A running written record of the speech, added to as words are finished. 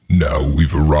Now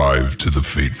we've arrived to the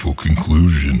fateful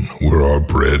conclusion where our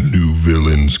brand new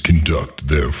villains conduct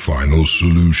their final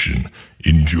solution.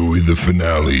 Enjoy the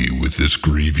finale with this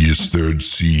grievous third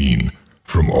scene.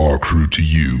 From our crew to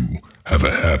you, have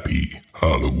a happy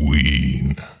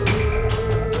Halloween.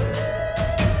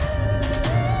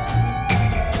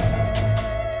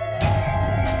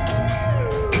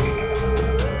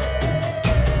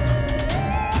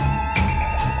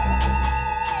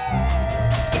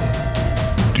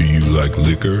 Do you like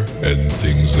liquor and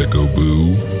things that go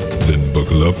boo? Then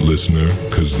buckle up, listener,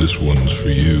 cause this one's for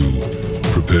you.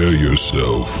 Prepare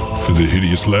yourself for the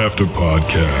Hideous Laughter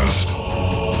Podcast.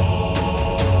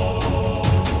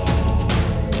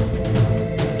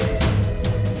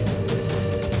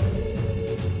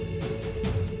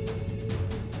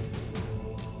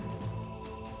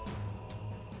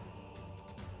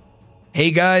 Hey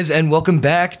guys, and welcome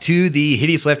back to the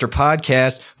Hideous Laughter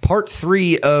Podcast, part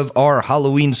 3 of our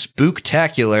Halloween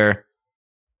Spooktacular.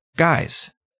 Guys,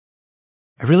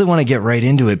 I really want to get right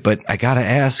into it, but I gotta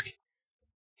ask,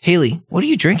 Haley, what are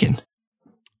you drinking?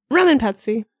 Rum and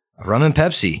Pepsi. Rum and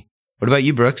Pepsi. What about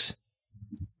you, Brooks?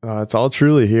 It's all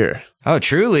Truly here. Oh,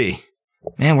 Truly.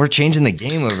 Man, we're changing the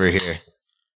game over here.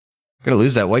 We're gonna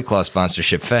lose that White Claw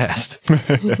sponsorship fast.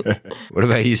 What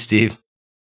about you, Steve?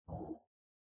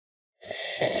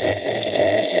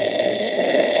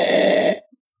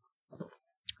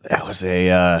 That was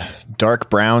a dark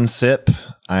brown sip.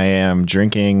 I am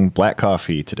drinking black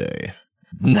coffee today.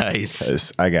 Nice.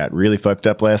 'Cause I got really fucked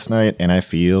up last night and I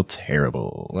feel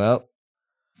terrible. Well,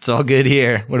 it's all good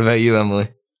here. What about you, Emily?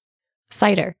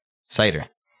 Cider. Cider.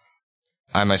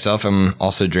 I myself am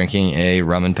also drinking a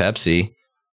rum and Pepsi.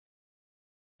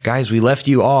 Guys, we left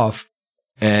you off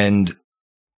and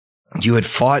you had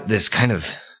fought this kind of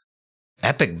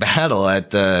epic battle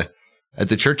at the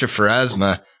Church of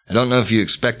Pharasma. I don't know if you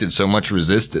expected so much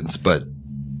resistance, but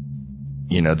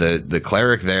you know, the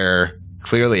cleric there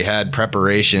clearly had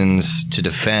preparations to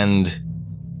defend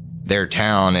their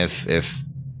town if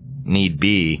need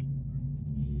be.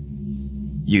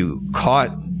 You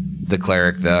caught the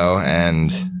cleric though,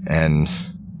 and a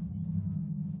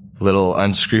little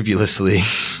unscrupulously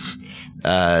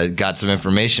got some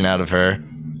information out of her,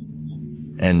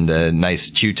 and a nice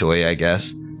chew toy, I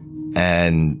guess.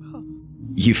 And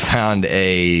you found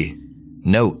a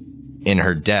note in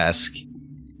her desk,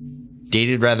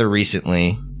 dated rather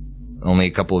recently, only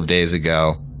a couple of days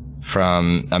ago,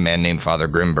 from a man named Father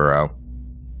Grimborough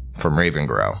from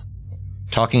Ravengrow,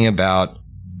 talking about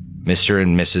Mr.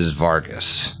 and Mrs.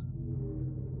 Vargas,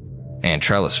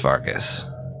 Antrellis Vargas,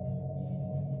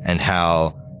 and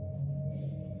how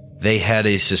they had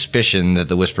a suspicion that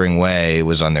the Whispering Way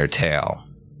was on their tail.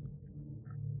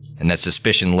 And that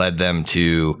suspicion led them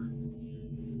to,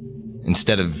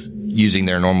 instead of using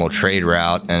their normal trade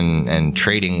route and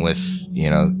trading with,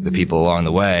 you know, the people along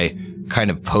the way,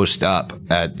 kind of post up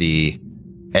at the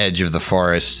edge of the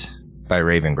forest by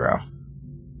Ravengrow.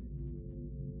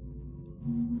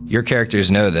 Your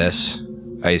characters know this.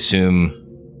 I assume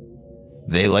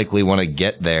they likely want to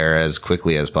get there as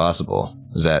quickly as possible.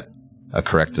 Is that a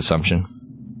correct assumption?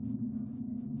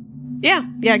 Yeah,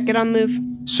 get on the move.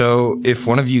 So, if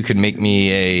one of you could make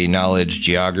me a knowledge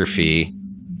geography,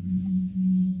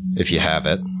 if you have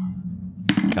it.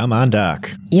 Come on,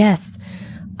 Doc. Yes.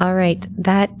 All right.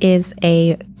 That is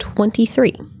a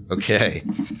 23. Okay.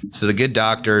 So the good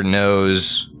doctor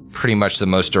knows pretty much the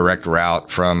most direct route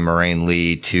from Moraine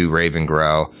Lee to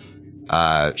Ravengrow.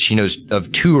 She knows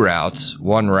of 2 routes.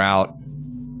 One route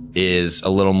is a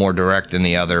little more direct than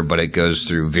the other, but it goes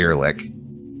through Virlik.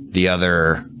 The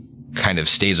other kind of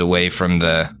stays away from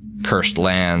the cursed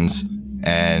lands,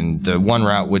 and the one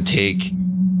route would take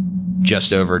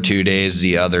just over 2 days,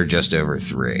 the other just over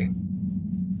 3.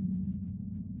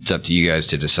 It's up to you guys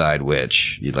to decide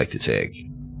which you'd like to take.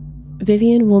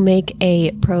 Vivian will make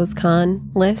a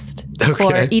pros-con list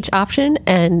for each option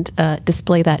and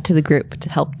display that to the group to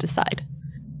help decide.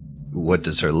 What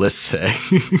does her list say?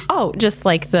 Oh, just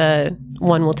like the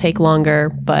one will take longer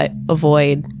but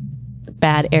avoid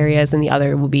bad areas, and the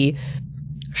other will be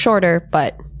shorter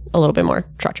but a little bit more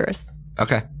treacherous.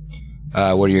 Okay.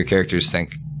 What do your characters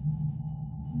think?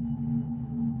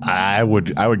 I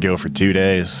would go for 2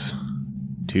 days.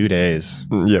 2 days.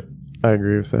 Yep, I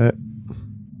agree with that.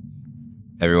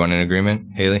 Everyone in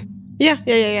agreement? Haley?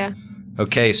 Yeah.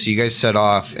 Okay, so you guys set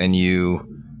off, and you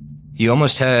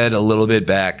almost had a little bit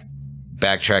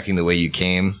backtracking the way you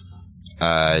came.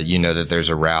 You know that there's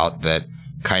a route that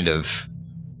kind of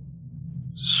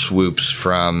swoops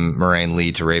from Moraine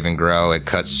Lee to Ravengrow. It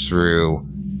cuts through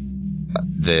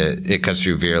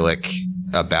Virlik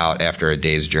about after a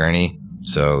day's journey.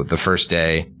 So the first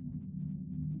day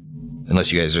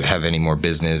unless you guys have any more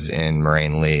business in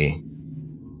Moraine Lee,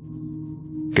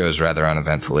 goes rather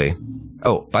uneventfully.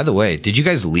 Oh, by the way, did you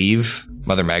guys leave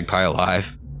Mother Magpie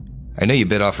alive? I know you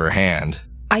bit off her hand.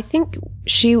 I think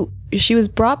she was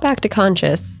brought back to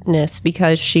consciousness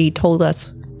because she told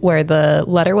us where the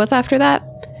letter was after that,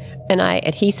 and I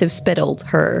adhesive spittled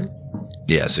her.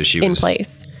 Yeah, so she in was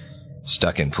place.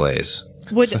 stuck in place.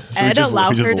 Would So we Ed just- allow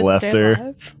we just her to left stay her.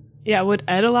 alive? Yeah, would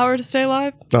Ed allow her to stay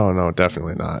alive? Oh no,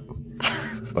 definitely not.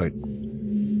 Like,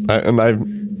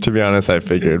 to be honest, I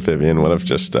figured Vivian would have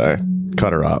just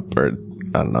cut her up, or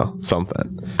I don't know,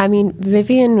 something. I mean,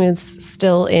 Vivian was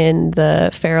still in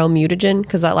the feral mutagen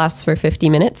because that lasts for 50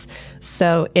 minutes.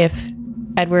 So if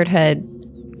Edward had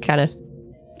kind of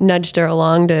nudged her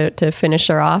along to finish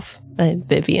her off,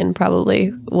 Vivian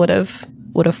probably would have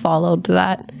followed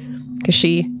that because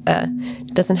she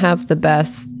doesn't have the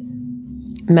best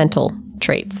mental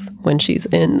traits when she's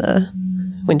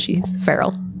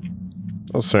feral.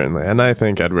 Well, certainly, and I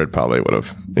think Edward probably would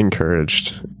have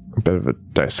encouraged a bit of a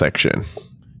dissection.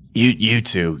 You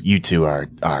two are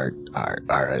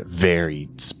a very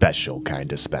special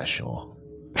kind of special.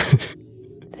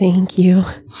 Thank you.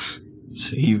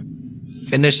 So you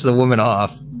finish the woman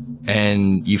off,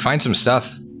 and you find some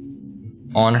stuff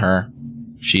on her.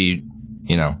 She,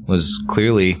 was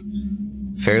clearly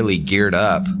fairly geared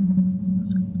up.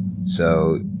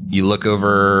 So you look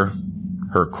over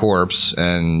her corpse,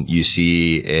 and you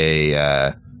see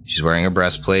she's wearing a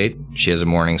breastplate. She has a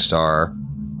morning star,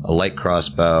 a light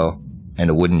crossbow, and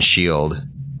a wooden shield.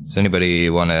 Does anybody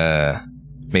want to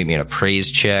make me an appraise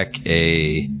check,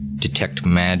 a detect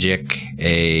magic,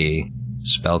 a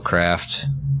spellcraft?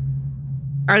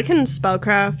 I can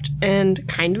spellcraft and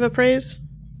kind of appraise.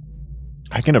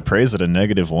 I can appraise at a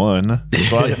 -1.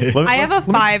 So I have a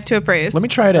 5 to appraise. Let me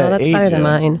try to Oh, that's aid better than you.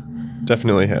 mine.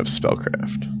 Definitely have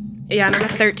spellcraft. Yeah, and I'm a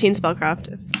 13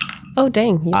 spellcraft. Oh,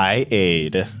 dang. You- I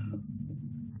aid.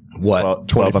 What? Well,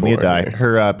 12 on the 24 die. here.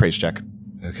 Her appraise check.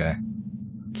 Okay.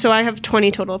 So I have 20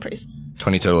 total appraise.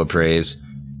 20 total appraise.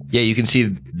 Yeah, you can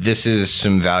see this is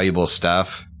some valuable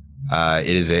stuff.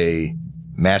 It is a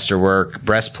masterwork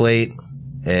breastplate,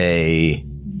 a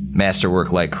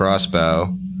masterwork light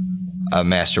crossbow, a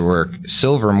masterwork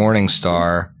silver morning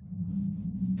star,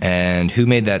 and who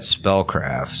made that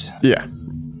spellcraft? Yeah,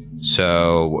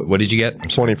 So, what did you get?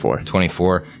 24.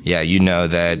 24. Yeah, you know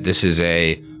that this is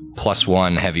a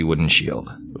 +1 heavy wooden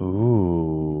shield.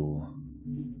 Ooh.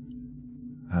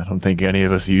 I don't think any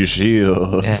of us use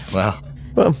shields. Yeah,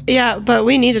 well, Yeah, but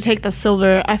we need to take the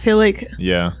silver. I feel like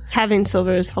Yeah. having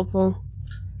silver is helpful.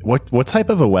 What type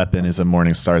of a weapon is a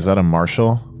Morning Star? Is that a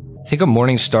martial? I think a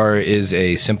morning star is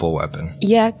a simple weapon.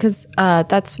 Yeah, because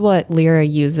that's what Lyra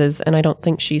uses, and I don't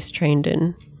think she's trained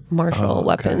in martial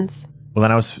weapons. Well,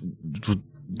 then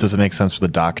does it make sense for the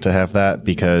doc to have that?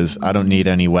 Because I don't need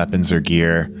any weapons or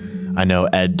gear. I know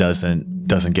Ed doesn't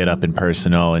get up in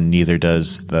personal, and neither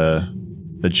does the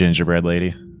gingerbread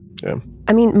lady. Yeah.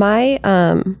 I mean, my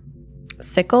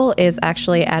sickle is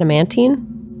actually adamantine,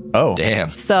 Oh,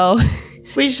 Damn. so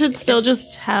We should still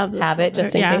just have the have it silver.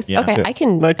 just in Yeah. case. Yeah. Okay, Yeah. I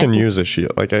can. I can use a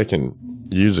shield. Like, I can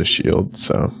use a shield,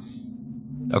 so.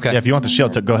 Okay. yeah. If you want the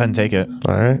shield, go ahead and take it.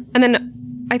 All right. And then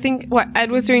I think,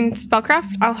 Ed was doing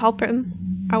spellcraft? I'll help him.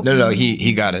 No,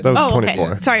 he got it. That was Oh,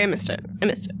 24. okay. Sorry, I missed it.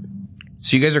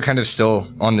 So you guys are kind of still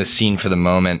on this scene for the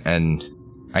moment, and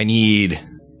I need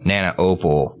Nana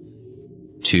Opal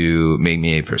to make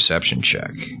me a perception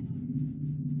check.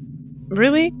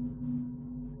 Really?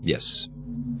 Yes.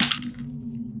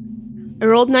 I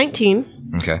rolled 19,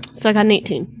 Okay. so I got an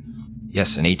 18.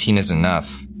 Yes, an 18 is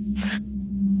enough.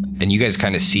 And you guys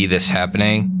kind of see this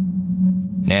happening.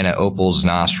 Nana Opal's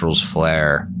nostrils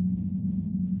flare,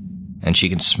 and she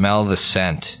can smell the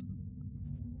scent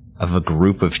of a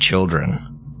group of children.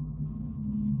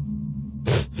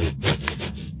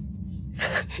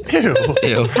 Ew.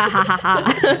 Ew.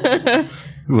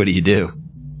 What do you do?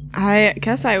 I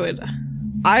guess I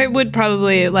would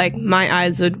probably, like, my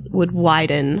eyes would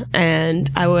widen, and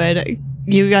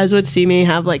you guys would see me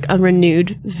have, like, a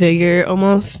renewed vigor,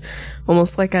 almost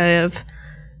like I have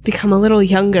become a little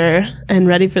younger and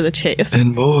ready for the chase.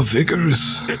 And more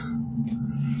vigorous.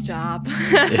 Stop.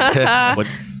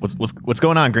 What's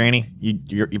going on, Granny?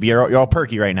 You're all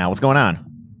perky right now. What's going on?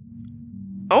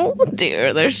 Oh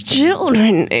dear, there's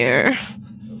children here.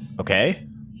 Okay.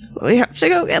 We have to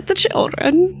go get the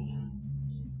children.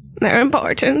 They're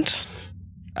important.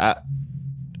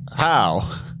 How?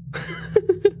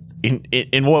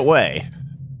 In what way?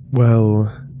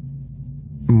 Well,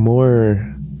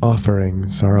 more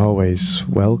offerings are always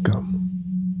welcome.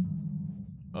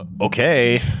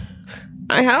 Okay.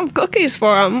 I have cookies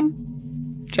for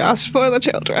them. Just for the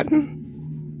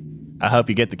children. I hope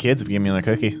you get the kids if you give me another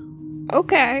cookie.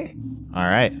 Okay. All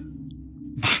right.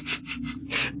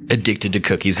 Addicted to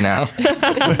cookies now.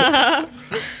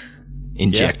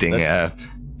 Injecting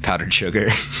powdered sugar.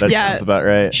 That sounds about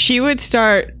right. She would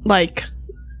start, like,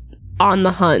 on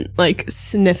the hunt, like,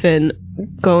 sniffing,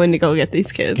 going to go get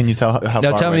these kids. Can you tell how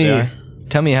Now far tell away they are?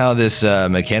 me how this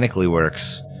mechanically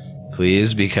works,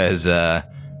 please, because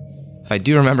if I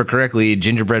do remember correctly,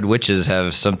 gingerbread witches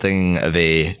have something of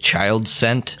a child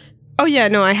scent. Oh, yeah,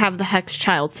 no, I have the hex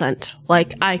child scent.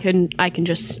 Like, I can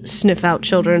just sniff out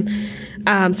children.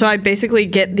 So I basically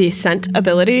get the scent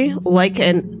ability like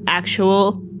an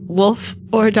actual wolf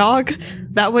or dog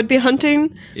that would be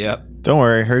hunting. Yep. Don't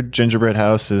worry, her gingerbread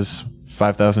house is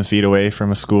 5,000 feet away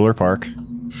from a school or park.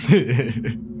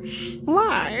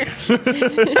 Why?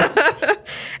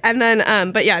 And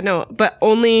then, but yeah, no, but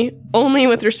only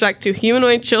with respect to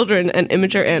humanoid children and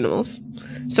immature animals.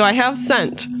 So I have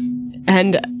scent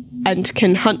and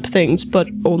can hunt things, but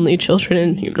only children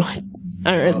and humanoid.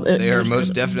 They are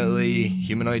most definitely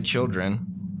humanoid children.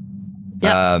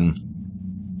 Yep.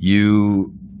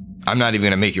 I'm not even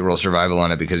going to make you roll survival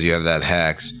on it because you have that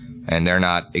hex, and they're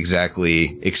not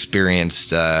exactly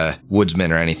experienced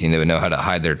woodsmen or anything that would know how to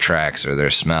hide their tracks or their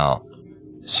smell.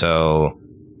 So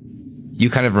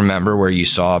you kind of remember where you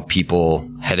saw people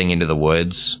heading into the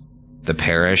woods, the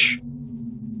parish,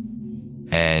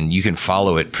 and you can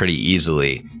follow it pretty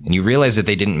easily. And you realize that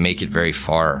they didn't make it very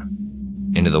far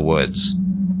into the woods.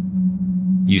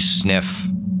 You sniff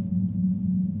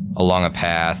along a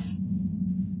path,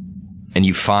 and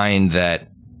you find that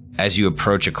as you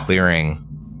approach a clearing,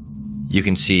 you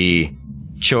can see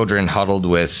children huddled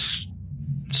with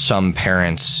some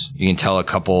parents. You can tell a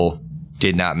couple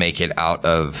did not make it out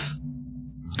of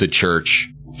the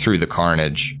church through the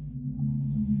carnage.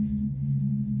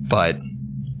 But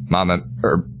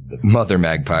Mother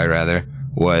Magpie, rather,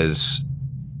 was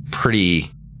pretty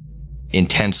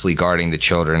intensely guarding the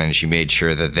children, and she made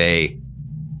sure that they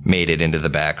made it into the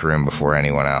back room before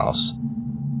anyone else.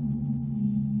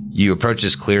 You approach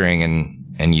this clearing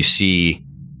and you see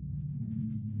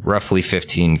roughly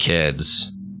 15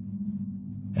 kids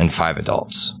and 5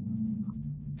 adults.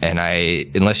 And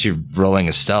unless you're rolling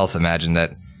a stealth, imagine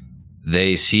that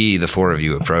they see the 4 of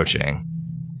you approaching.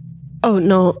 Oh,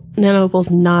 no, Nana Opal's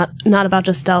not about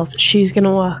to stealth. She's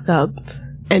gonna walk up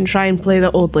and try and play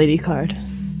the old lady card.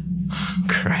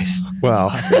 Christ. Well,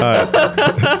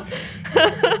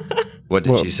 What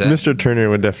did she say? Mr. Turner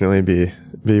would definitely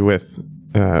be with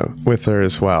her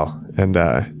as well, and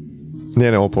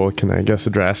Nana Opal can, I guess,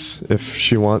 address if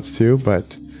she wants to,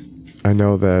 but I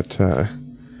know that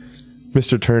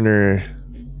Mr. Turner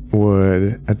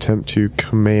would attempt to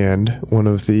command one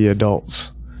of the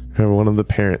adults or one of the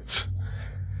parents.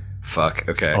 Fuck.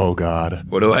 Okay. Oh, God.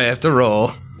 What do I have to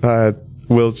roll?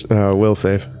 Will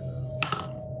save.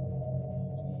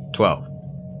 12.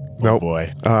 Nope.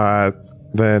 Boy. So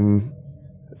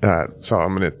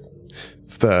I'm gonna.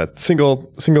 It's the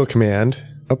single command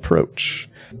approach,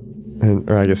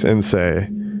 and say,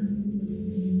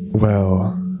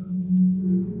 well,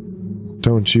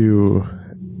 don't you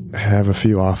have a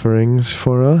few offerings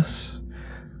for us?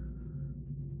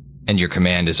 And your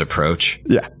command is approach.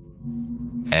 Yeah.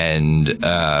 And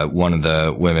one of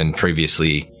the women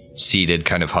previously seated,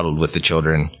 kind of huddled with the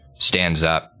children, stands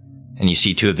up. And you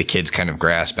see 2 of the kids kind of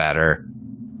grasp at her,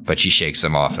 but she shakes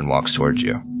them off and walks towards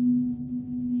you.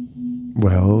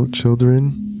 Well,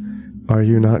 children, are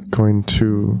you not going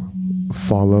to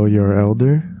follow your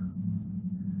elder?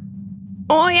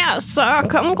 Oh, yes, sir.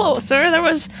 Come closer. There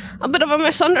was a bit of a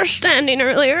misunderstanding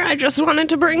earlier. I just wanted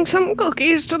to bring some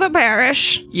cookies to the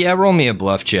parish. Yeah, roll me a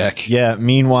bluff check. Yeah,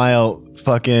 meanwhile,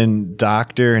 fucking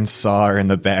Doctor and Saw are in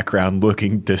the background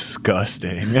looking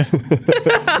disgusting.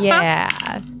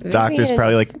 Yeah. Doctor's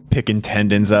probably like picking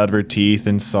tendons out of her teeth,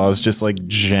 and Saw's just like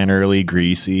generally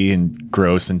greasy and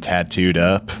gross and tattooed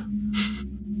up.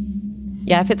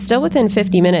 Yeah, if it's still within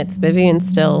 50 minutes, Vivian's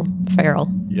still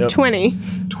feral. Yep. 20.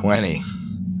 20.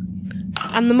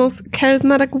 I'm the most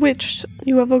charismatic witch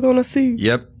you ever gonna see.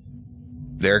 Yep.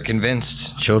 They're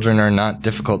convinced. Children are not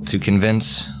difficult to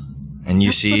convince. And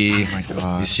you see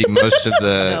most of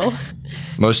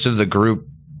the group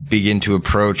begin to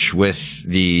approach with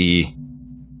the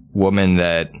woman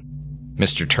that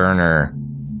Mr. Turner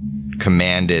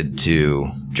commanded to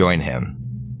join him.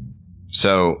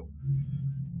 So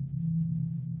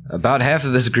about half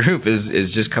of this group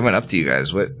is just coming up to you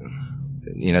guys.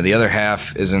 The other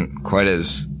half isn't quite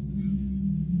as,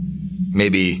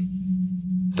 maybe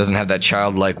doesn't have that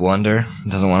childlike wonder,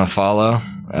 doesn't want to follow.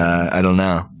 I don't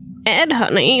know. Ed,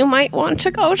 honey, you might want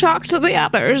to go talk to the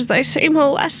others. They seem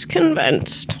less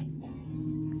convinced.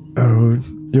 Oh,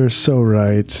 you're so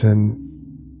right. And,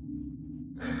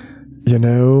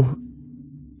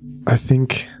 I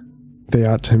think they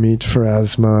ought to meet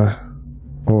Pharasma,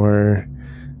 or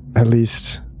at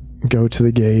least go to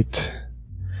the gate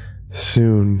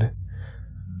soon.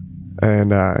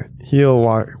 And he'll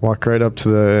walk right up to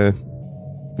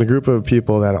the group of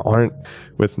people that aren't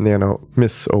with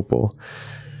Miss Opal.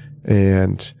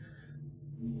 And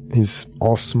he's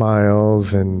all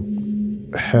smiles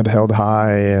and head held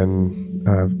high and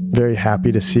very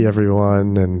happy to see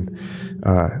everyone, and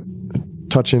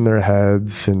touching their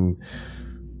heads and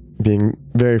being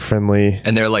very friendly.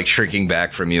 And they're like shrinking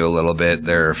back from you a little bit.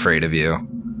 They're afraid of you.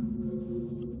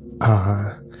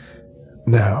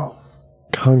 Now,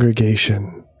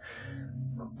 congregation,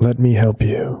 let me help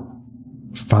you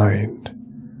find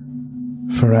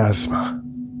Pharasma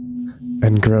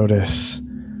and Grotus,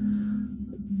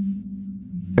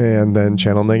 and then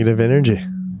channel negative energy.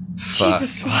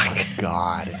 Jesus fuck.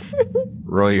 God,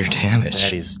 Roll your damage.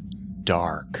 that is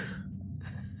dark.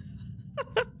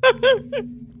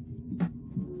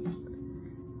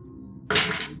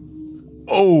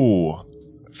 Oh,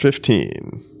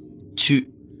 15.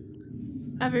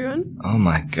 Everyone? Oh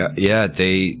my god. Yeah,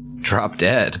 they dropped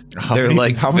dead. They're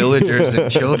like villagers and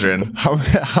children.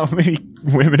 how many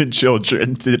women and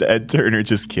children did Ed Turner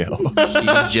just kill?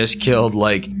 He just killed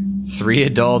like 3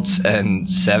 adults and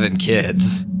 7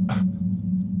 kids.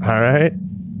 All right.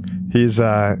 He's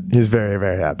very,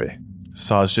 very happy.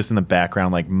 Saw's just in the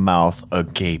background, like mouth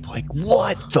agape, like,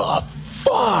 what the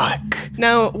fuck?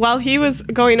 Now, while he was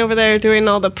going over there doing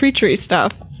all the preachery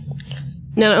stuff,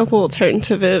 Nana Opal will turn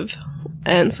to Viv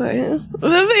and say,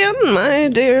 Vivian, my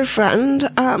dear friend,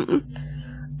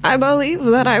 I believe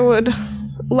that I would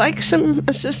like some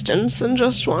assistance in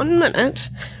just 1 minute.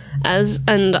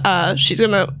 She's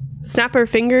gonna snap her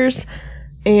fingers,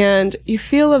 and you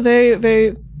feel a very,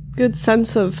 very good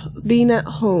sense of being at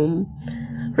home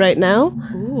right now.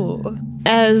 Ooh.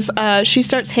 As she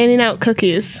starts handing out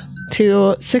cookies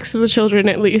to 6 of the children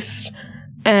at least,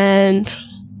 and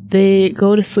they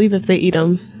go to sleep if they eat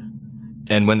them.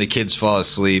 And when the kids fall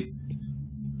asleep,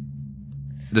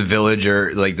 the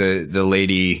villager, like the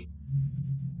lady,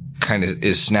 kind of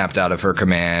is snapped out of her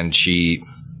command. She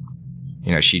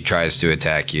tries to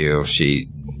attack you. She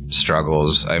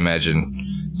struggles. I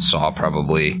imagine Saw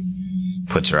probably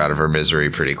puts her out of her misery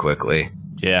pretty quickly.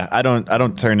 Yeah, I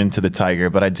don't turn into the tiger,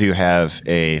 but I do have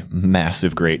a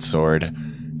massive greatsword,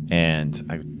 and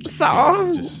I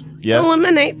So, just yeah.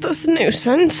 eliminate this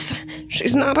nuisance.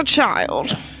 She's not a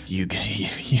child. You got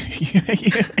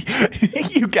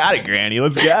it, Granny.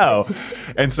 Let's go.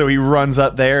 And so he runs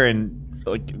up there and,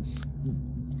 like,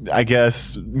 I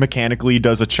guess mechanically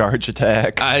does a charge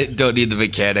attack. I don't need the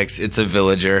mechanics. It's a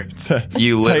villager.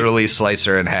 You literally slice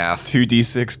her in half.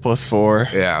 2d6 plus 4.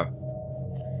 Yeah.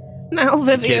 Now,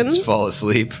 Vivian, Kids fall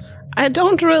asleep. I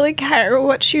don't really care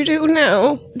what you do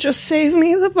now. Just save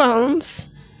me the bones.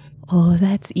 Oh,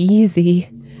 that's easy.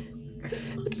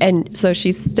 And so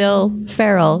she's still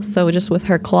feral, so just with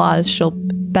her claws, she'll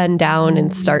bend down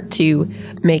and start to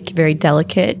make very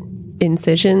delicate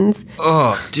incisions.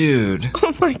 Oh, dude.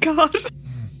 Oh my god.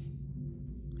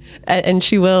 And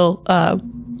she will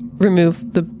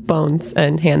remove the bones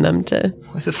and hand them to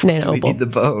Why the fuck Nana do we Opal. need the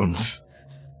bones?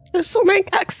 This will make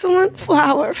excellent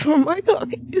flour for my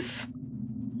cookies.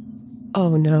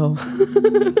 Oh no.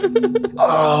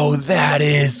 Oh, that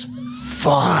is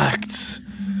fucked.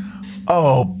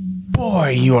 Oh, boy,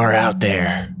 you are out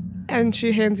there. And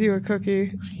she hands you a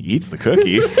cookie. He eats the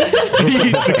cookie.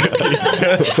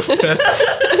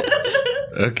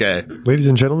 Okay. Ladies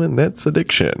and gentlemen, that's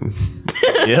addiction.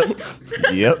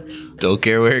 Yep. Don't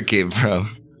care where it came from.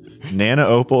 Nana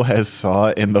Opal has Saw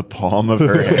in the palm of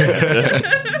her hand.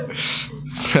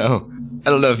 So, I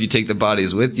don't know if you take the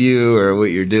bodies with you or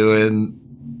what you're doing.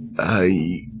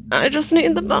 I just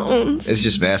need the bones. It's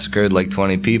just massacred like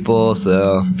 20 people,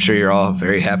 so I'm sure you're all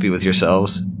very happy with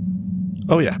yourselves.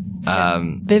 Oh, yeah.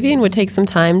 Vivian would take some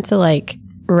time to like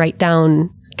write down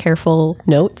careful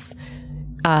notes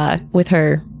with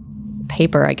her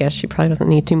paper. I guess she probably doesn't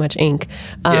need too much ink.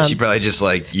 Yeah, she probably just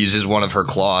like uses one of her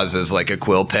claws as like a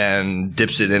quill pen,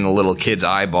 dips it in a little kid's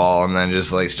eyeball, and then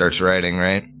just like starts writing,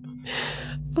 right?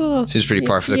 Oh, Seems pretty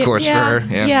par for the course for her.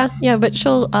 Yeah, but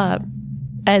she'll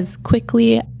as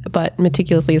quickly but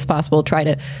meticulously as possible try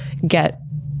to get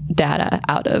data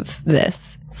out of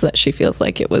this so that she feels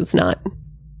like it was not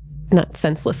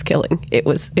senseless killing. It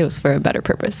was for a better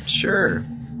purpose. Sure.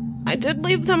 I did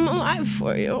leave them alive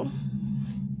for you.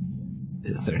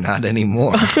 Is there not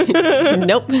anymore?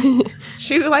 Nope.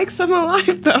 She likes them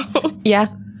alive, though. Yeah.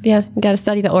 Got to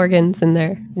study the organs in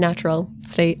their natural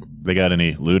state. They got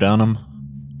any loot on them?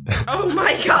 Oh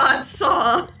my God,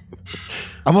 Saw.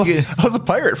 I was a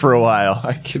pirate for a while.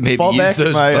 I Could maybe fall use back to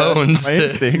those my, bones my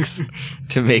instincts.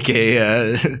 to make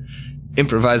a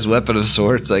improvised weapon of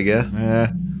sorts, I guess.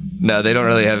 Yeah. No, they don't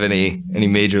really have any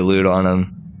major loot on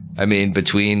them. I mean,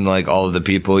 between like all of the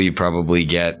people, you probably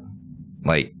get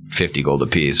like 50 gold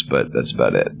apiece, but that's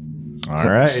about it. All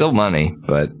right. Still money,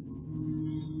 but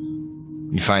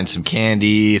you find some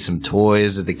candy, some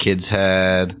toys that the kids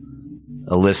had,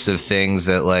 a list of things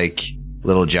that like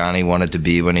little Johnny wanted to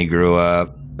be when he grew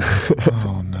up.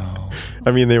 Oh no.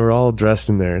 I mean, they were all dressed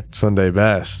in their Sunday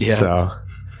best. Yeah. So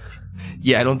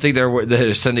Yeah, I don't think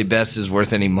their Sunday best is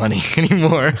worth any money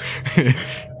anymore.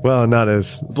 well, not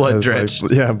as Blood as, drenched.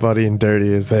 like, bloody and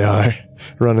dirty as they are,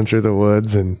 running through the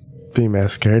woods and being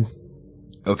massacred.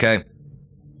 Okay.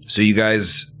 So you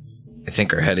guys, I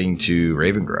think, are heading to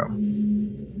Ravengrow.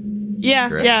 Yeah,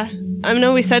 Correct. yeah. I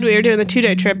know we said we were doing the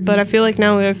 2-day trip, but I feel like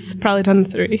now we've probably done the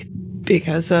 3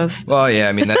 because of... Well, yeah,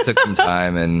 I mean, that took some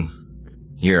time, and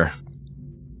you're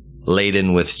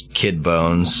laden with kid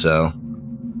bones, so...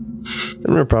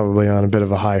 And we're probably on a bit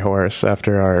of a high horse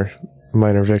after our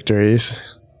minor victories.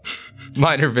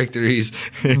 Minor victories,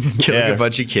 killing a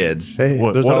bunch of kids. Hey,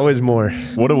 What- there's what- always more.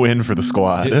 What a win for the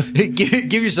squad.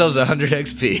 Give yourselves 100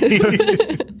 XP.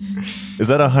 Is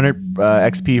that 100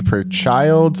 XP per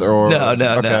child or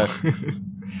No.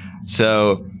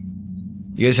 So,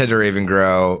 you guys head to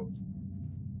Ravengrow,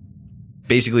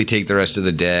 basically take the rest of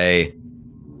the day,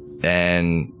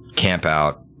 and camp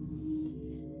out.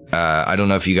 I don't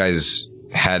know if you guys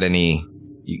had any...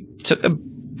 You took a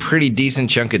pretty decent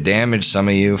chunk of damage, some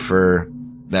of you, for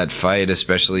that fight,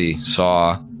 especially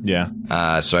Saw. Yeah.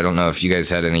 So I don't know if you guys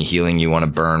had any healing you want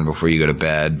to burn before you go to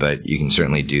bed, but you can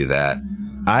certainly do that.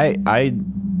 I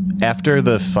after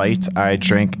the fight, I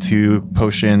drank 2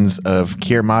 potions of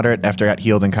Cure Moderate after I got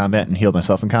healed in combat and healed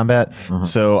myself in combat.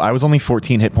 So I was only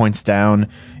 14 hit points down.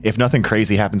 If nothing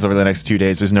crazy happens over the next 2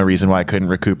 days, there's no reason why I couldn't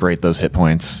recuperate those hit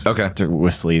points. Okay.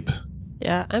 With sleep.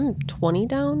 Yeah, I'm 20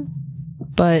 down.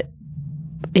 But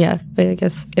yeah, I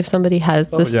guess if somebody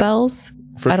has the spells,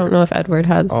 I don't know if Edward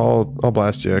has. I'll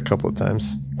blast you a couple of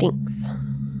times. Thanks.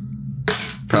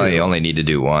 Probably only need to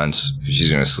do once. She's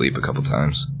going to sleep a couple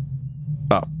times.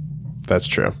 Oh, that's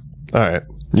true. All right.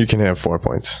 You can have 4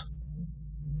 points.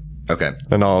 Okay.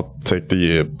 And I'll take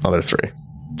the other 3.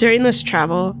 During this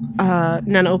travel,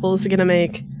 Nana Opal is going to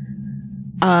make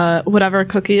whatever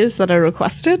cookies that I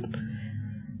requested.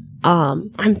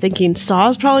 I'm thinking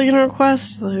Saw's probably going to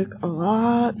request like a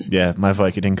lot. Yeah, my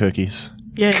Vicodin cookies.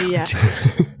 Yeah.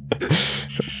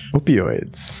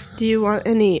 Opioids. Do you want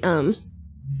any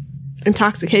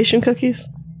intoxication cookies?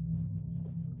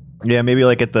 Yeah, maybe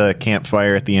like at the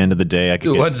campfire at the end of the day, I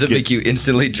could The ones that make you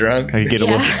instantly drunk. I could get a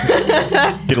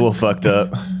little fucked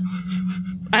up.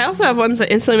 I also have ones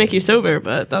that instantly make you sober,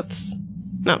 but that's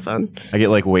not fun. I get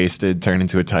like wasted, turn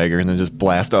into a tiger, and then just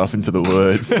blast off into the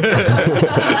woods.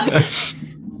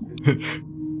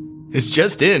 It's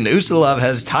just in. Usulov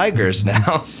has tigers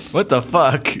now. What the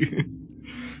fuck?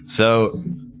 So,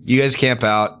 you guys camp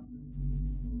out.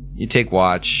 You take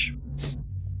watch.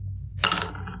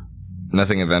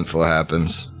 Nothing eventful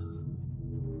happens.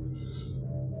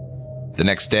 The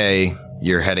next day,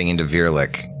 you're heading into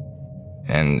Virlik.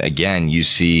 And again, you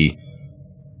see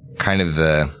kind of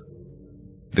the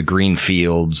green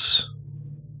fields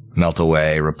melt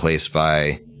away, replaced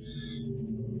by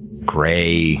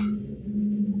gray,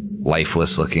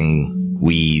 lifeless-looking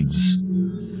weeds,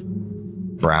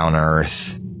 brown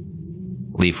earth,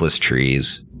 leafless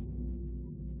trees.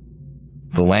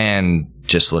 The land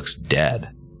just looks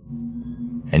dead,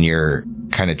 and you're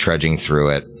kind of trudging through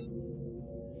it.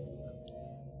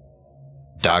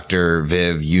 Dr.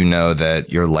 Viv, you know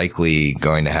that you're likely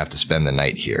going to have to spend the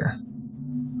night here.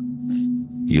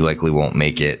 You likely won't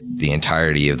make it the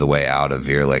entirety of the way out of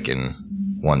Virlik in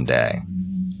one day.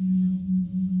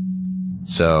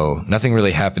 So, nothing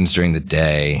really happens during the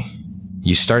day.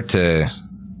 You start to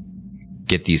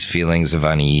get these feelings of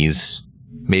unease.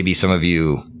 Maybe some of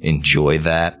you enjoy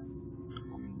that.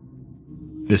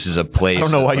 This is a place... I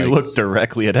don't know why you look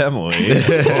directly at Emily.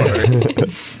 Of course.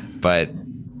 But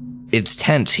it's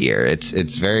tense here.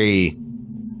 It's very...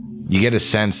 You get a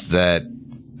sense that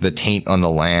the taint on the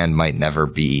land might never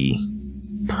be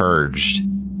purged.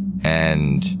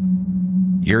 And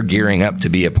you're gearing up to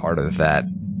be a part of that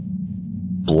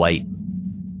blight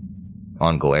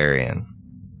on Galarian.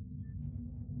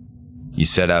 You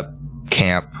set up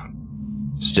camp,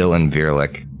 still in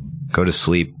Virlik, go to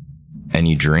sleep, and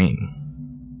you dream.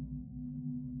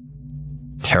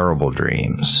 terrible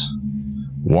dreams,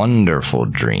 wonderful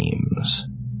dreams.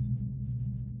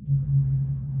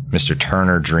 Mr.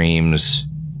 Turner dreams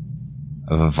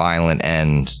of a violent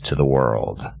end to the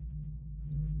world,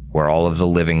 where all of the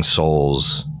living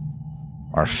souls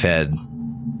are fed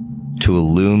to a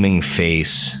looming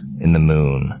face in the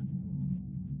moon,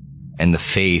 and the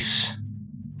face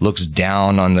looks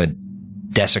down on the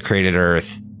desecrated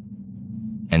earth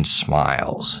and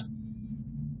smiles.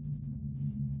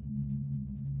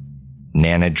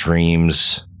 Nana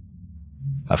dreams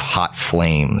of hot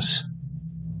flames,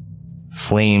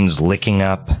 flames licking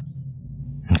up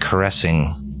and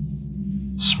caressing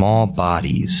small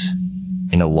bodies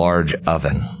in a large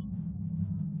oven.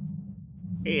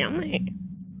 Yummy.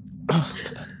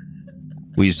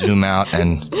 We zoom out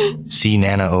and see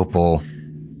Nana Opal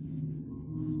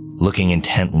looking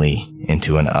intently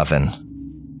into an oven,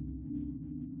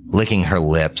 licking her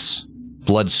lips,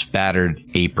 blood-spattered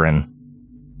apron.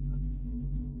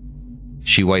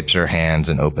 She wipes her hands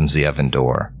and opens the oven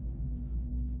door.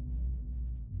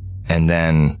 And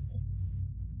then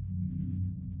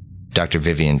Dr.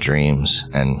 Vivian dreams,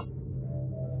 and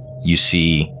you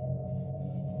see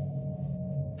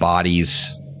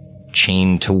bodies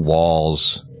chained to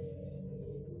walls,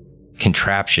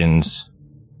 contraptions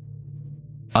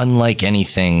unlike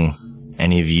anything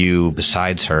any of you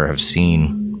besides her have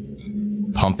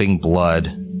seen, pumping blood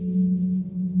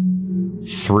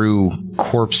through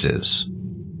corpses.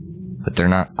 But they're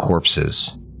not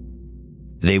corpses.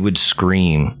 They would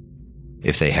scream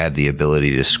if they had the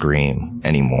ability to scream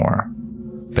anymore.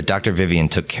 But Dr. Vivian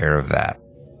took care of that.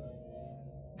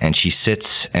 And she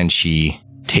sits and she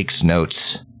takes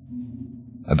notes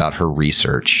about her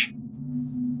research.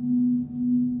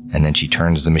 And then she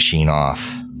turns the machine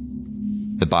off.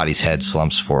 The body's head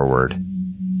slumps forward.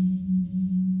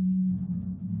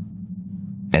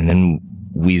 And then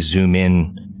we zoom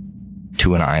in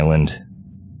to an island,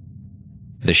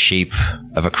 the shape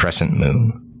of a crescent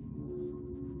moon.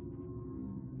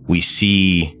 We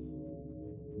see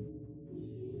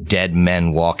dead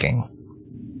men walking,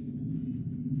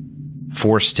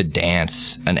 forced to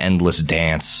dance an endless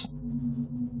dance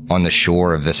on the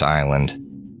shore of this island,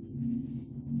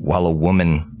 while a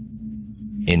woman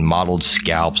in mottled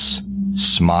scalps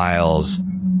smiles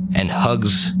and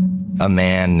hugs a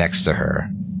man next to her.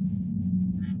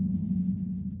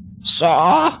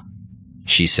 "Saw?"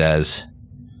 she says.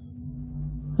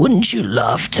 "Wouldn't you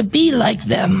love to be like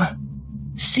them?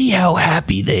 See how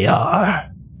happy they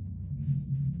are."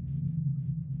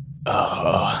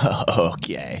 Oh,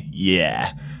 okay.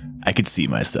 Yeah. I could see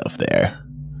myself there.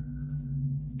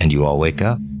 And you all wake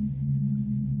up.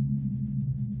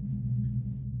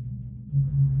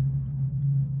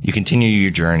 You continue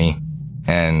your journey,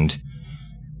 and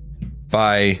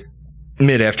by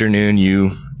mid-afternoon,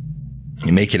 you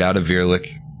make it out of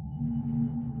Virlik.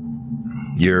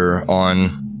 You're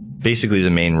on basically the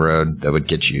main road that would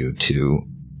get you to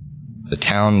the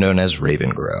town known as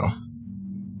Ravengrow.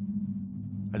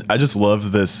 I just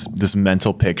love this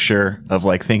mental picture of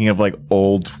like thinking of like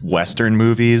old Western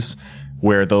movies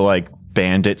where the like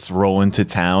bandits roll into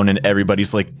town and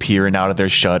everybody's like peering out of their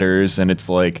shutters and it's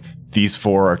like these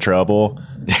four are trouble.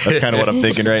 That's kind of what I'm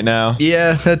thinking right now.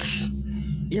 Yeah, that's...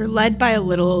 You're led by a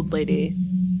little old lady.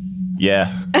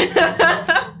 Yeah.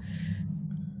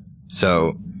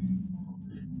 So,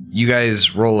 you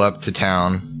guys roll up to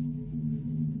town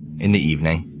in the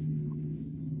evening.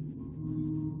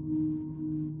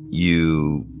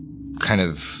 You kind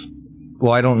of...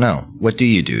 Well, I don't know. What do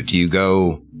you do? Do you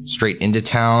go straight into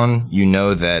town? You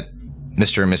know that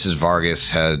Mr. and Mrs. Vargas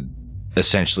had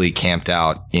essentially camped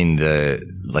out in the,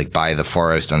 like, by the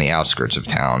forest on the outskirts of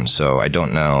town. So I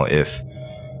don't know if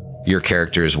your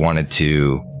characters wanted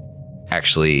to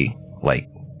actually, like,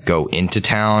 go into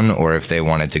town or if they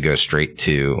wanted to go straight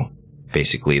to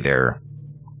basically their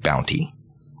bounty.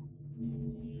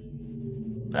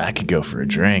 I could go for a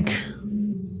drink.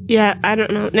 Yeah, I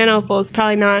don't know. Nana Opal is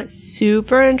probably not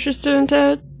super interested in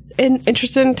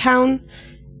town.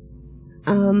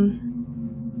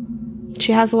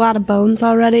 She has a lot of bones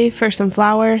already for some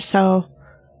flour, so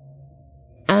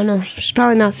I don't know. She's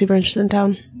probably not super interested in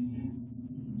town.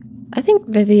 I think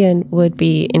Vivian would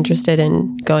be interested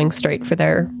in going straight for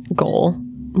their goal,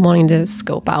 wanting to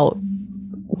scope out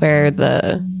where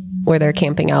they're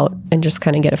camping out and just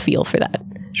kind of get a feel for that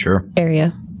Sure.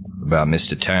 area. What about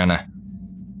Mr. Turner?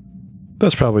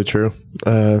 That's probably true.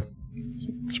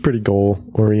 It's pretty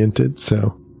goal-oriented,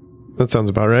 so that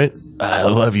sounds about right. I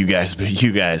love you guys, but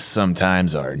you guys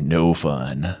sometimes are no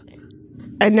fun.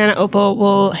 And Nana Opal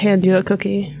will hand you a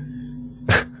cookie.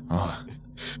 Oh,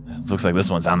 Looks like this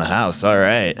one's on the house. All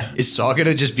right. Is Saw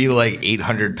gonna just be like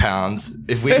 800 pounds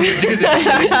if we do this?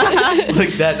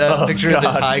 Like that picture of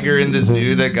the tiger in the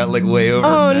zoo that got like way over.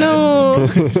 Oh no!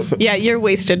 Yeah, you're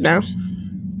wasted now.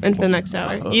 And for the next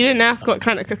hour, you didn't ask what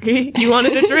kind of cookie you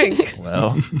wanted to drink.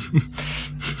 Well,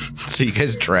 So you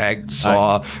guys dragged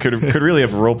Saw. could really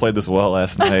have role played this well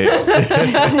last night.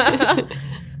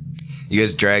 You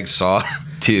guys drag Saw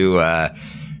to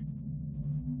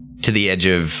the edge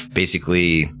of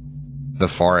basically the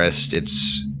forest.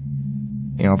 It's,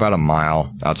 about a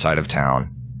mile outside of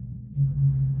town.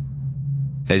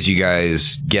 As you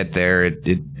guys get there,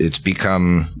 it's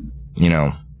become,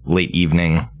 late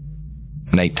evening,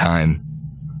 nighttime.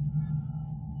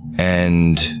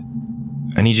 And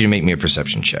I need you to make me a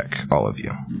perception check, all of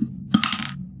you.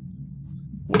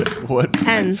 What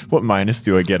 10. What minus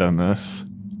do I get on this?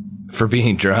 For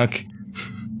being drunk,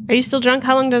 Are you still drunk?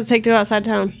 How long does it take to go outside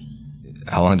town?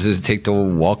 how long does it take to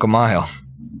walk a mile?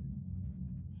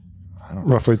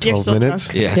 Roughly You're 12 still minutes.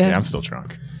 drunk. Yeah. Yeah, I'm still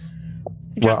drunk.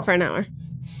 You're drunk Wow. for an hour.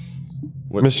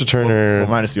 Mr. Turner, What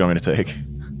minus do you want me to take?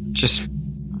 Just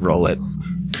roll it.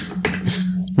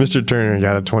 Mr. Turner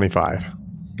got a 25.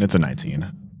 It's a 19.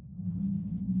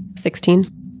 16.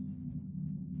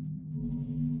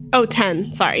 Oh,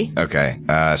 10. Sorry. Okay.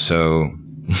 So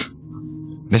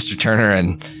Mr. Turner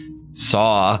and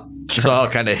Saw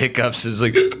kind of hiccups. Is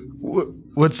like,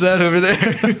 what's that over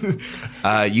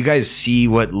there? You guys see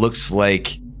what looks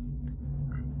like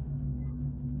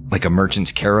a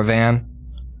merchant's caravan.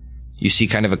 You see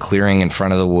kind of a clearing in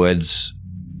front of the woods.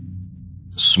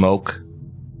 Smoke.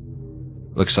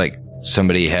 Looks like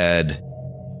somebody had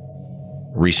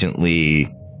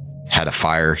recently had a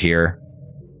fire here.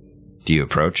 Do you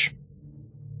approach?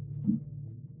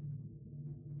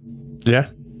 Yeah.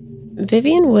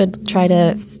 Vivian would try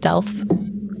to stealth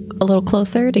a little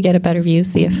closer to get a better view,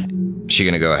 see if She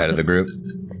gonna go ahead of the group?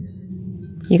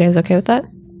 you guys okay with that?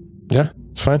 Yeah,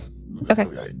 it's fine. Okay.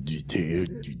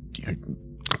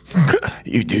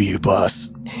 You do you, boss.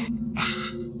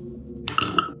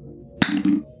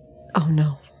 Oh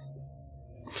no.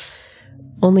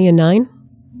 Only a 9?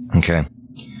 Okay.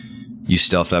 You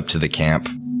stealth up to the camp.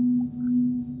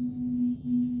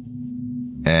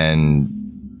 And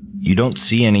you don't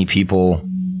see any people.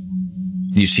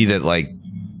 You see that,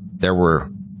 there were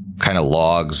kind of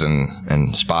logs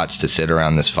and spots to sit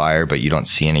around this fire, but you don't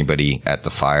see anybody at the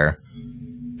fire.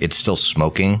 It's still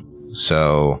smoking,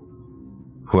 so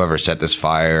whoever set this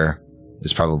fire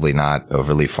is probably not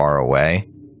overly far away.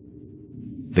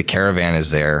 The caravan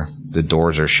is there. The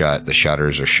doors are shut. The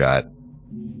shutters are shut.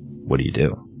 What do you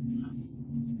do?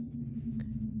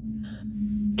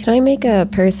 Can I make a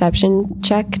perception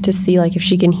check to see if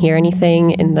she can hear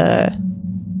anything in the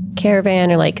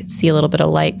caravan or see a little bit of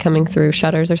light coming through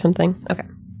shutters or something? Okay.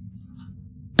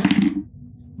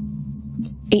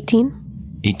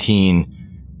 18? 18.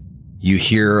 You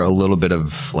hear a little bit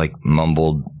of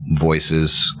mumbled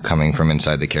voices coming from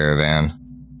inside the caravan,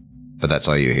 but that's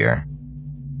all you hear.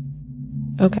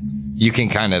 Okay. You can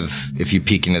kind of, if you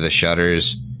peek into the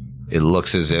shutters, it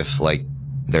looks as if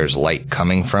there's light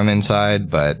coming from inside,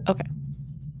 but Okay.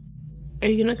 Are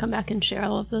you going to come back and share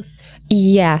all of this?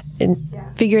 Yeah. And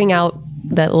figuring out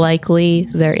that likely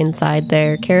they're inside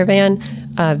their caravan,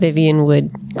 Vivian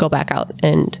would go back out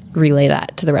and relay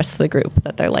that to the rest of the group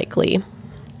that they're likely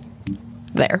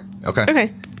there. okay.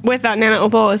 Okay. With that, Nana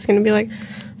Opal is going to be like,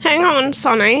 hang on,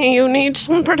 Sonny, you need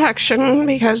some protection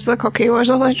because the cookie was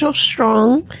a little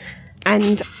strong.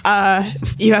 And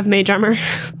you have mage armor.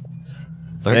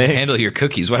 Learn to Thanks. handle your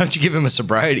cookies. Why don't you give him a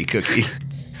sobriety cookie?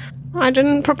 I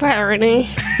didn't prepare any.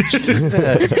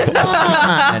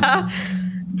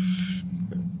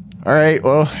 All right,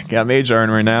 well, got mage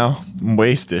armor now. I'm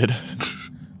wasted.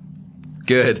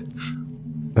 Good.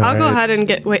 I'll go Alright. ahead and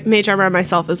get mage armor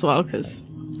myself as well because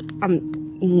I'm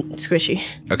squishy.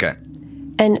 Okay.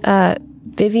 And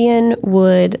Vivian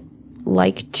would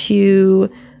like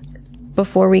to,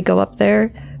 before we go up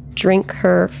there, drink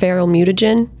her feral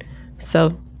mutagen.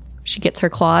 So she gets her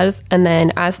claws. And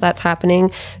then as that's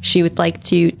happening, she would like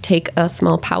to take a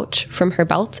small pouch from her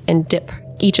belt and dip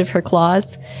each of her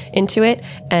claws into it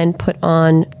and put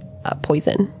on a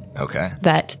poison Okay.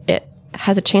 that it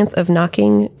has a chance of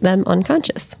knocking them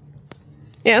unconscious.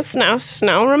 Yes,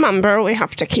 now remember, we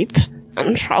have to keep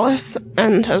Antrellis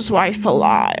and his wife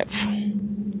alive.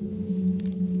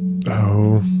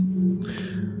 Oh.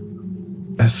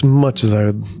 As much as I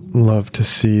would love to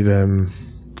see them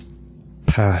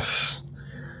pass,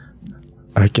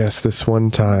 I guess this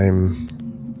one time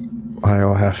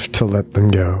I'll have to let them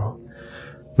go.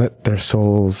 Let their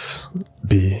souls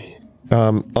be.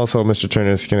 Also, Mr.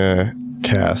 Turner's gonna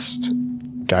cast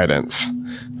guidance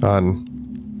on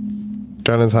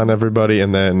everybody,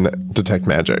 and then detect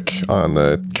magic on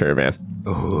the caravan.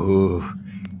 Ooh,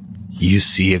 you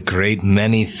see a great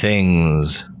many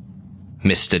things,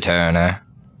 Mr. Turner.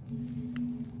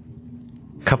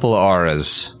 Couple of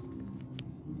auras.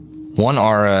 One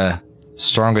aura,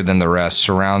 stronger than the rest,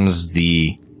 surrounds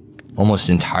the almost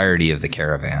entirety of the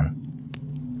caravan.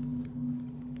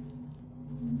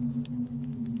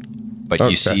 But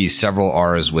you see several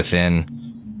auras within,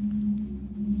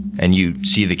 and you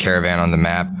see the caravan on the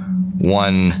map.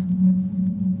 One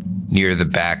near the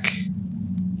back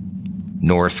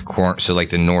north corner, so like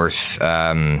the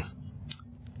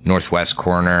northwest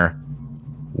corner.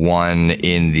 One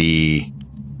in the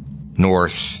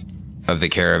north of the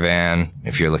caravan,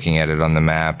 if you're looking at it on the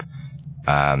map.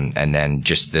 And then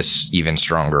just this even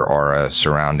stronger aura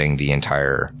surrounding the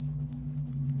entire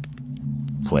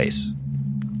place.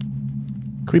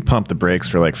 Can we pump the brakes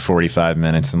for like 45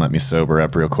 minutes and let me sober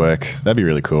up real quick? That'd be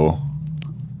really cool.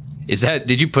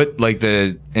 Did you put like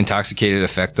the intoxicated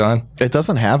effect on? It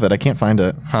doesn't have it. I can't find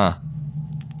it. Huh.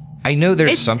 I know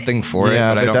there's something for it,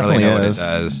 but I don't really know what it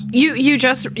does.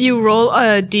 You roll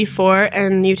a d4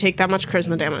 and you take that much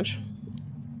charisma damage.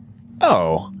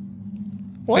 Oh.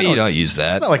 But you don't use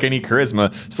that. It's not like any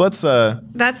charisma. So let's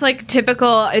That's like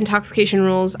typical intoxication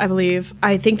rules, I believe.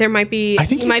 I think there might be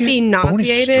you might be bonus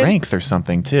nauseated. strength or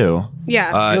something too.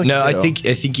 Yeah. No, I think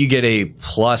you get a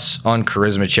plus on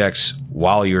charisma checks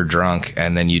while you're drunk,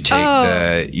 and then you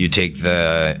take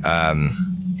the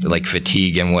like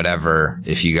fatigue and whatever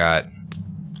if you got.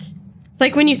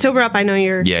 Like when you sober up, I know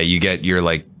you're. Yeah, you're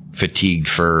like fatigued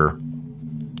for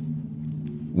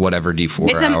whatever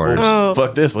D4 hours.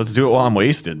 Fuck this. Let's do it while I'm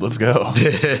wasted. Let's go.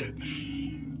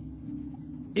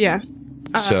 Yeah.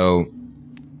 So,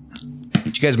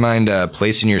 would you guys mind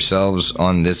placing yourselves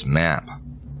on this map?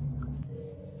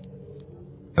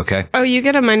 Okay. Oh, you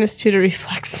get a -2 to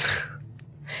reflex.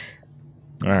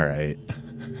 All right.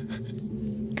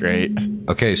 Great.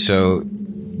 Okay, so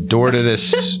door to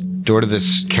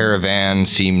this caravan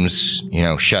seems,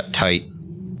 shut tight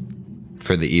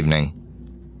for the evening.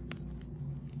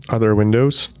 Are there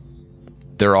windows?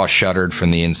 They're all shuttered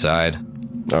from the inside.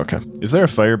 Okay. Is there a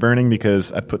fire burning?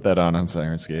 Because I put that on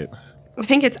Sirenscape. I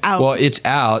think it's out. Well, it's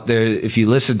out. There. If you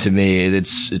listen to me,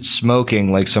 it's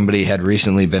smoking like somebody had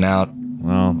recently been out.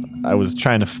 Well, I was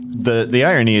trying to... The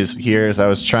irony is I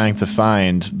was trying to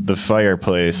find the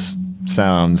fireplace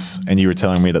sounds, and you were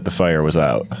telling me that the fire was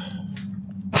out.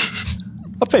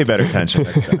 I'll pay better attention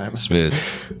next time. Smooth.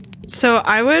 So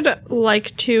I would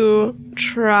like to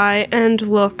try and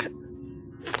look,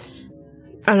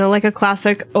 I don't know, like a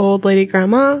classic old lady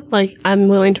grandma. Like, I'm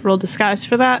willing to roll disguise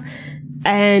for that.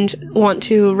 And want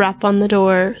to rap on the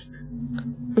door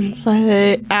and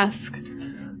ask,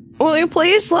 will you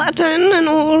please let in an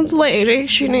old lady?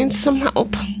 She needs some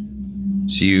help.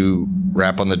 So you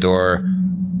rap on the door.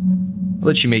 I'll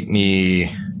let you make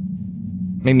me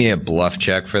a bluff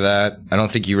check for that. I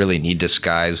don't think you really need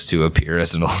disguise to appear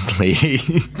as an old lady.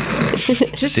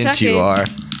 Just Since checking. you are.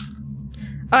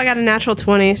 Oh, I got a natural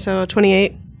 20, so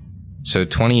 28. So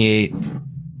 28.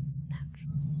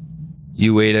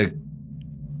 You wait a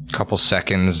couple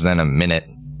seconds, then a minute.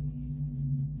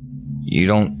 You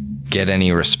don't get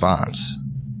any response.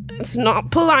 It's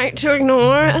not polite to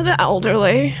ignore the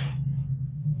elderly.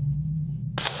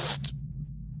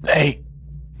 Hey,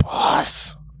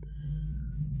 boss.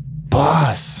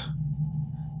 Boss.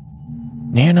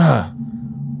 Nana.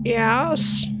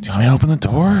 Yes. Do you want me to open the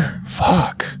door?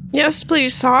 Fuck. Yes,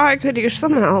 please, sir. I could use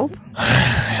some help.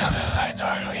 Okay.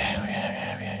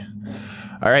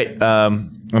 All right.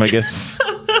 And I guess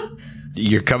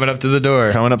You're coming up to the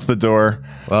door. coming up to the door.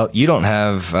 Well, you don't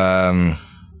have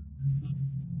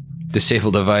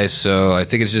disabled device, so I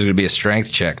think it's just going to be a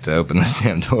strength check to open this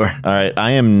damn door. All right.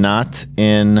 I am not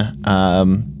in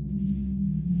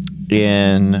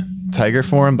tiger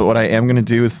form, but what I am going to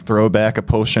do is throw back a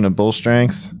potion of bull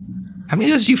strength. How many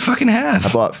of those do you fucking have?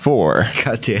 I bought 4.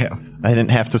 God damn. I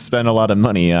didn't have to spend a lot of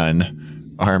money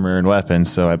on armor and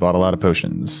weapons, so I bought a lot of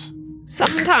potions.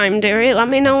 Sometime, dearie, let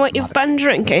me know what you've been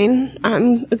drinking.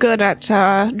 I'm good at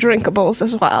drinkables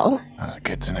as well.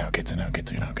 Good to know.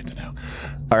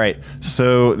 All right,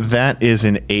 so that is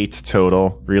an 8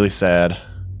 total. Really sad.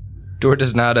 Door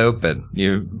does not open.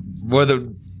 You're more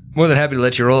than happy to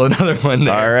let you roll another one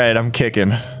there. All right, I'm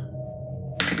kicking.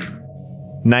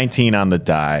 19 on the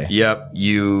die. Yep,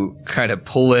 you kind of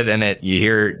pull it and you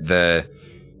hear the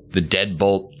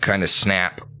deadbolt kind of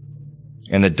snap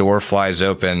and the door flies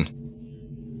open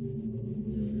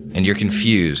and you're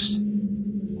confused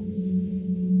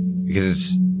because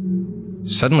it's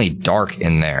suddenly dark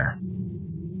in there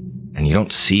and and you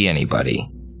don't see anybody.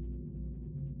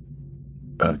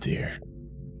 Oh, dear.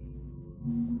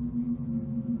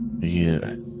 Yeah.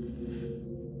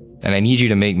 And I need you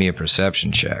to make me a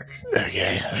perception check.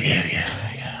 Okay.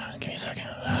 Give me a second.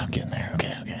 I'm getting there.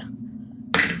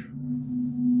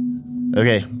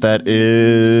 Okay, that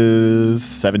is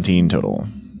 17 total.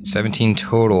 17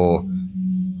 total.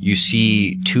 You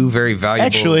see two very valuable...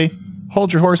 Actually,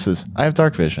 hold your horses. I have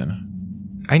dark vision.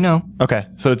 I know. Okay,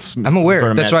 so it's... I'm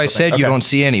aware. That's why I said you don't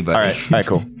see anybody. All right,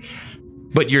 cool.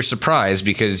 But you're surprised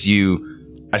because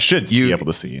I should be able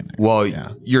to see in there. Well,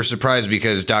 you're surprised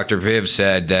because Dr. Viv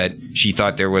said that she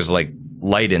thought there was, like,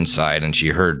 light inside and she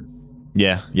heard,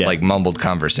 like, mumbled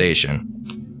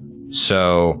conversation.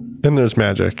 So... And there's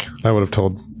magic. I would have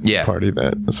told the party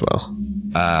that as well.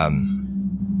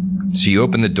 So you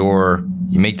open the door,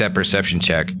 you make that perception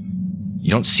check. You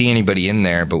don't see anybody in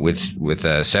there, but with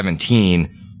 17,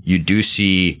 you do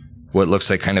see what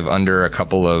looks like kind of under a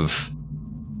couple of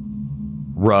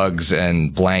rugs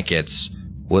and blankets,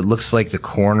 what looks like the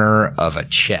corner of a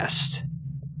chest.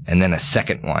 And then a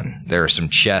second one. There are some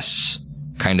chests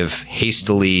kind of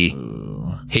hastily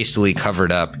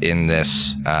covered up in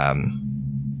this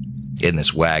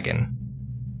wagon.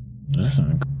 There's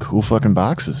some cool fucking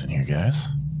boxes in here, guys.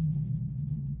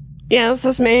 Yes,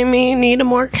 this made me need a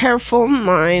more careful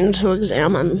mind to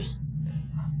examine.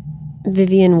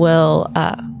 Vivian will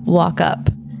walk up,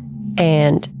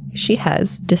 and she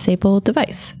has disabled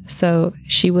device. So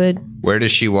she would... Where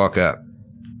does she walk up?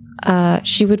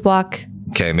 She would walk...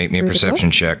 Okay, make me a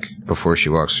perception check before she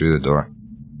walks through the door.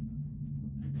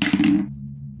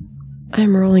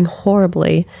 I'm rolling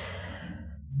horribly.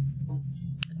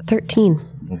 13.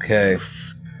 Okay.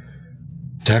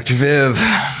 Dr. Viv.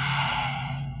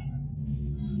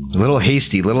 A little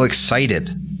hasty, a little excited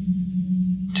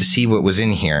to see what was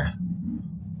in here.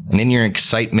 And in your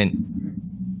excitement,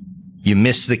 you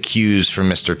missed the cues from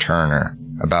Mr. Turner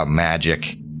about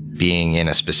magic being in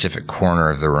a specific corner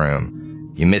of the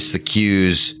room. You missed the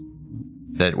cues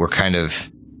that were kind of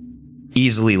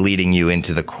easily leading you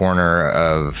into the corner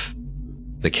of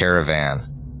the caravan.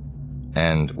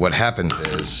 And what happens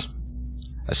is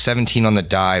a 17 on the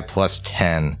die plus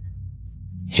 10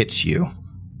 hits you.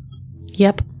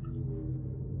 Yep.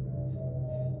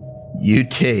 You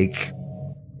take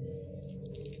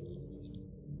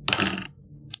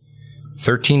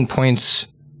 13 points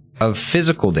of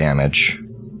physical damage.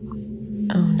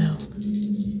 Oh, no.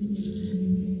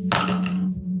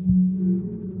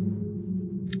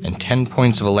 And 10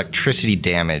 points of electricity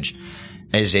damage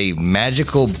as a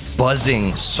magical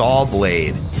buzzing saw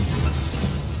blade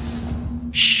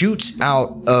shoots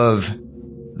out of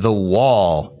the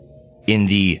wall in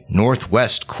the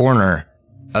northwest corner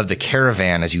of the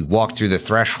caravan as you walk through the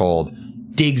threshold,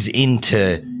 digs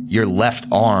into your left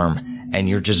arm, and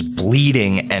you're just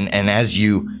bleeding, and as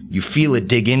you feel it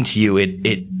dig into you,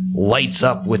 it lights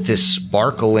up with this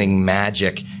sparkling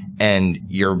magic, and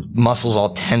your muscles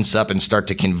all tense up and start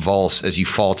to convulse as you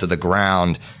fall to the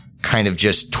ground, kind of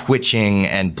just twitching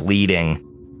and bleeding.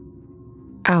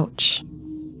 Ouch.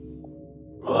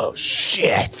 Oh,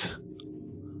 shit.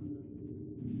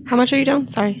 How much are you down?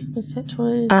 Sorry. Was it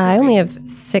 20? I only have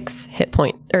 16 hit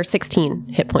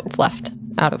points left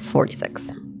out of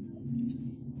 46.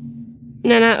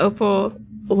 Nana, Opal,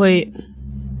 wait.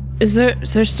 Is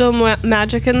there still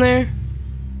magic in there?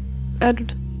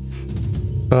 Ed?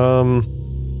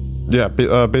 Yeah,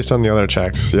 based on the other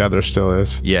checks, yeah, there still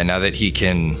is. Yeah, now that he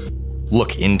can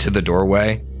look into the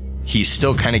doorway, he's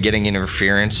still kind of getting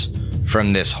interference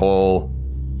from this whole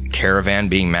caravan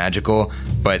being magical,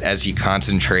 but as he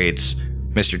concentrates,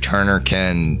 Mr. Turner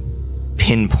can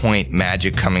pinpoint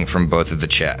magic coming from both of the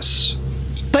chests.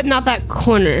 But not that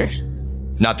corner.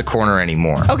 Not the corner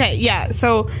anymore. Okay, yeah,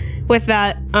 so with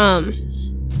that,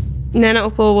 Nana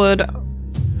Opal would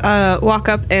walk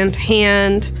up and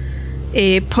hand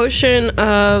a potion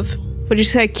of, would you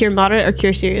say cure moderate or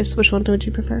cure serious? Which one would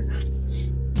you prefer?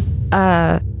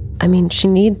 I mean, she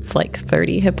needs like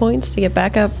 30 hit points to get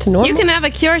back up to normal. You can have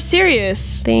a cure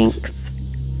serious. Thanks.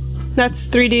 That's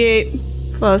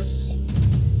 3d8 plus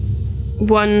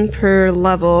 1 per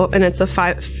level, and it's a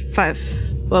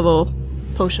 5 level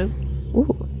potion.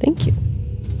 Ooh, thank you.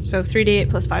 So 3d8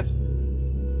 plus 5.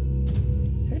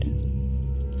 There it is.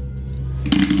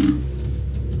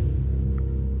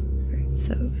 Alright,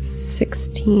 so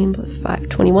 16 plus 5,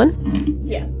 21?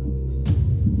 Yeah.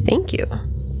 Thank you.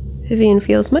 Vivian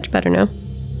feels much better now.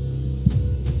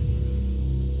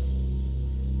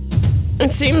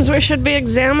 It seems we should be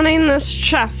examining this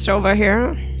chest over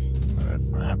here.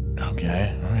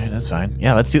 Okay, all right, that's fine.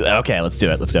 Yeah, let's do that. Okay, let's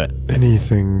do it.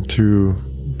 Anything to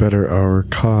better our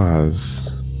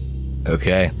cause.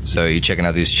 Okay, so you checking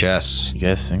out these chests? You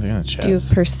guys think they're gonna chest? Do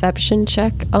a perception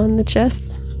check on the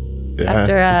chests. Yeah,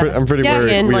 After I'm pretty yeah,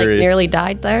 worried. Ian nearly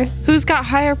died there. Who's got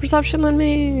higher perception than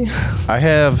me? I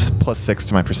have +6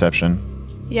 to my perception.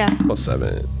 Yeah.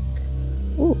 +7.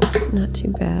 Ooh, not too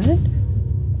bad.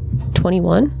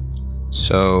 21.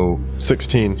 So,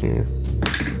 16 here.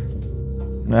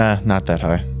 Not that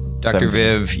high. Dr. 17.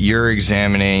 Viv, you're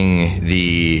examining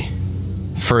the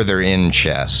further in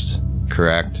chest,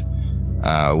 correct?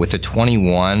 With a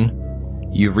 21,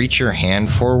 you reach your hand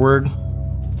forward,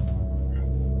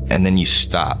 and then you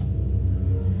stop.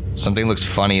 Something looks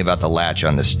funny about the latch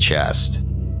on this chest.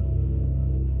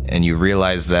 And you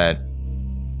realize that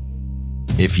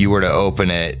if you were to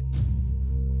open it,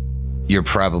 you're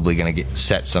probably going to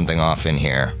set something off in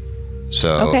here.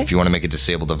 So Okay. if you want to make a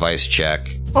disable device check,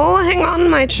 Oh, hang on,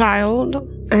 my child.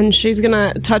 And she's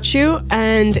gonna touch you,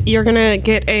 and you're gonna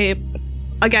get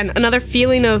another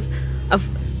feeling of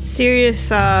serious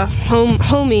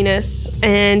hominess,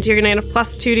 and you're gonna get a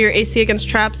 +2 to your AC against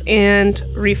traps and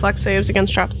reflex saves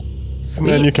against traps. And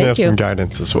then you can have Thank some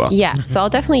guidance as well. Yeah, so I'll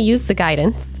definitely use the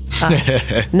guidance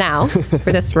now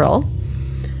for this roll.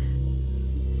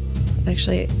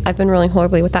 Actually, I've been rolling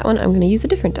horribly with that one. I'm going to use a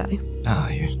different die. oh,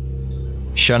 you're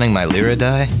shunning my Lyra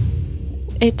die?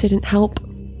 It didn't help.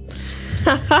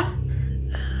 An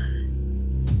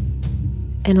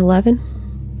 11.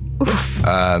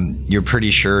 You're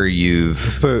pretty sure you've...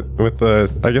 So with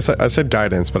the, I guess I said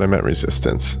guidance, but I meant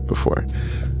resistance before.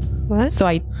 What? So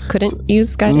I couldn't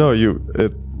use guidance? No, you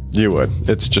would.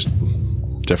 It's just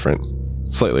different,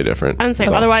 slightly different. I didn't say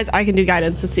otherwise. I can do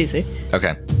guidance. It's easy.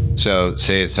 Okay, so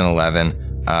say it's an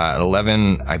 11. An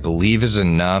 11, I believe, is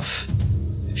enough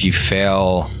if you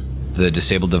fail the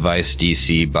disabled device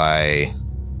DC by...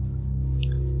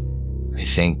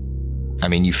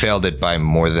 you failed it by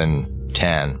more than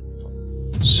 10.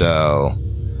 So...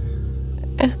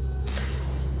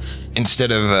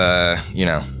 Instead of,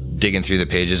 digging through the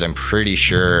pages, I'm pretty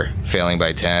sure failing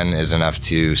by 10 is enough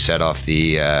to set off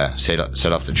the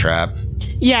trap.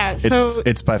 Yeah, so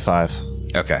It's by 5.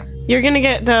 Okay. you're gonna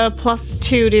get the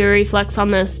 +2 to your reflex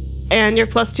on this, and your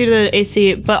 +2 to the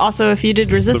AC, but also if you did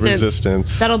The resistance,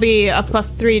 resistance. that'll be a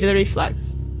 +3 to the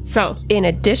reflex. So, In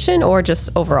addition or just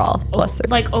overall? Plus 3.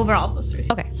 like overall +3.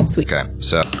 Okay, sweet. Okay,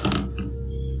 so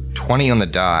 20 on the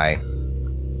die.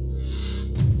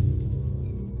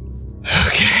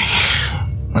 Okay,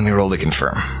 let me roll to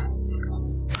confirm.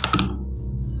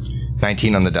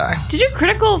 19 on the die. Did you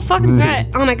critical fucking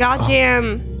threat on a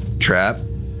goddamn... Trap?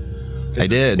 I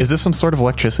did. Is this some sort of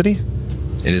electricity?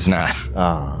 It is not.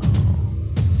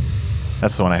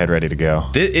 That's the one I had ready to go.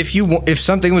 If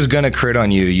something was gonna crit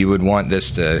on you, you would want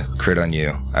this to crit on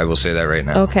you. I will say that right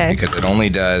now. Okay. Because it only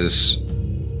does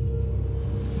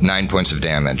 9 points of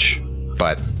damage.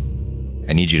 But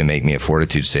I need you to make me a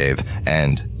fortitude save,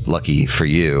 and lucky for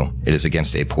you, it is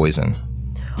against a poison.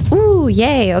 Ooh,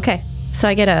 yay. Okay. So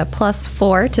I get a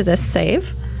 +4 to this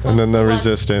save. And then the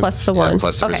resistance. Plus the 1.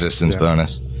 Plus the Okay. resistance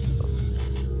bonus.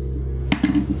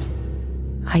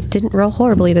 I didn't roll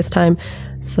horribly this time.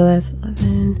 So that's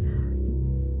 11.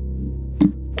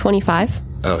 25.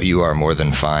 Oh, you are more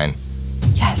than fine.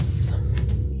 Yes.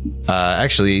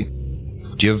 Actually,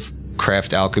 do you have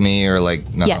craft alchemy or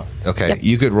no? Yes. Okay, Yep.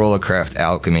 you could roll a craft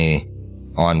alchemy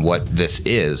on what this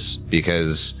is,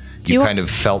 because you you- kind of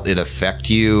felt it affect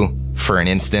you for an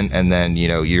instant, and then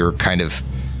you're kind of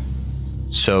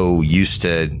so used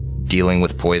to dealing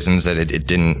with poisons that it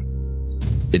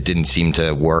didn't seem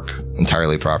to work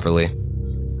entirely properly.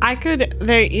 I could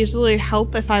very easily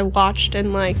help if I watched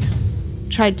and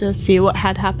tried to see what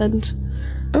had happened.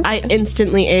 I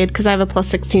instantly aid because I have a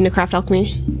 +16 to craft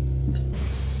alchemy.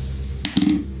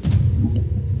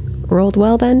 Rolled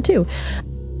well then, too.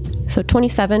 So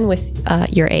 27 with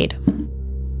your aid.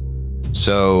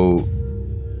 So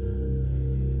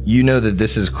you know that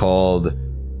this is called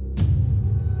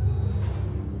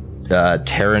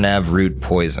Terranav root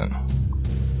poison.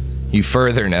 You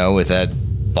further know with that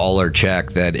baller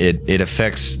check that it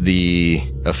affects the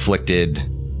afflicted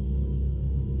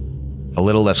a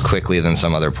little less quickly than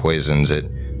some other poisons.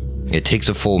 It takes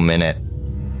a full minute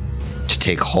to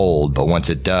take hold, but once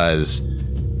it does,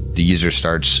 the user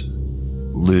starts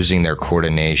losing their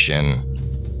coordination,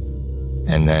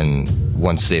 and then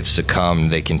once they've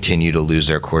succumbed, they continue to lose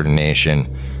their coordination.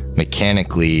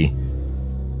 Mechanically,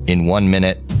 in 1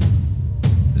 minute,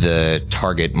 the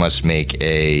target must make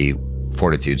a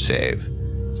fortitude save.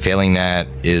 Failing that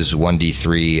is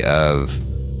 1d3 of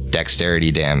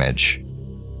dexterity damage.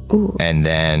 Ooh. And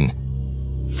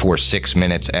then for 6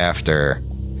 minutes after,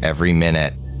 every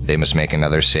minute, they must make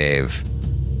another save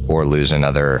or lose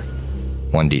another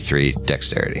 1d3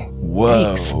 dexterity.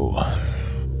 Whoa.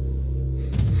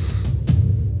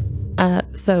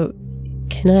 So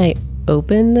can I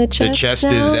open the chest? The chest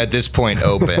now? is at this point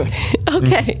open.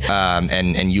 Okay.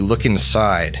 And you look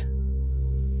inside,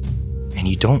 and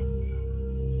you don't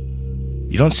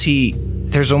see.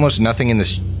 There's almost nothing in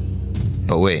this.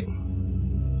 But wait,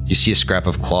 you see a scrap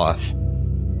of cloth,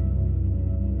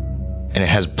 and it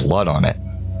has blood on it.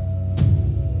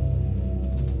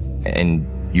 And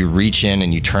you reach in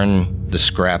and you turn the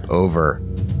scrap over,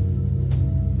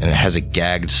 and it has a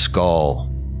gagged skull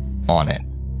on it.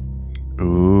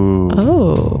 Ooh.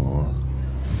 Oh.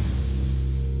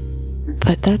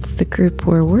 But that's the group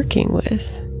we're working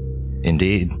with.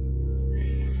 Indeed. Do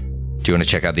you want to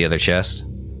check out the other chest?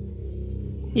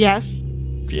 Yes.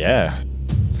 Yeah.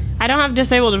 I don't have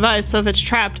disabled device, so if it's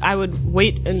trapped, I would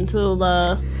wait until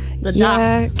the dock.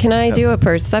 Yeah, can I do a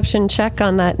perception check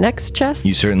on that next chest?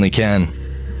 You certainly can.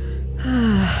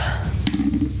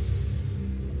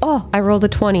 Oh, I rolled a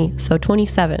 20, so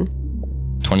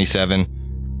 27. 27.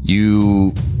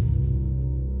 You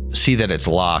see that it's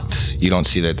locked. You don't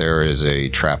see that there is a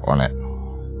trap on it.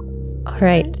 All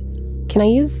right. Can I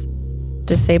use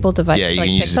disabled device? Yeah, to, you can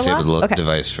pick use the disabled lock? Okay.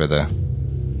 device for the...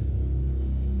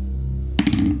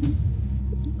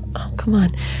 Oh, come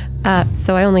on.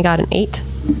 So I only got an 8.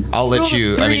 I'll let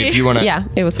you... I mean, if you want to... Yeah,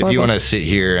 it was If you horrible. want to sit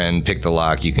here and pick the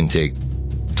lock, you can take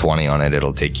 20 on it.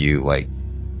 It'll take you,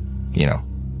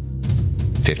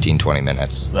 15, 20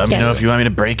 minutes. Let me Yeah. know if you want me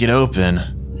to break it open.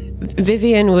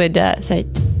 Vivian would say,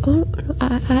 "Oh,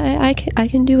 I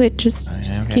can do it. Just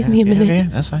give me a minute." Okay,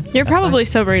 that's fine. You're probably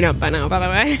sobering up by now, by the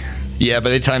way. Yeah, by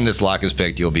the time this lock is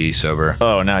picked, you'll be sober.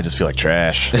 Oh, now I just feel like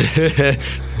trash.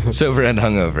 Sober and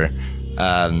hungover.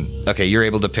 Okay, you're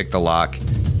able to pick the lock,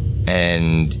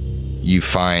 and you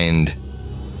find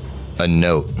a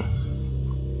note.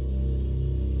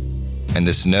 And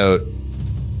this note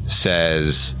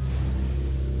says,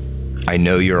 "I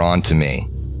know you're on to me.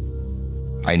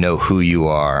 I know who you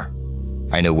are.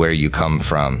 I know where you come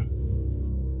from.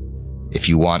 If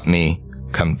you want me,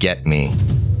 come get me.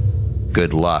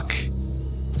 Good luck.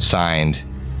 Signed,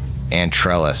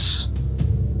 Antrellis."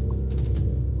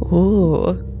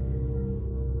 Ooh.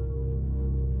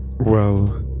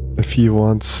 Well, if he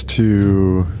wants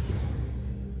to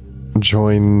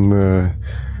join the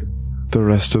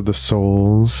rest of the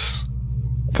souls,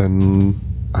 then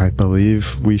I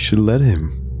believe we should let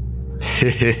him.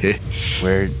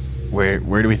 Where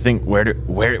do we think where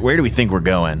do we think we're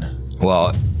going?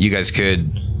 Well, you guys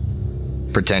could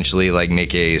potentially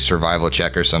make a survival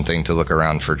check or something to look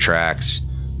around for tracks,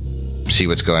 see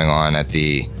what's going on at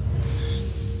the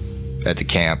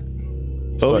camp.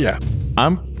 Oh, yeah.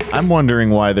 I'm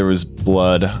wondering why there was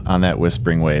blood on that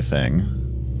Whispering Way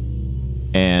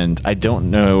thing. And I don't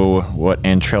know what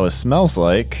Antrella smells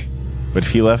like, but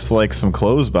if he left some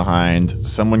clothes behind,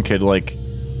 someone could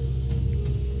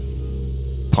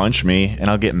punch me and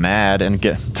I'll get mad and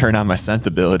turn on my scent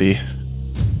ability.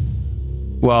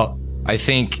 Well, I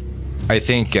think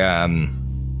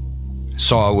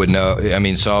Saul would know. I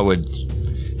mean, Saul would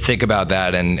think about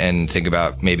that and think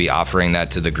about maybe offering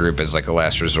that to the group as a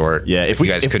last resort. Yeah, if you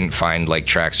guys couldn't find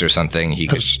tracks or something, he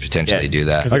could potentially do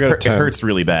that. 'Cause it hurts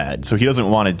really bad, so he doesn't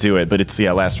want to do it, but it's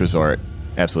last resort.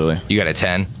 Absolutely. You got a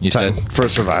 10, you 10 said? for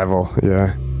survival,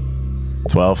 yeah.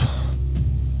 12.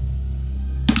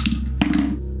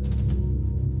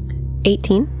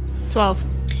 18. 12.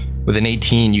 With an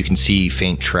 18, you can see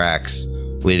faint tracks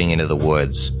leading into the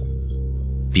woods.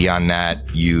 Beyond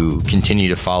that, you continue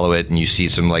to follow it, and you see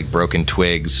some broken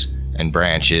twigs and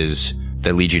branches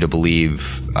that lead you to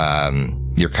believe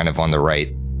you're kind of on the right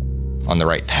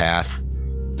path.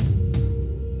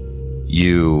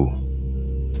 You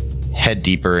head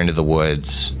deeper into the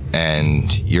woods,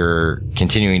 and you're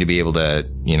continuing to be able to,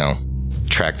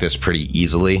 track this pretty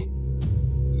easily.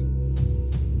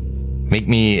 Make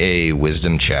me a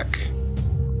wisdom check.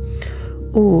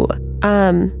 Ooh.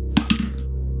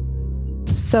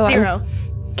 So 0.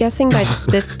 I'm guessing by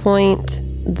this point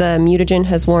the mutagen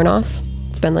has worn off.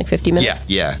 It's been 50 minutes.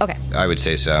 Yeah. Okay. I would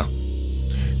say so.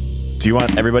 Do you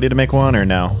want everybody to make one or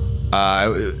no?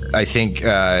 I think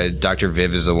Dr.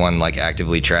 Viv is the one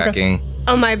actively tracking.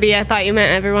 Oh, my B, I thought you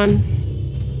meant everyone.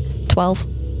 12.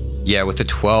 Yeah, with the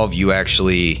 12, you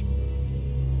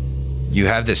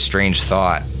have this strange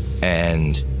thought,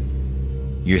 and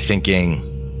you're thinking,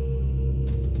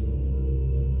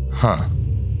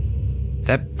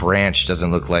 that branch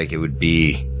doesn't look like it would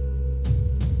be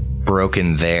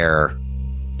broken there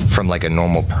from a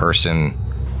normal person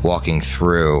walking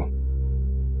through.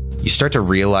 You start to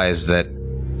realize that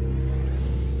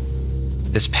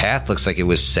this path looks like it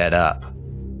was set up.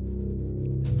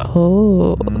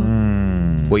 Oh.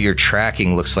 What you're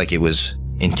tracking looks like it was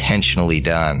intentionally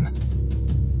done.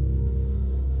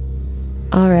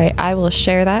 All right, I will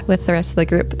share that with the rest of the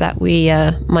group that we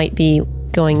might be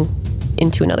going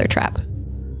into another trap.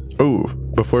 Oh,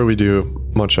 before we do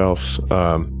much else,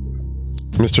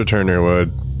 Mr. Turner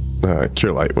would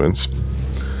cure light wounds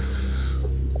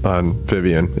on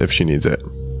Vivian if she needs it.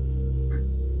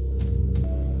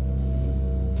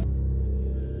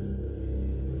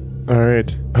 All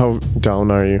right, how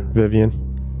down are you, Vivian?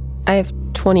 I have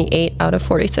 28 out of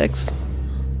 46.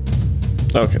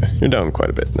 Okay, you're down quite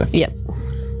a bit then. Yep.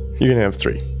 You can have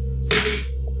 3.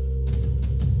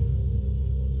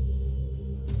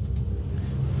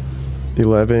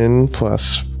 $11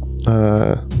 plus,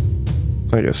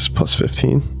 I guess, plus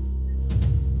 15.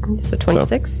 So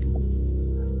 26.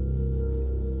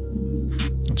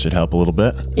 That should help a little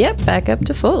bit. Yep, back up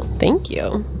to full. Thank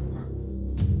you.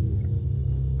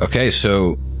 Okay,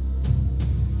 so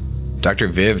Dr.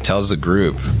 Viv tells the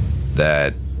group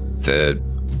that the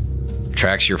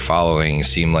tracks you're following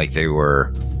seem like they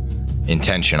were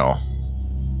intentional.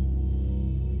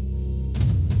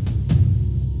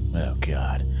 Oh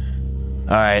God!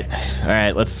 All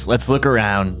right. Let's look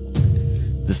around.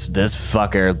 This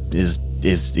fucker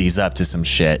he's up to some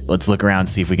shit. Let's look around,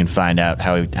 see if we can find out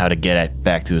how to get it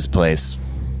back to his place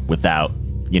without,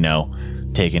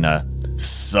 taking a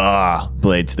saw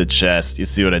blade to the chest. You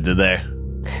see what I did there?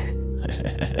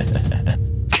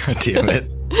 God damn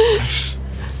it.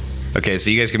 Okay, so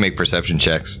you guys can make perception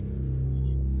checks.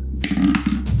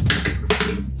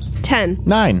 10.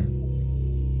 9.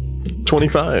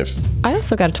 25. I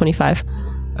also got a 25.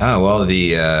 Oh, well,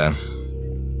 the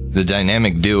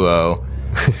dynamic duo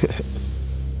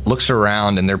looks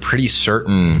around and they're pretty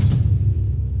certain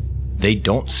they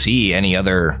don't see any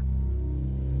other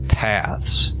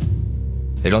paths.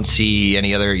 They don't see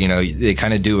any other, they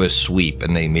kind of do a sweep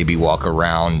and they maybe walk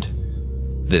around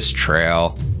this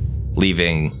trail,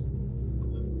 leaving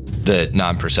the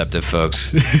non-perceptive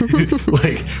folks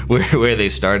like where they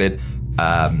started.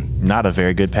 Not a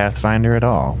very good pathfinder at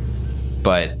all.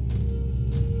 But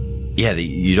yeah,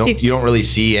 you don't really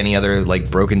see any other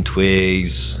like broken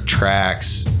twigs,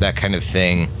 tracks, that kind of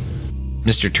thing.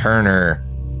 Mr. Turner,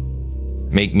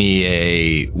 make me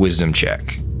a wisdom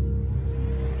check.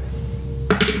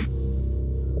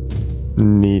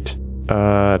 Neat.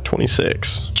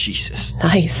 26. Jesus.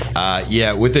 Nice.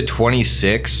 Yeah, with the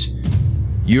 26,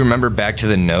 you remember back to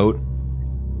the note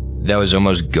that was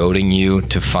almost goading you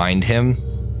to find him.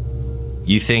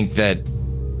 You think that,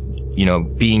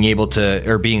 being unable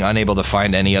to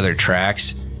find any other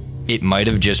tracks, it might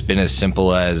have just been as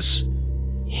simple as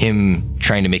him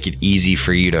trying to make it easy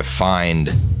for you to find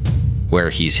where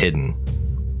he's hidden.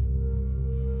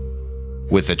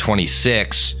 With the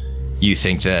 26, you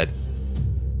think that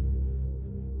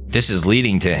this is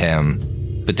leading to him,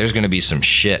 but there's going to be some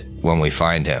shit when we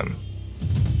find him.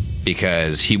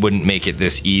 Because he wouldn't make it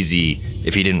this easy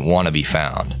if he didn't want to be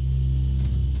found.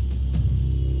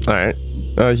 All right.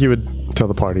 He would tell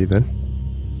the party then.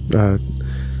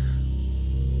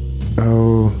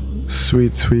 Oh,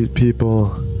 sweet, sweet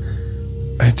people.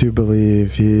 I do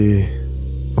believe he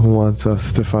wants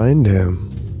us to find him.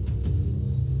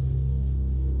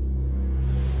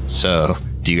 So,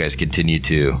 do you guys continue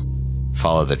to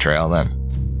follow the trail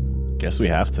then? Guess we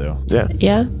have to. Yeah.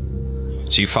 Yeah.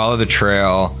 So you follow the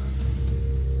trail,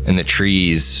 and the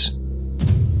trees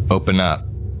open up,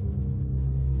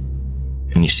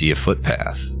 and you see a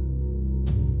footpath.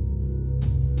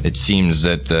 It seems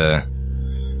that the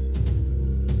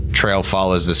trail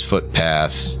follows this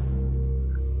footpath,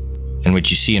 and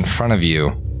what you see in front of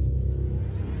you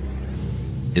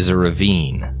is a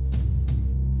ravine.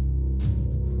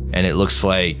 And it looks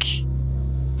like,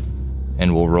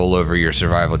 and we'll roll over your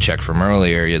survival check from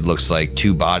earlier, it looks like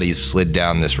 2 bodies slid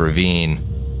down this ravine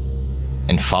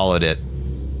and followed it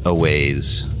a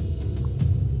ways.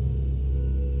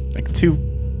 Like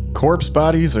 2 corpse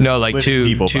bodies? Or No, like two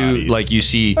people bodies? like you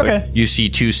see Okay. you see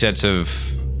 2 sets of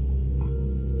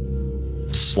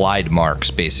slide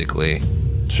marks, basically.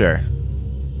 Sure.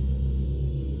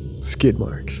 Skid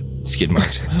marks. Skid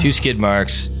marks. 2 skid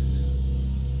marks.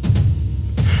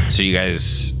 So you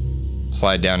guys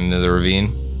slide down into the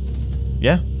ravine?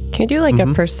 Yeah. Can you do like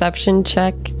a perception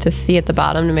check to see at the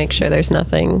bottom to make sure there's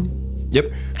nothing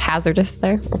Yep. hazardous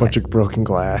there? A bunch of broken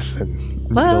glass and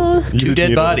Well, needles. 2 dead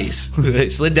Needles. bodies. They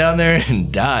slid down there and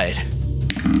died.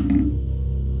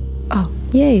 oh,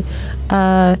 yay.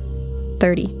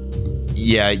 30.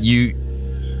 Yeah, you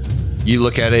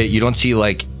look at it, you don't see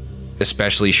like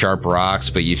especially sharp rocks,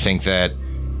 but you think that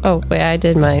Oh, wait, I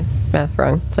did my math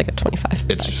wrong. It's like a 25.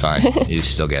 It's fine. You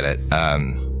still get it.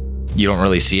 You don't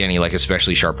really see any like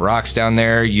especially sharp rocks down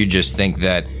there. You just think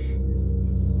that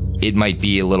it might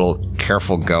be a little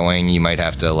careful going. You might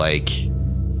have to like,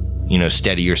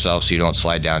 steady yourself so you don't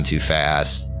slide down too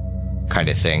fast, kind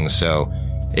of thing. So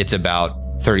it's about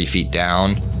 30 feet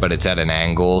down, but it's at an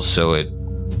angle, so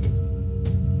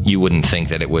you wouldn't think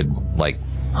that it would like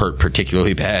hurt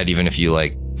particularly bad, even if you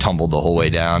like tumbled the whole way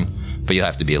down. But you'll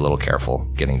have to be a little careful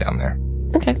getting down there.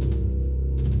 Okay.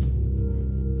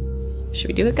 Should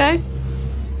we do it, guys?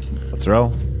 Let's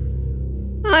roll.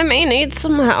 I may need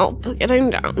some help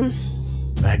getting down.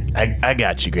 I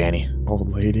got you, Granny. Old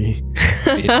lady.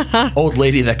 Old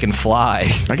lady that can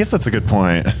fly. I guess that's a good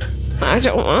point. I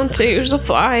don't want to use the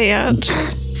fly yet.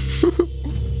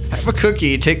 Have a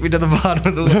cookie. Take me to the bottom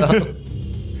of the well.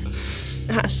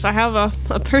 Yes, I have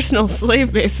a personal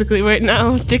slave basically right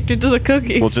now, addicted to the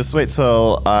cookies. Well, just wait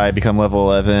till I become level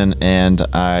 11 and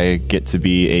I get to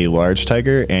be a large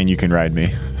tiger and you can ride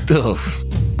me. Ugh.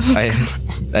 I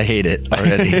hate it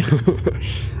already.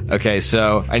 Okay,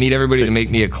 so I need everybody to make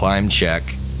me a climb check.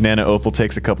 Nana Opal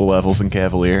takes a couple levels in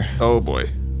Cavalier. Oh boy.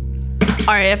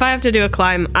 All right, if I have to do a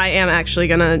climb, I am actually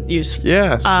gonna use.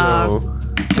 Yes, bro.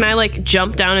 Can I like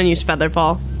jump down and use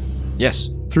Featherfall? Yes.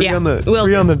 Three Yeah, on the will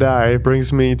three do. on the die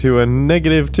brings me to a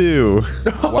 -2.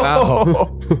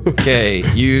 Wow. Okay,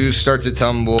 you start to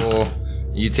tumble.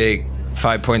 You take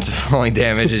 5 points of falling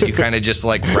damage as you kind of just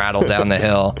like rattle down the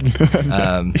hill.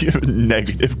 You have a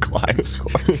negative climb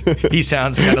score. He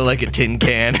sounds kind of like a tin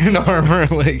can in armor,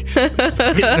 like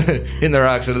in the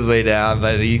rocks on his way down.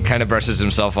 But he kind of brushes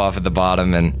himself off at the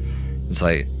bottom, and it's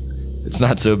like it's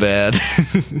not so bad.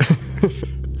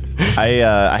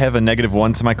 I have a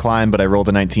 -1 to my climb, but I rolled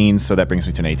a 19, so that brings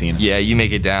me to an 18. Yeah, you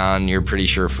make it down. You're pretty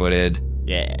sure-footed.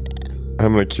 Yeah.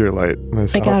 I'm gonna cure light I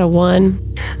myself. got a 1.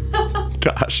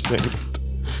 Gosh dang it.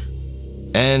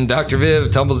 And Dr.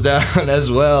 Viv tumbles down as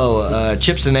well,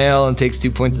 chips a nail and takes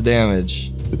 2 points of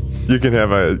damage. You can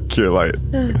have a cure light.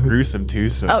 Gruesome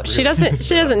twosome. Oh, she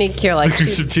doesn't need cure light.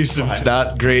 Gruesome twosome's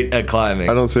not great at climbing.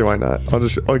 I don't see why not.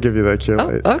 I'll give you that cure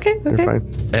light. Okay, You're okay. fine.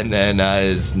 And then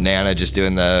is Nana just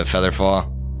doing the feather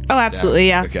fall? Oh, absolutely,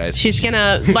 yeah. Okay. She's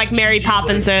gonna like Mary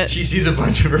Poppins it. She sees a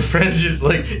bunch of her friends just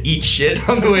like eat shit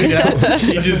on the way down.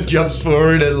 She just jumps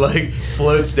forward and like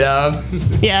floats down.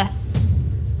 Yeah.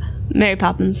 Mary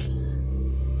Poppins.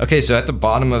 Okay, so at the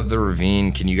bottom of the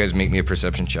ravine, can you guys make me a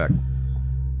perception check?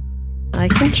 I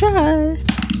can try.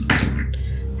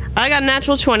 I got a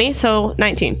natural 20, so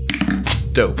 19.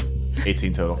 Dope.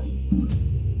 18 total.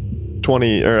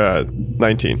 20 or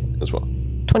 19 as well.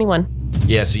 21.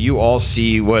 Yeah, so you all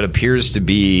see what appears to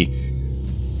be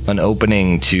an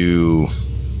opening to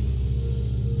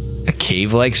a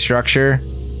cave-like structure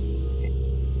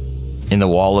in the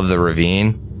wall of the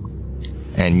ravine.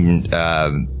 And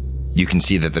you can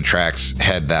see that the tracks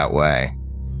head that way.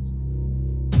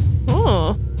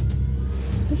 Oh.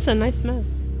 This is a nice map.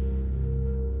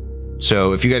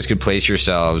 So if you guys could place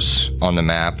yourselves on the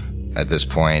map at this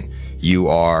point, you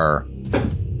are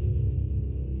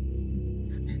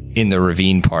in the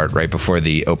ravine part right before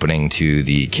the opening to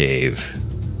the cave.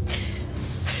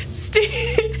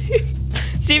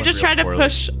 Steve just tried to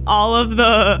push all of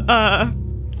the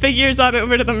figures on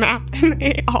over to the map, and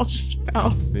they all just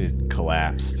fell. It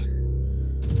collapsed.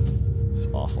 It's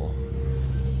awful.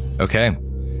 Okay,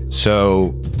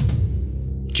 so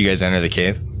did you guys enter the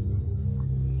cave?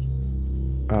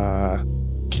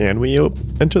 Can we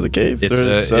enter the cave?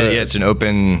 It's an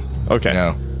open.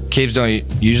 Okay. Caves don't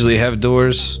usually have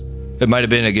doors. It might have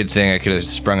been a good thing. I could have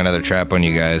sprung another trap on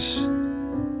you guys,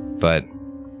 but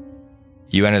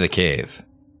you enter the cave.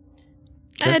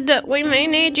 Ed, we may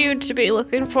need you to be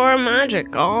looking for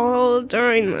magic all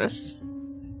during this.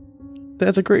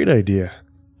 That's a great idea.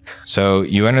 So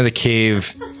you enter the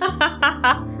cave,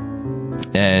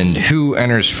 and who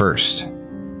enters first?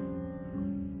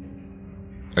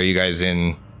 Are you guys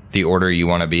in the order you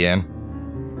want to be in?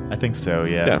 I think so,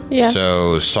 yeah. Yeah.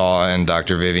 So Saw and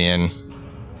Dr. Vivian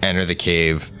enter the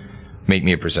cave. Make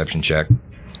me a perception check.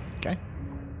 Okay.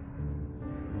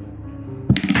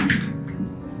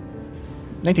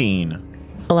 19.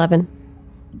 11.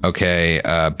 Okay,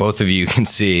 both of you can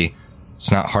see.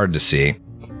 It's not hard to see.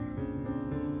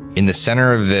 In the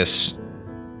center of this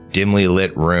dimly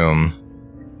lit room,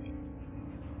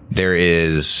 there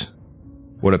is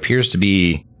what appears to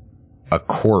be a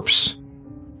corpse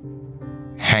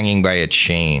hanging by a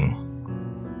chain.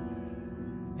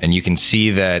 And you can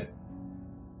see that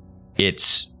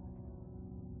it's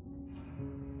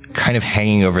kind of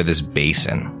hanging over this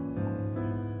basin.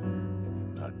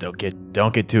 Don't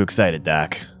get too excited,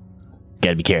 Doc.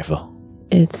 Gotta be careful.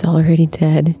 It's already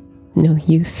dead. No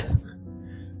use.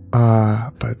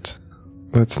 But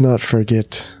let's not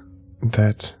forget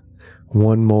that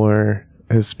one more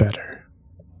is better.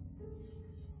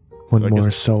 One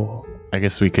more soul. I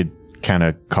guess we could kind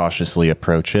of cautiously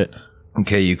approach it.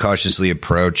 Okay, you cautiously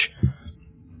approach,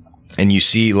 and you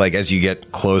see, like, as you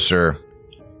get closer,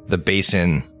 the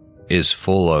basin is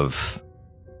full of,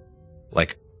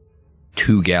 like,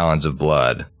 2 gallons of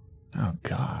blood. Oh,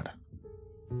 God.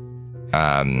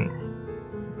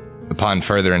 Upon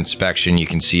further inspection, you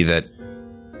can see that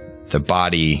the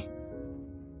body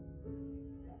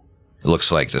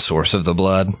looks like the source of the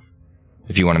blood.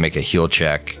 If you want to make a heal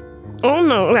check. Oh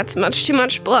no, that's much too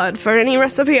much blood for any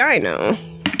recipe I know.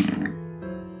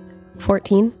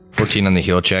 14. 14 on the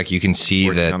heal check. You can see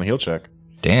that... on the heal check.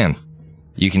 Damn.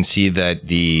 You can see that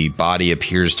the body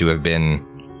appears to have been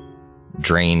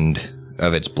drained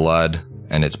of its blood,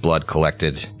 and its blood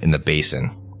collected in the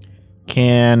basin.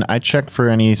 Can I check for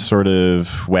any sort of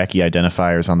wacky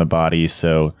identifiers on the body?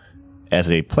 So,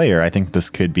 as a player, I think this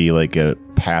could be like a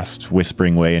past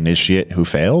Whispering Way initiate who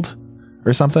failed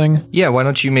or something. Yeah, why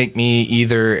don't you make me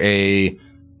either a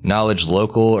knowledge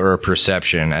local or a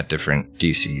perception at different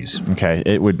DCs? Okay,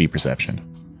 it would be perception.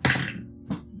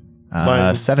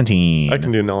 Mine- 17. I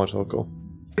can do knowledge local.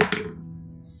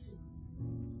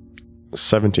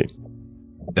 17.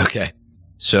 Okay.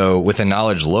 So with a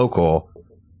knowledge local,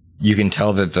 you can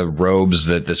tell that the robes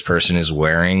that this person is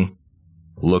wearing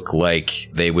look like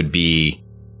they would be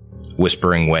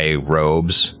Whispering Way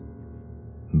robes,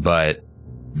 but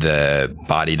the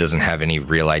body doesn't have any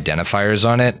real identifiers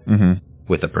on it. Mm-hmm.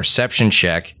 With a perception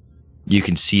check, you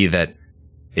can see that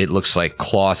it looks like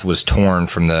cloth was torn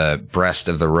from the breast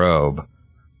of the robe,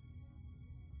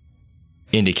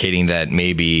 indicating that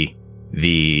maybe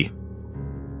the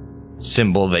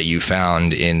symbol that you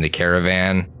found in the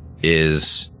caravan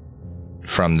is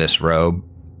from this robe.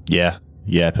 Yeah,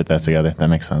 I put that together. That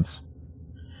makes sense.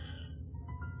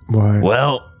 Why?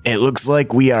 Well, it looks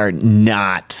like we are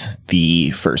not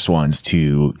the first ones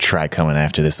to try coming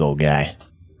after this old guy.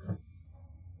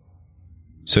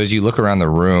 So as you look around the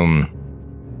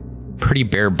room, pretty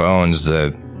bare bones.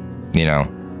 There's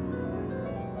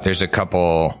a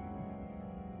couple.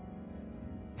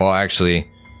 Well, actually,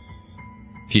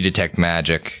 if you detect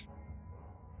magic,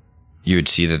 you would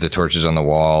see that the torches on the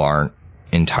wall aren't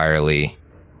entirely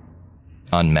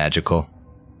unmagical.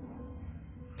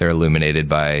 They're illuminated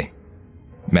by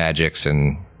magics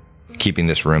and keeping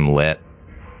this room lit.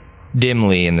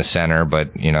 Dimly in the center, but,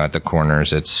 at the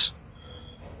corners, it's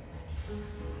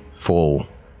full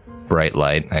bright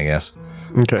light, I guess.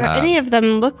 Okay. Any of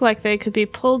them look like they could be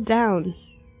pulled down.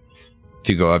 If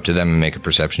you go up to them and make a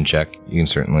perception check, you can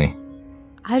certainly...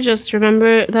 I just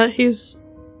remember that he's...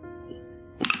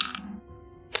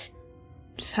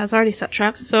 just has already set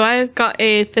traps, so I've got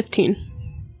a 15.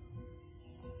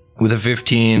 With a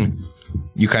 15,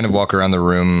 you kind of walk around the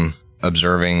room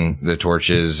observing the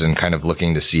torches and kind of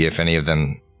looking to see if any of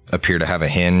them appear to have a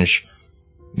hinge.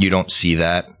 You don't see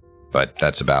that, but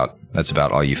that's about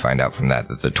all you find out from that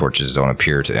the torches don't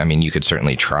appear to... I mean, you could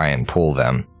certainly try and pull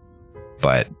them,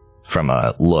 but from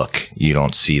a look, you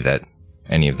don't see that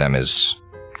any of them is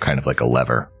kind of like a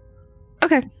lever.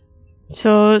 Okay.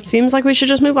 So it seems like we should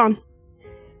just move on.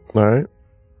 All right.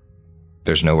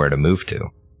 There's nowhere to move to.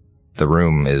 The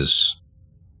room is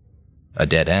a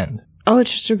dead end. Oh,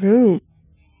 it's just a room.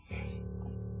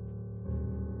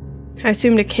 I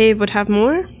assumed a cave would have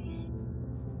more.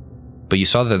 But you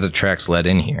saw that the tracks led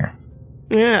in here.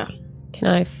 Yeah. Can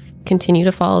I continue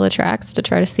to follow the tracks to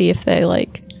try to see if they,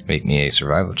 Make me a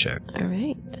survival check. All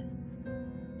right.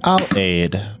 I'll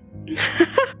aid.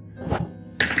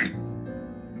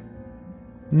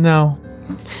 No.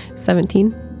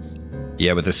 17.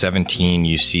 Yeah, with the 17,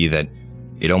 you see that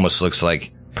it almost looks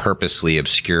like purposely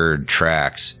obscured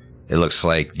tracks. It looks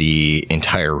like the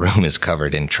entire room is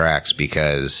covered in tracks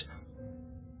because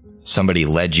somebody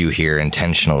led you here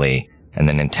intentionally and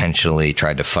then intentionally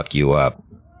tried to fuck you up,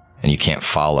 and you can't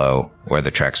follow where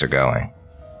the tracks are going.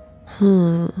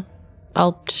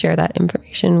 I'll share that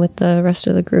information with the rest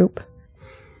of the group.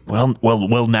 Well,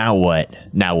 now what?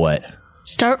 Now what?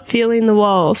 Start feeling the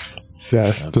walls. Yeah.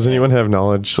 Okay. Does anyone have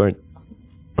knowledge,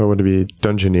 what would it be?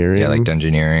 Dungeoneering? Yeah, like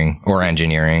dungeoneering or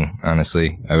engineering,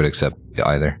 honestly. I would accept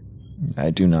either. I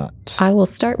do not. I will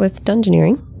start with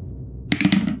dungeoneering.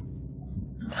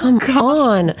 Come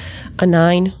on. A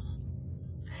 9.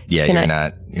 Yeah, you're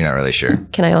not really sure.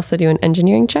 Can I also do an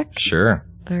engineering check? Sure.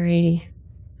 Alrighty.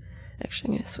 Actually,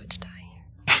 I'm going to switch die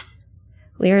here.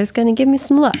 Lyra's going to give me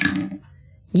some luck.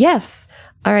 Yes.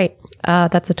 All right.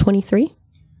 That's a 23.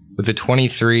 With a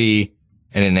 23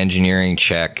 and an engineering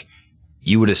check,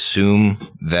 you would assume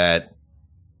that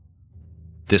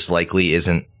this likely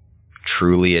isn't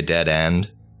truly a dead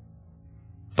end,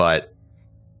 but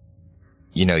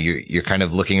you're kind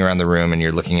of looking around the room and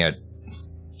you're looking at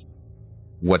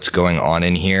what's going on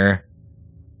in here.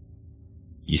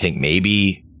 You think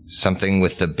maybe something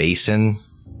with the basin,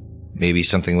 maybe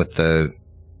something with the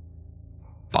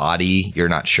body. You're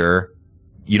not sure.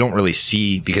 You don't really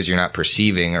see, because you're not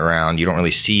perceiving around, you don't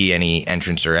really see any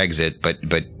entrance or exit, but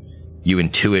you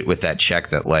intuit with that check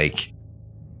that, like,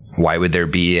 why would there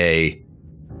be a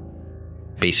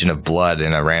basin of blood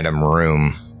in a random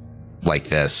room like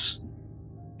this?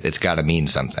 It's got to mean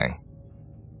something.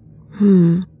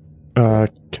 Can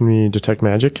we detect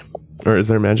magic? Or is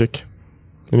there magic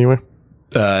anywhere?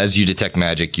 As you detect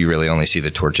magic, you really only see the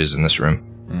torches in this room.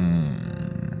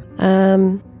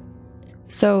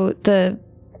 So the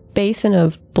basin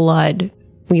of blood,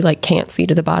 we like can't see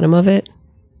to the bottom of it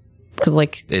because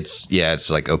like it's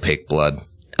like opaque blood.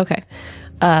 Okay.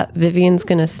 Vivian's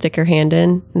gonna stick her hand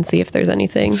in and see if there's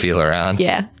anything. Feel around.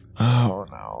 Yeah. Oh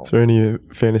no. Is there any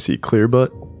fantasy clear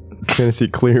blood?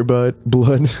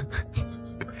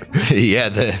 Yeah,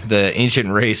 the ancient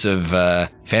race of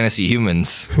fantasy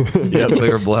humans.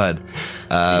 Clear blood.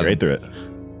 See right through it.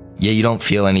 Yeah, you don't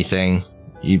feel anything.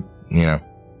 You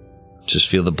just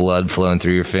feel the blood flowing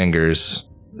through your fingers.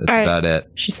 That's about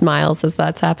it. She smiles as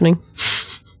that's happening.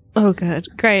 Oh, good.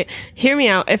 Great. Hear me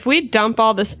out. If we dump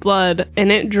all this blood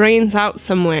and it drains out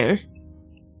somewhere,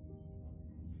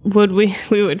 we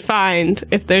would find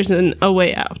if there's a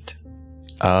way out.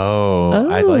 Oh,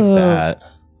 I like that.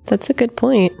 That's a good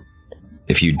point.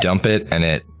 If you dump it and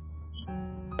it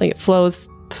like it flows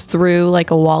through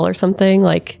like a wall or something,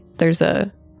 like there's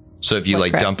a so if you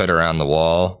like dump it around the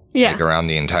wall, like around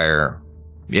the entire,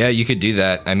 you could do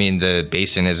that. I mean, the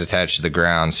basin is attached to the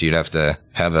ground, so you'd have to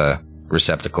have a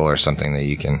receptacle or something that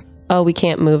you can. Oh, we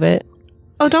can't move it.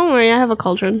 Oh, don't worry, I have a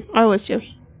cauldron. I always do.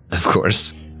 Of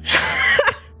course.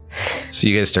 So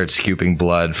you guys start scooping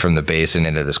blood from the basin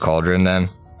into this cauldron then?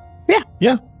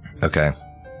 Yeah. Okay.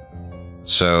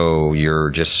 So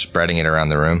you're just spreading it around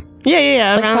the room?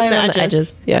 Yeah. Like Around the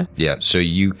edges. Yeah. Yeah, so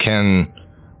you can,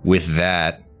 with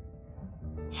that,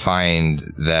 find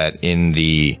that in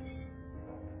the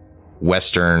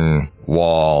western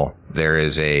wall, there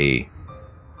is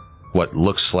what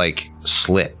looks like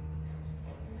slit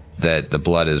that the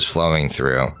blood is flowing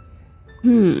through.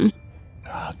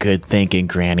 Oh, good thinking,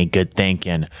 Granny. Good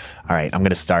thinking. All right, I'm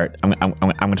gonna start. I'm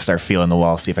gonna start feeling the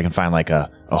wall, see if I can find like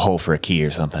a hole for a key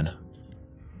or something.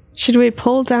 Should we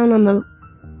pull down on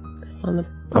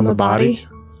the body?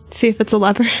 See if it's a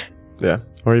lever. Yeah.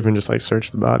 Or even just like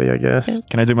search the body, I guess. Yeah.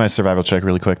 Can I do my survival check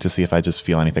really quick to see if I just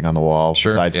feel anything on the wall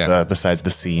besides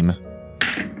the seam?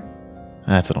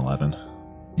 That's an 11.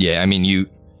 Yeah, I mean you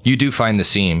do find the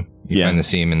seam. You find the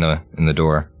seam in the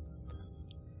door.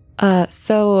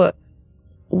 So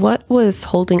what was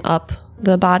holding up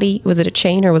the body? Was it a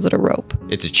chain or was it a rope?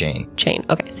 It's a chain. Chain.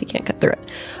 Okay, so you can't cut through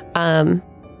it.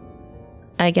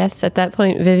 I guess at that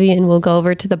point, Vivian will go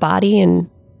over to the body and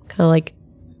kind of like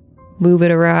move it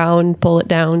around, pull it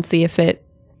down, see if it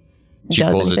She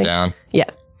does pulls anything. it down. Yeah.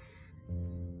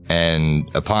 And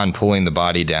upon pulling the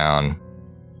body down,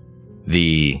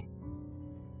 the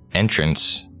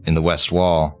entrance in the west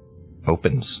wall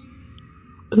opens.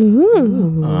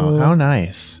 Ooh. Oh, how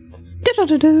nice.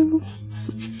 Do-do-do-do.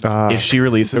 If she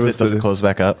releases it, does it close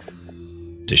back up?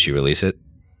 Does she release it?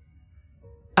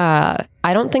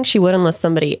 I don't think she would unless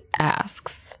somebody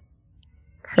asks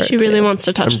her. She really wants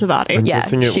to touch the body. I'm Yeah,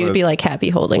 guessing it she would be was- like happy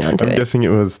holding onto I'm it. guessing it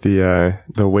was the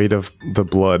weight of the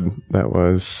blood that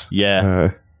was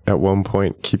at one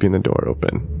point keeping the door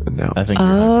open, and now I think.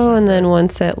 Oh, and then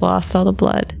once it lost all the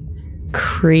blood.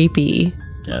 Creepy.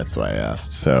 Yeah, that's why I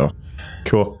asked. So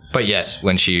cool. But yes,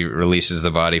 when she releases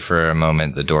the body for a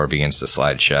moment, the door begins to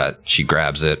slide shut. She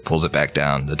grabs it, pulls it back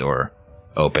down. The door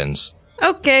opens.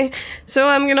 Okay, so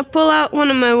I'm gonna pull out one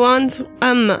of my wands.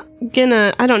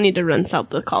 I don't need to rinse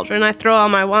out the cauldron. I throw all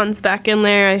my wands back in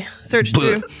there. I search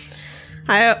through.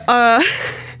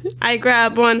 I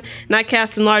grab one and I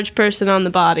cast Enlarge Person on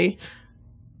the body.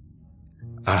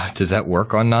 Does that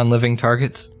work on non-living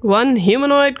targets? One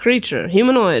humanoid creature.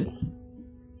 Humanoid.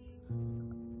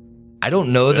 I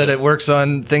don't know that it works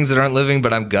on things that aren't living,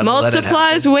 but I'm gonna let it happen.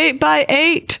 Multiplies weight by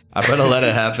 8. I'm gonna let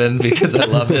it happen because I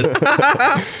love it.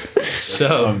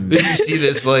 So you see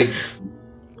this like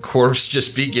corpse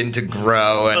just begin to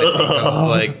grow, and it becomes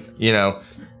like,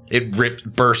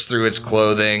 it bursts through its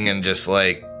clothing and just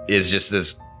like is just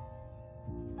this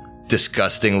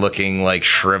disgusting looking like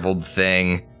shriveled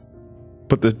thing.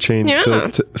 But the chain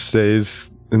still stays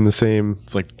in the same.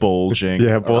 It's like bulging.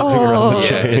 Yeah, bulging around the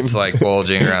Yeah, chain. it's like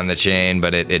bulging around the chain,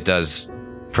 but it does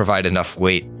provide enough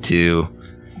weight to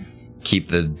keep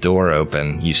the door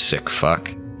open, you sick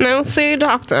fuck. Now, see,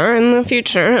 Doctor, in the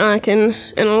future, I can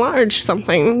enlarge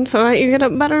something so that you get a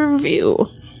better view.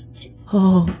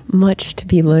 Oh, much to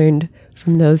be learned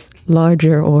from those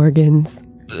larger organs.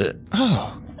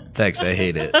 Thanks, I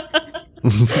hate it.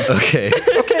 Okay.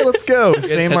 Okay, let's go.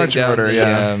 Same Heading marching down order. the,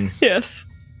 Yeah. Yes.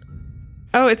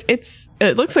 Oh, it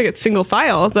looks like it's single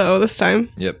file, though, this time.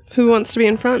 Yep. Who wants to be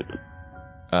in front?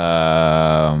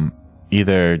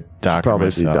 Either Doc or Probably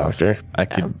the myself. doctor. I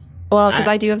could. Well, because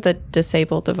I do have the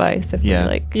disabled device. If Yeah. you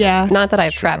like, Yeah. Not that I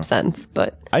have trap sense,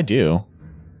 but I do.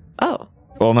 oh,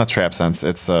 Well, not trap sense.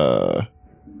 It's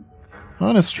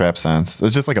What is trap sense?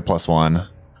 It's just like a +1,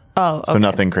 oh, so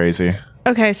nothing crazy.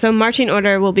 Okay, so marching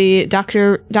order will be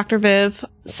Dr. Viv,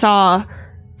 Saw,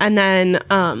 and then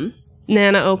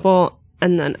Nana Opal,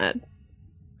 and then Ed.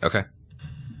 Okay.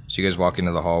 So you guys walk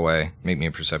into the hallway. Make me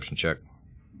a perception check.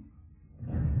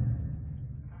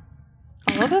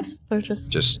 All of us? Or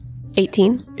just... Just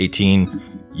 18.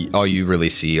 18. All you really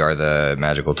see are the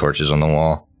magical torches on the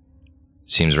wall.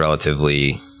 Seems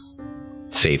relatively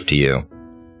safe to you.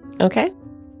 Okay.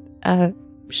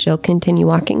 She'll continue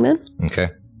walking then. Okay.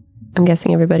 I'm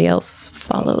guessing everybody else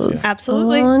follows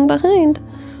Absolutely. along behind.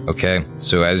 Okay.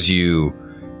 So as you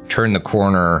turn the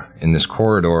corner in this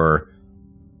corridor,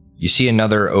 you see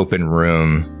another open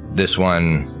room. This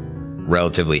one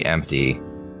relatively empty.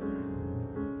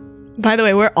 By the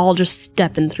way, we're all just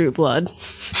stepping through blood.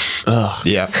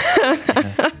 Yeah.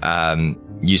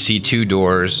 You see two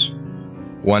doors,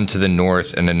 one to the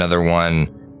north and another one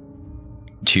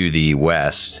to the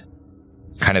west,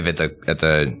 kind of at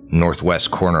the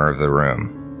northwest corner of the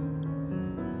room.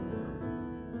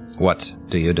 What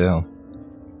do you do?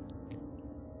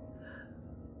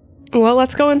 Well,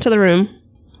 let's go into the room.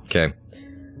 Okay.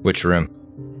 Which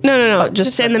room? No. Oh,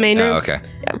 just in the main room. Oh, okay.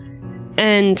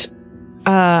 And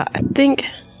I think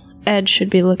Ed should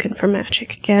be looking for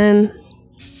magic again.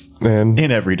 And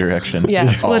In every direction.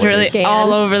 Yeah. Literally Scan.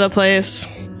 all over the place.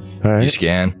 all You right.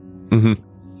 scan.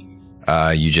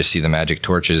 Mm-hmm. You just see the magic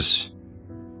torches.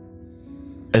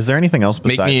 Is there anything else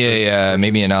Make besides? me a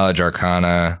maybe a knowledge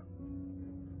arcana.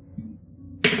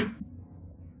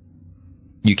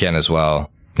 You can as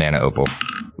well, Nana Opal.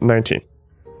 19.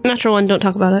 Natural one, don't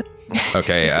talk about it.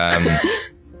 Okay.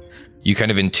 You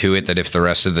kind of intuit that if the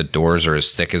rest of the doors are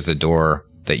as thick as the door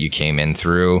that you came in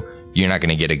through, you're not going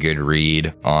to get a good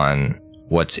read on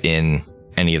what's in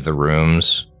any of the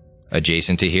rooms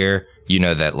adjacent to here. You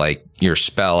know that like your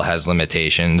spell has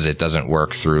limitations. It doesn't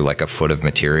work through like a foot of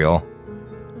material.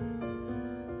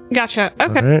 Gotcha.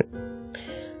 Okay. All right.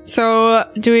 So,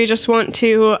 do we just want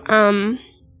to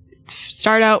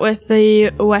start out with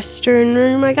the western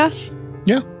room, I guess?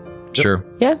 Sure.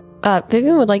 Yeah.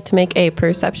 Vivian would like to make a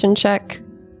perception check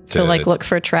to To- like look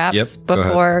for traps Yep, go ahead.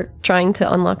 before trying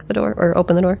to unlock the door or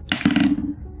open the door.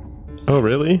 Oh,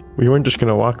 really? We weren't just going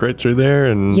to walk right through there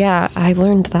and... Yeah, I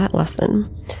learned that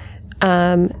lesson.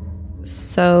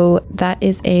 So that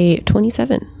is a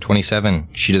 27. 27.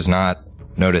 She does not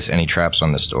notice any traps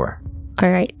on this door. All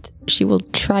right. She will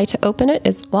try to open it.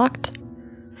 Is it locked?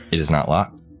 It is not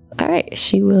locked. All right.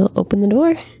 She will open the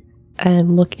door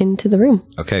and look into the room.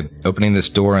 Okay, opening this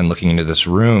door and looking into this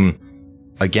room,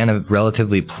 again, a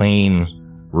relatively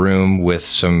plain room with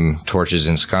some torches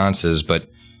and sconces, but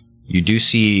you do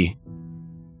see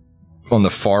on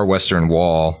the far western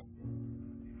wall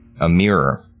a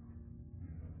mirror.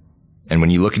 And when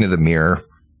you look into the mirror,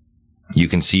 you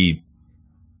can see,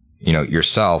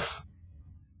 yourself,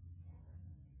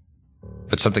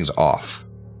 but something's off.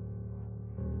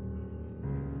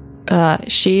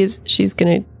 She's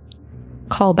gonna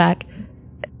call back,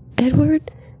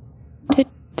 Edward.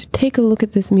 Take a look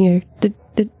at this mirror.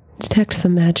 Detect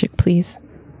some magic, please.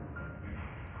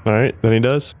 All right, then he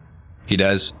does. He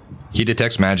does. He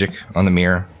detects magic on the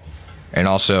mirror and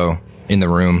also in the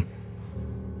room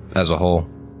as a whole.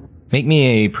 Make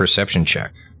me a perception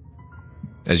check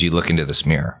as you look into this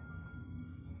mirror.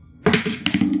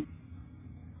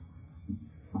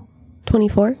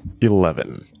 24.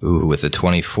 11. Ooh, with a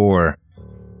 24,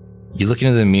 you look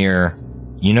into the mirror.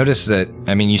 You notice that,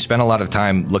 you spend a lot of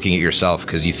time looking at yourself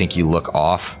because you think you look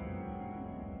off.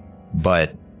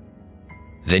 But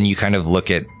then you kind of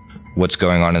look at what's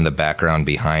going on in the background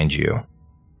behind you.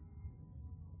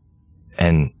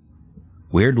 And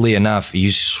weirdly enough,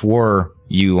 you swore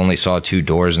you only saw 2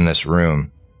 doors in this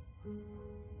room.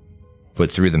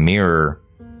 But through the mirror,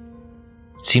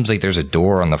 it seems like there's a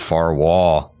door on the far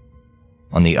wall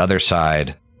on the other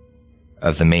side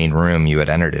of the main room you had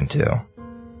entered into.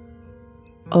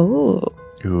 Oh.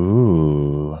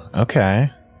 Ooh. Okay.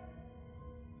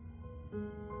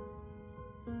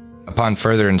 Upon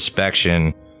further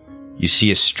inspection, you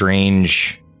see a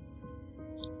strange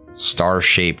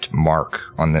star-shaped mark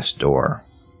on this door.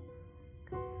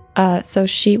 So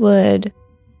she would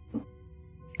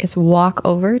walk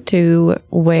over to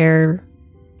where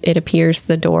it appears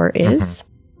the door is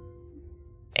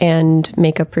and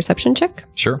make a perception check.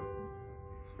 Sure.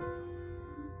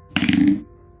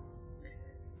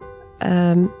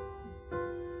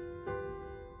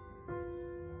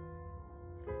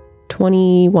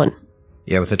 21.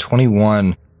 Yeah, with a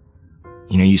 21,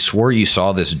 you swore you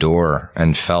saw this door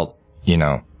and felt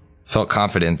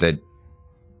confident that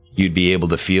you'd be able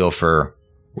to feel for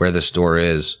where this door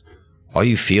is. All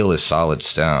you feel is solid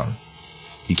stone.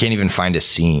 You can't even find a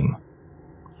seam.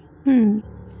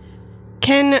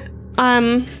 Can,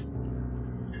 I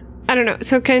don't know.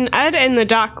 So can Ed and the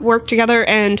doc work together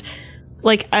and,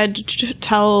 like, Ed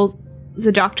tell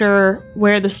the doctor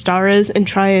where the star is and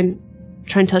try and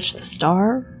touch the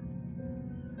star?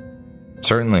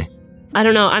 Certainly. I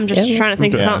don't know. I'm just trying to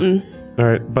think of something. All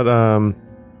right, but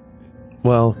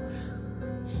well,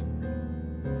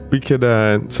 we could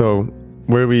so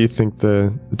where we think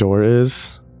the door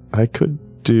is, I could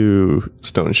do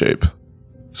stone shape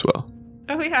as well.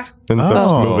 Oh, yeah. And so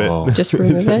just move it. Just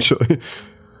remove it? Essentially.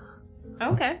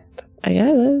 Okay.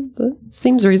 Yeah, that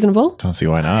seems reasonable. Don't see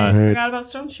why I not. forgot about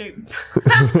stone shape.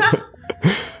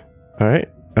 All right.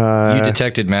 You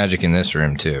detected magic in this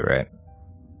room too, right?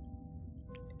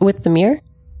 With the mirror?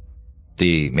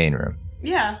 The main room.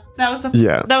 Yeah. That was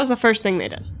the first thing they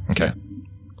did. Okay.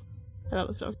 That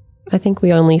was stone. I think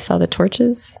we only saw the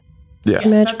torches. Yeah.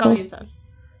 Yeah, that's all Magical. you said.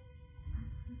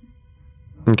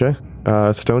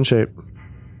 Okay. Stone shape.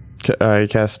 I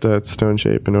cast a stone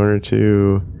shape in order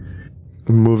to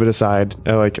move it aside.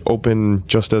 I like open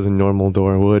just as a normal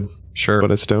door would, Sure.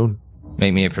 but a stone.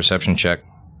 Make me a perception check.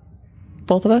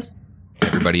 Both of us?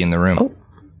 Everybody in the room. Oh.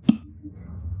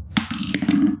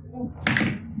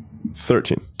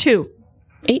 13. 2.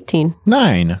 18.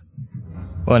 9.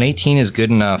 Well, an 18 is good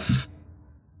enough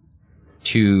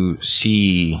to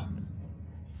see...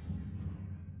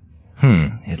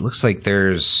 It looks like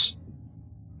there's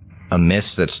a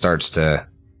mist that starts to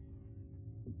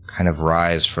kind of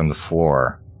rise from the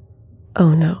floor.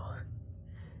 Oh, no.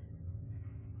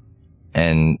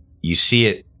 And you see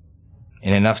it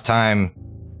in enough time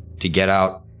to get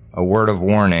out a word of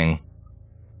warning.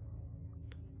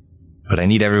 But I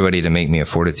need everybody to make me a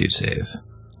fortitude save.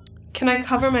 Can I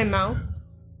cover my mouth?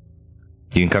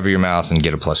 You can cover your mouth and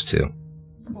get a +2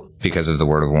 because of the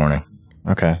word of warning.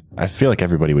 Okay. I feel like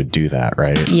everybody would do that,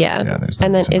 right? Yeah. There's no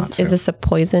And then reason is not to. this a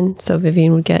poison? So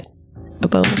Vivian would get a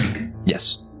bonus.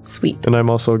 Yes. Sweet. And I'm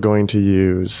also going to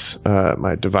use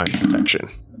my divine protection.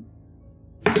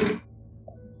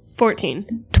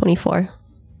 14. 24.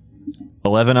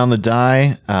 11 on the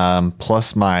die,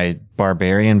 plus my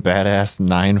barbarian badass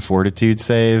 9 fortitude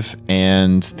save,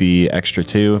 and the extra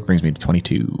 2 brings me to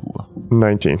 22.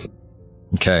 19.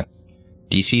 Okay.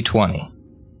 DC 20.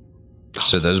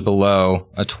 So those below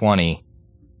a 20.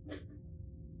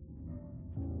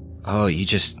 Oh,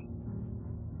 it's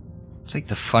like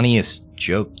the funniest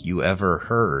joke you ever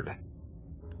heard.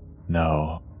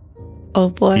 No. Oh,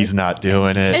 boy. He's not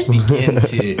doing it. Begin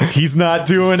to He's not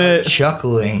doing it.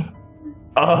 chuckling.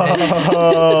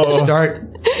 Oh. Start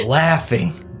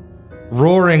laughing.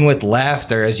 Roaring with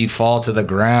laughter as you fall to the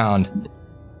ground.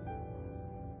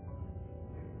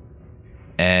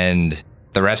 And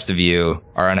the rest of you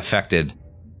are unaffected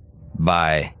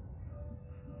by,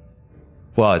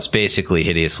 well, it's basically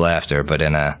hideous laughter, but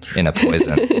in a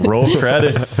poison. Roll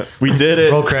credits. We did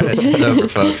it. Roll credits. It's over,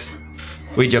 folks.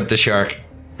 We jumped the shark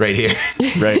right here.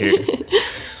 Right here.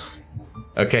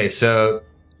 Okay, so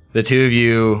the two of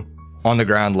you on the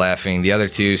ground laughing, the other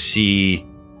two see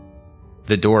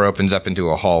the door opens up into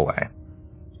a hallway.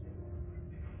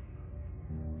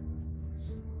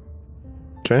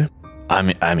 Okay. I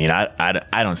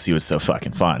don't see what's so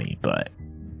fucking funny, but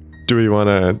Do we want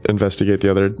to investigate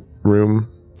the other room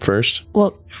first?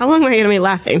 Well, How long am I going to be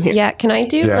laughing here? yeah. Can I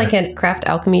do Yeah. like a craft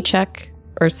alchemy check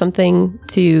or something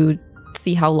to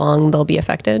see how long they'll be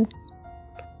affected?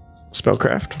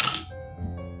 Spellcraft.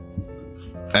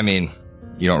 I mean,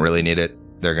 you don't really need it.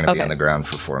 They're going to be Okay. on the ground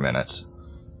for 4 minutes.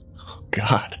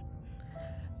 God.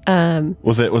 Um,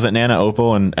 Was it Nana,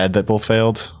 Opal, and Ed that both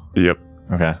failed? Yep.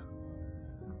 Okay.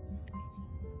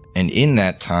 And in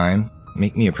that time,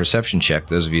 make me a perception check,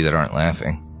 those of you that aren't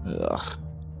laughing. Ugh.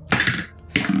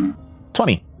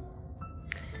 20.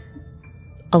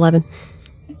 11.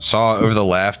 Saw over the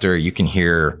laughter, you can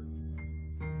hear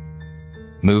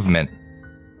movement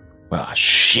Oh,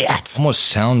 shit. Almost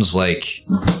sounds like,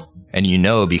 and you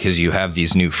know because you have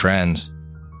these new friends,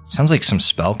 sounds like some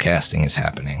spell casting is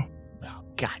happening. Oh,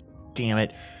 God damn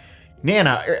it.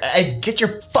 Nana, get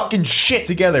your fucking shit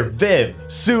together. Viv,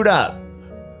 suit up.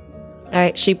 All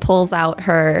right, she pulls out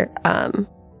her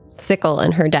sickle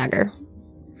and her dagger.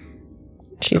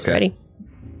 She's Okay. ready.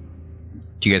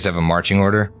 Do you guys have a marching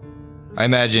order? I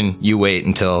imagine you wait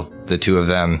until the two of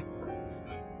them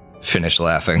finish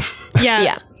laughing. Yeah.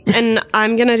 Yeah. And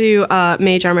I'm gonna do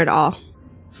mage armored all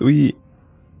Sweet.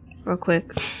 real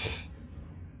quick.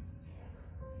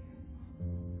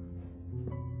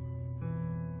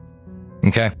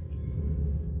 Okay.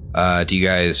 Do you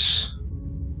guys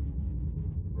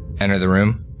enter the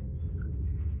room?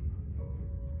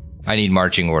 I need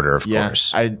marching order, of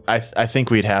course. I think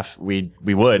we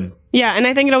would. Yeah, and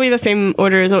I think it'll be the same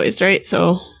order as always, right?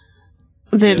 So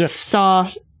Viv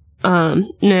saw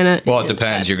Nana. Well, it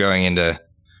depends. You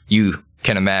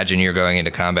can imagine you're going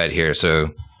into combat here, so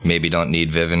maybe don't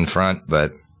need Viv in front,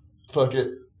 but Fuck it.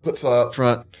 Put Saw up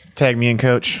front. Tag me in,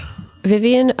 coach.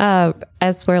 Vivian,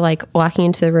 as we're like walking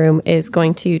into the room, is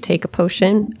going to take a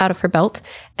potion out of her belt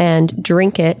and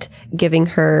drink it, giving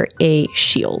her a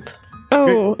shield.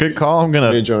 Oh, Good call. I'm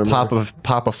gonna Mage armor.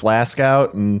 pop a flask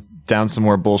out and down some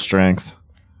more bull strength.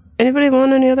 anybody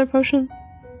want any other potions?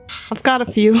 I've got a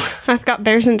few. I've got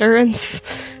Bear's Endurance.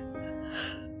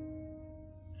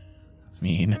 I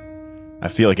mean, I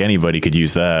feel like anybody could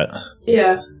use that.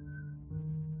 Yeah.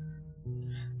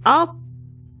 I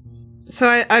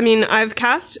mean, I've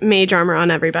cast mage armor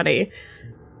on everybody.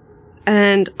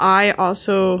 And I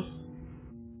also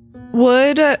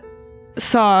would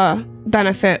saw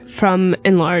benefit from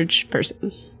enlarge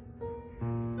person.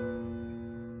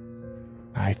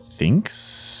 I think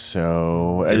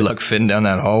so. good luck fitting down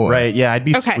that hallway. Right, yeah, I'd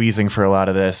be Okay. squeezing for a lot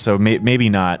of this, so maybe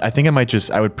not. I think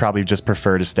I would probably just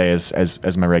prefer to stay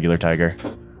as my regular tiger.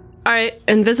 All right,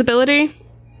 invisibility.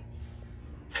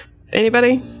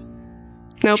 Anybody?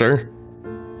 Nope. Sure.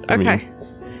 I Okay. mean,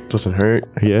 doesn't hurt,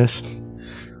 I guess.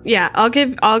 Yeah, I'll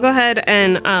go ahead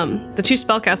and the two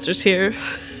spellcasters here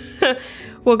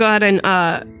will go ahead and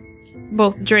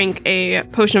both drink a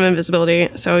potion of invisibility,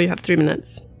 so you have 3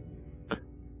 minutes.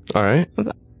 All right.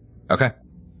 Okay.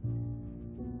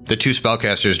 The two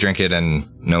spellcasters drink it and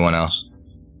no one else.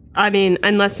 I mean,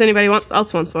 unless anybody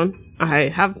else wants one. I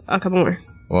have a couple more.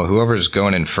 Well, whoever's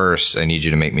going in first, I need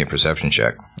you to make me a perception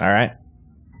check. All right.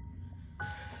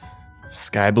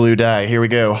 Sky blue die. Here we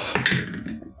go.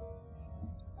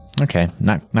 Okay,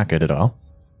 not good at all.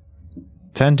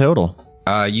 10 total.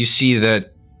 You see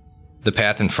that the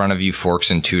path in front of you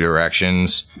forks in two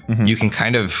directions. Mhm. You can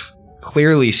kind of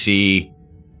clearly see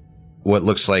what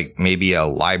looks like maybe a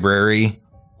library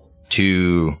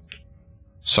to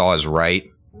Saw's right,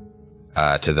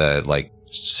 to the like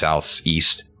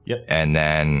southeast. Yep. And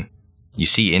then you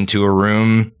see into a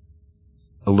room,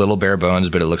 a little bare bones,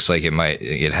 but it looks like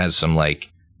it has some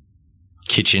like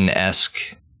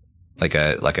kitchen-esque, like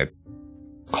a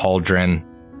cauldron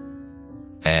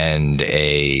and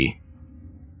a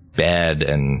bed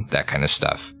and that kind of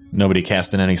stuff. Nobody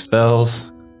casting any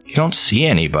spells. You don't see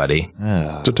anybody.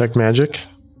 Ugh. Detect magic?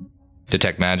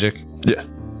 Detect magic? Yeah.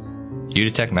 You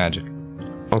detect magic.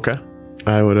 Okay.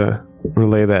 I would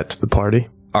relay that to the party.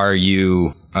 Are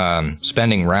you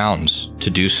spending rounds to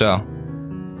do so?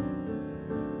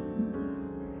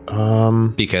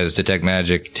 Because detect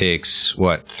magic takes,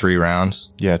 3 rounds?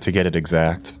 Yeah, to get it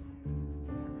exact.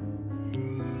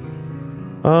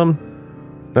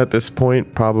 At this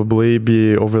point, probably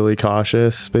be overly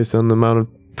cautious based on the amount of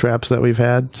traps that we've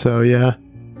had. So, yeah.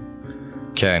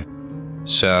 Okay.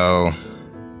 So,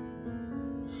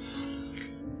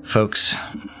 folks,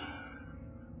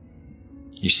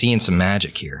 you're seeing some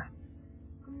magic here.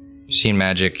 You're seeing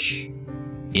magic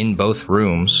in both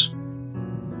rooms.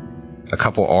 A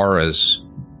couple auras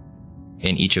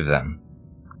in each of them.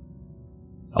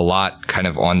 A lot kind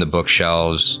of on the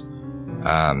bookshelves.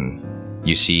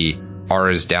 You see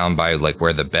auras down by like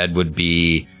where the bed would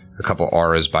be. A couple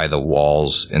auras by the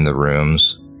walls in the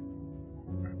rooms.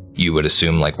 You would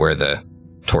assume like where the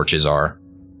torches are.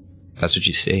 That's what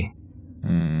you see.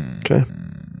 Okay.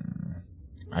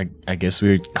 I guess we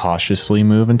would cautiously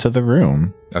move into the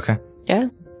room. Okay. Yeah.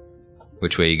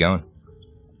 Which way are you going?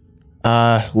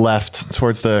 Left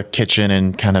towards the kitchen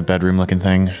and kind of bedroom looking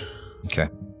thing. Okay.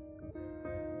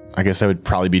 I guess I would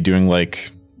probably be doing like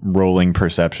rolling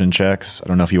perception checks. I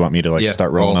don't know if you want me to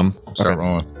start rolling them. Start Okay.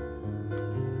 rolling.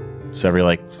 So every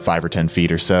like 5 or 10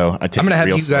 feet or so, I take I'm going to it have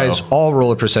real you guys slow. all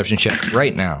roll a perception check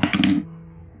right now.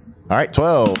 All right,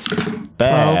 12.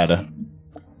 Bad.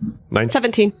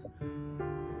 17.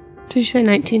 Did you say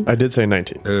 19? I did say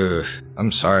 19. Ugh,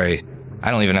 I'm sorry. I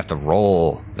don't even have to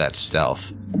roll that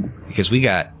stealth because we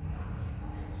got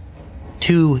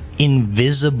 2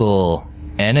 invisible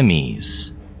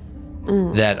enemies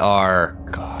that are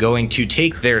going to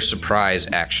take their surprise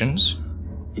actions.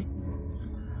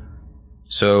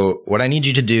 So what I need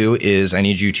you to do is I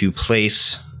need you to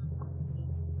place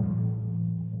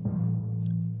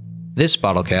this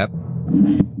bottle cap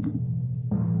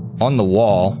on the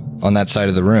wall on that side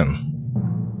of the room.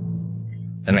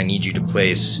 Then I need you to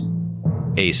place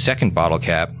a second bottle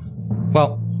cap.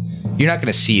 Well, you're not going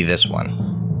to see this one.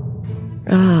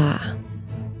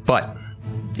 But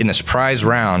in the surprise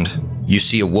round, you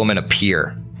see a woman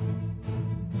appear.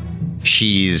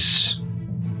 She's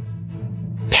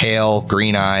pale,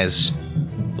 green eyes,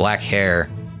 black hair,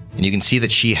 and you can see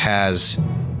that she has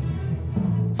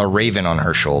a raven on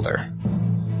her shoulder.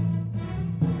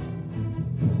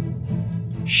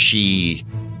 She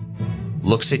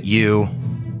looks at you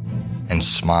and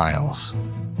smiles.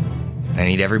 I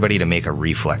need everybody to make a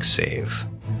reflex save.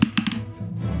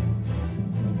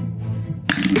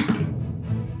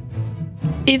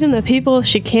 Even the people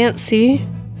she can't see?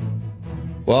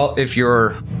 Well, if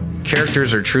your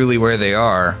characters are truly where they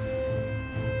are,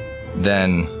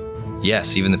 then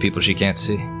yes, even the people she can't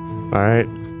see. All right.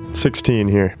 16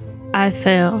 here. I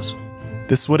failed.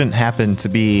 This wouldn't happen to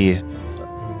be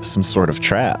some sort of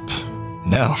trap.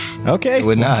 No, Okay. it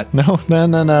would not. No.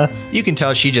 You can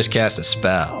tell she just cast a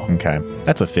spell. Okay.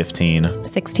 That's a 15.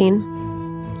 16.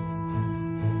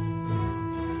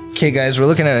 Okay, guys, we're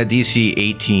looking at a DC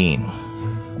 18.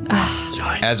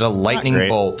 As a lightning great.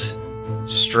 bolt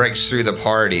strikes through the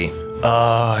party.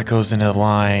 Oh, it goes into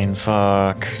line.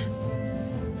 Fuck.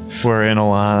 We're in a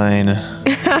line.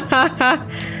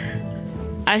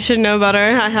 I should know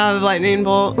better. I have lightning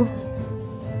bolt. I'm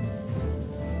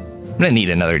gonna need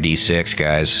another D6,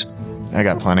 guys. I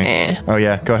got plenty. Oh,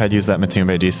 yeah. Go ahead. Use that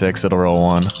Matumbe D6. It'll roll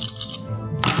 1.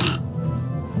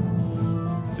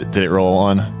 Did it roll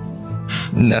 1?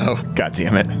 No. God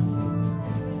damn it.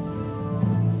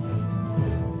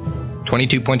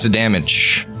 22 points of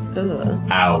damage.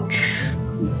 Ouch.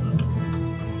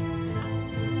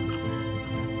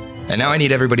 And now I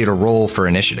need everybody to roll for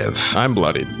initiative. I'm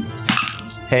bloodied.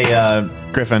 Hey,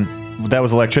 Griffin. That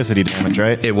was electricity damage,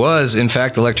 right? It was, in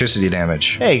fact, electricity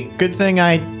damage. Hey, good thing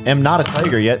I am not a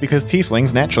tiger yet because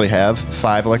tieflings naturally have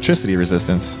 5 electricity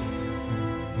resistance.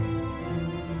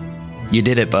 You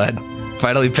did it, bud.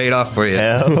 Finally paid off for you.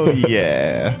 Hell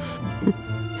yeah.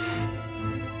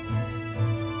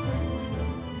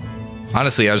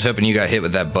 Honestly, I was hoping you got hit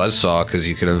with that buzzsaw because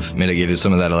you could have mitigated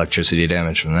some of that electricity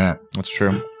damage from that. That's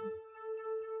true.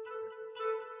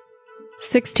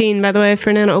 16, by the way,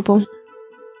 for Nana Opal.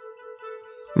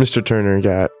 Mr. Turner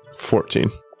got 14.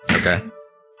 Okay.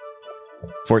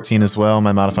 14 as well.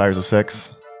 My modifier's a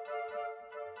 6.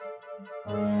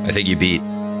 I think you beat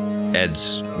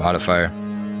Ed's modifier.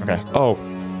 Okay. Oh,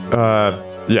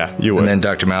 yeah, you would. And then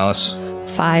Dr. Malice.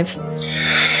 5.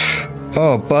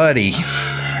 Oh, buddy.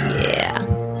 Yeah.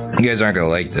 You guys aren't going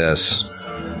to like this.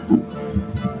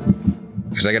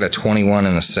 Because I got a 21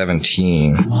 and a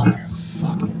 17.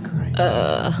 Motherfucking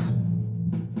Christ.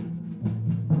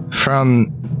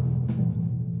 From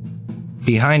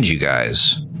behind you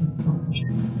guys.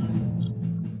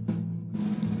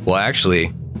 Well,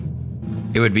 actually,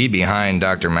 it would be behind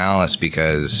Dr. Malice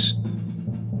because,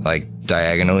 like,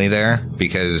 diagonally there,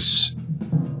 because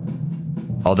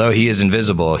although he is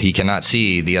invisible, he cannot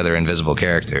see the other invisible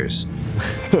characters.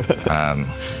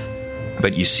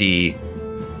 But you see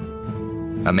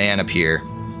a man appear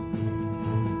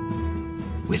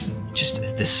with just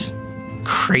this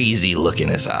crazy look in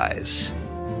his eyes.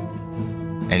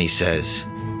 And he says,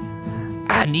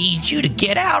 I need you to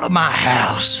get out of my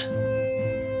house.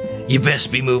 You best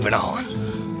be moving on.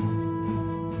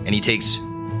 And he takes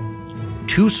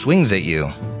 2 swings at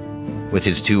you with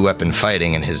his 2-weapon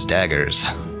fighting and his daggers.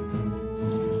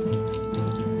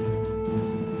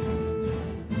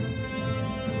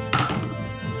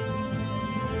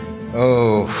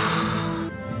 Oh,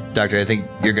 Doctor, I think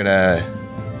you're gonna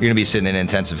be sitting in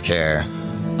intensive care.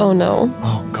 Oh no.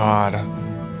 Oh, God.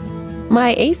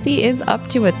 My AC is up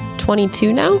to a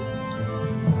 22 now.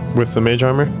 With the mage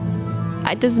armor?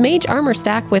 Does mage armor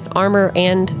stack with armor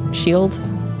and shield?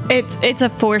 It's a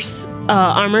force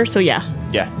armor, so yeah.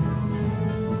 Yeah.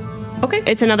 Okay.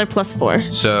 It's another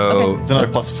 +4. So It's another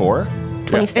 +4?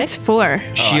 26. It's 4.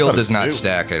 shield it does was not 2.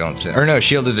 stack, I don't think. Or no,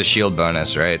 shield is a shield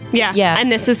bonus, right? Yeah. Yeah.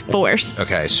 And this is force.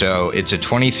 Okay, so it's a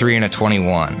 23 and a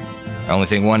 21. The only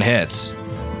thing one hits.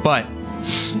 But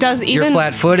Does you're even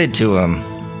flat-footed to him.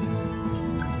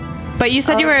 But you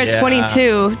said you were at yeah.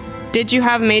 22. Did you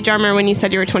have mage armor when you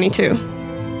said you were 22?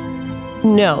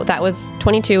 No, that was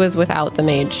 22 was without the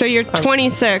mage. So you're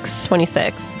 26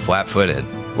 26. Flat-footed.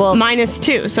 Well, minus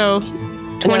 2, so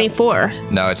 24.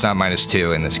 No, it's not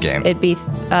 -2 in this game. it'd be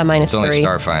minus It's only 3.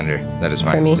 Starfinder that is me.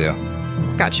 -2.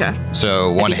 Gotcha.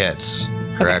 So one hits,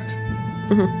 correct?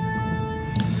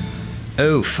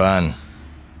 Oh, fun.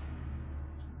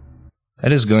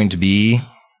 That is going to be...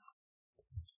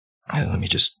 Let me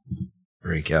just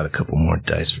break out a couple more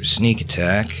dice for sneak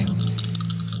attack.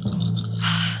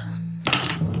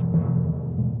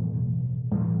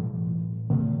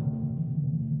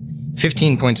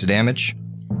 $15 points of damage.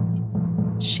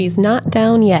 She's not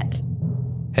down yet.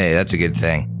 Hey, that's a good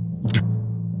thing.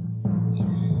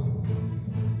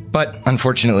 But,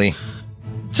 unfortunately,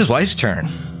 it's his wife's turn.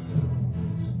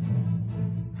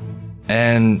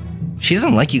 And she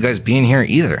doesn't like you guys being here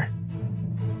either.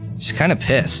 She's kind of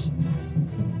pissed.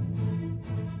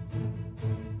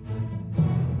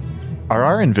 Are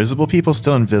our invisible people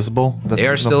still invisible? They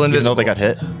are still Even though invisible. they got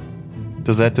hit?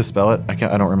 Does that dispel it? I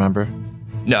don't remember.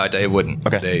 No, it wouldn't.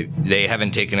 Okay. They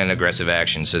haven't taken an aggressive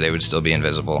action, so they would still be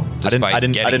invisible. I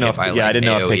didn't know if taking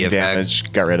AoE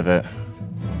damage got rid of it.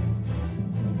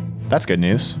 That's good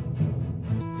news.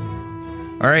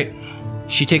 All right.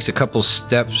 She takes a couple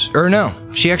steps. Or no,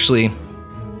 she actually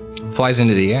flies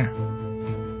into the air.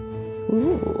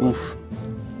 Ooh.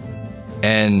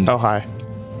 And How high?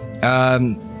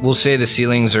 we'll say the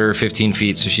ceilings are 15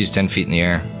 feet, so she's 10 feet in the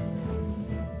air.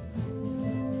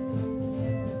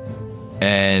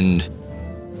 And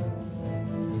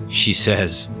she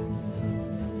says,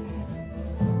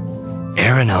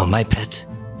 Aranel, my pet,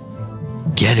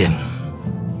 get him.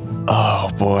 Oh,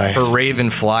 boy. Her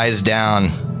raven flies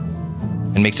down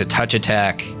and makes a touch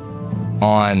attack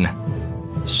on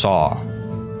Saw.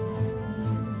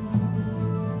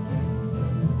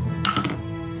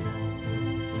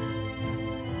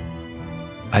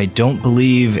 I don't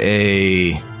believe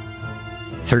a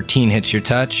 13 hits your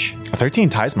touch. A 13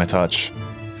 ties my touch.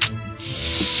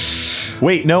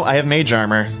 Wait, no, I have mage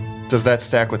armor. Does that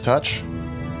stack with touch?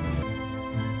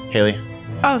 Haley?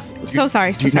 Oh, so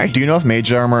sorry. Do you know if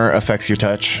mage armor affects your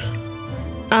touch?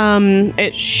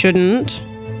 It shouldn't.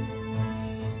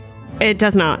 It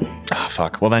does not. Ah,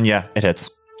 fuck. Well, then, yeah, it hits.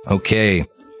 Okay.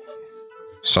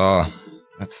 Saw.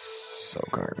 That's so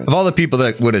garbage. Of all the people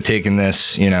that would have taken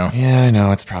this, Yeah, I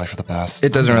know. It's probably for the best.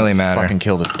 It doesn't really matter. Fucking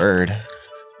kill this bird.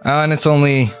 And it's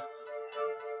only...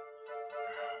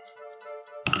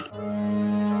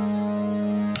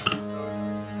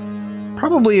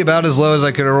 probably about as low as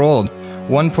I could have rolled.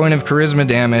 1 point of charisma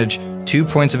damage, 2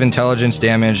 points of intelligence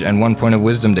damage, and 1 point of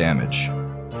wisdom damage.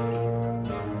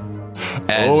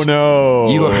 As Oh, no.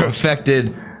 You are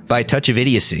affected by touch of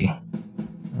idiocy.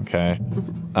 Okay.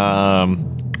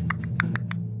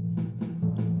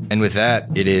 And with that,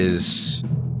 it is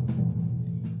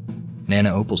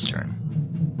Nana Opal's turn.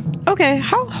 Okay,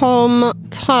 how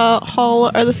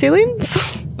tall are the ceilings?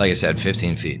 Like I said,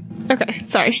 15 feet. Okay,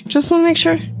 sorry. Just want to make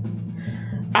sure.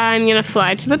 I'm gonna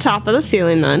fly to the top of the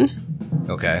ceiling then.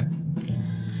 Okay.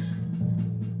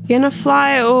 Gonna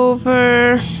fly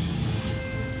over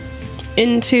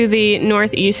into the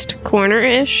northeast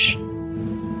corner-ish.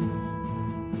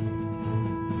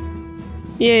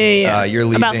 Yeah. You're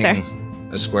leaving About there.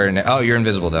 a square. Oh, you're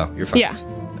invisible though. You're fine. Yeah.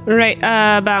 Right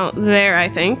about there, I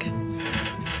think.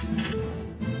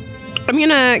 I'm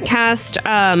gonna cast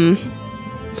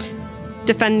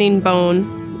Defending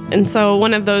Bone. And so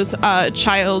one of those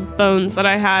child bones that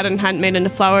I had and hadn't made into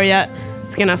flour yet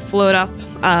is gonna float up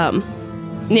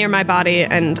near my body,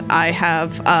 and I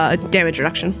have damage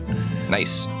reduction.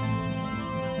 Nice.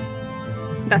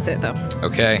 That's it, though.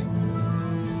 Okay.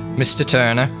 Mr.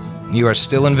 Turner, you are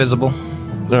still invisible.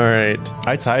 All right.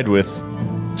 I tied with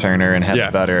Turner and had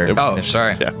Yeah. better. Oh,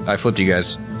 sorry. Yeah. I flipped you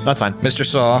guys. That's fine. Mr.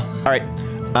 Saw. All right.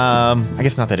 I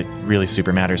guess not that it really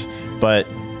super matters, but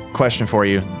question for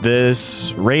you.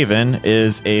 This raven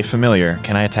is a familiar.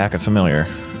 Can I attack a familiar?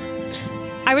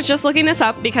 I was just looking this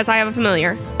up because I have a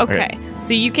familiar. Okay.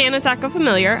 So you can attack a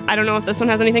familiar. I don't know if this one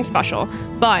has anything special,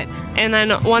 but, and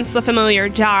then once the familiar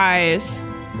dies,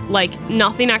 like,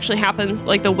 nothing actually happens.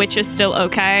 Like, the witch is still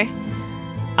okay,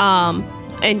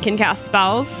 and can cast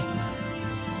spells,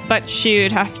 but she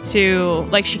would have to,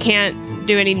 like, she can't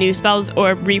do any new spells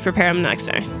or re-prepare them the next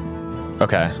day.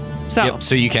 Okay. So, Yep,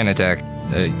 so you can attack.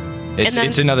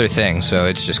 It's another thing, so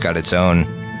it's just got its own.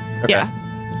 yeah.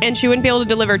 And she wouldn't be able to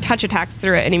deliver touch attacks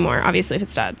through it anymore, obviously, if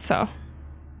it's dead, so.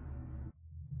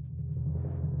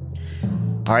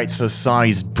 All right, so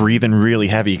Sonny's breathing really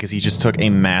heavy because he just took a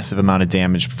massive amount of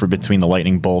damage for between the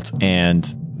lightning bolt and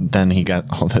then he got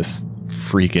all this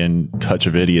freaking touch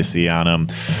of idiocy on him,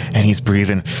 and he's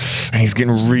breathing, and he's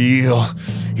getting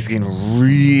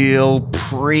real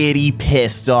pretty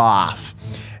pissed off,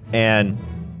 and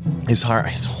his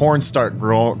horns start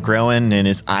growing, and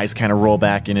his eyes kind of roll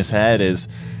back in his head. His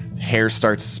hair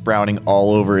starts sprouting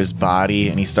all over his body,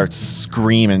 and he starts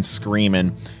screaming.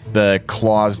 The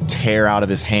claws tear out of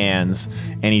his hands,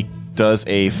 and he does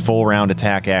a full round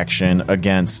attack action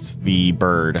against the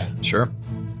bird. Sure.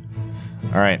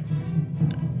 All right.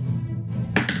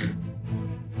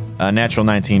 Natural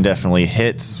 19 definitely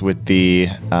hits with the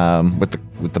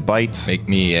bite. Make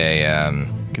me a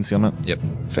Concealment. Yep.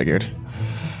 Figured.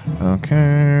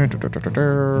 Okay.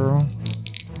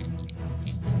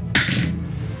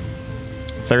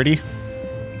 30.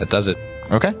 That does it.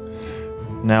 Okay.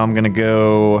 Now I'm gonna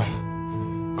go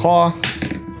claw.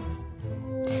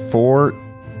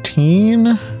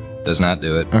 14. Does not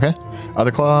do it. Okay.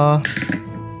 Other claw.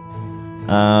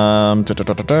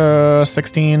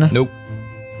 16. Nope.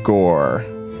 Gore.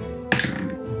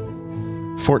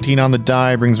 14 on the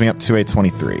die brings me up to a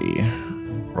 23.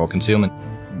 Roll concealment.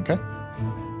 Okay.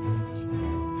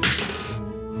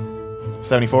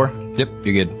 74. Yep,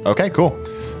 you're good. Okay, cool.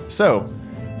 So,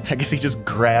 I guess he just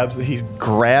grabs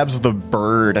the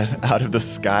bird out of the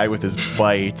sky with his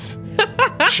bite.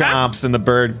 Chomps, and the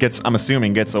bird gets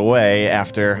away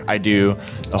after I do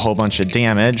a whole bunch of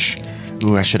damage.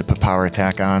 Ooh, I should have put power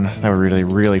attack on. That would really,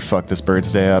 really fuck this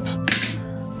bird's day up.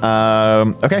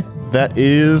 Okay. That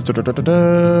is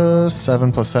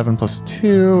 7 plus 7 plus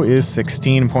 2 is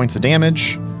 16 points of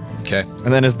damage. Okay.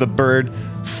 And then as the bird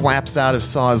flaps out of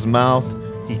Saw's mouth,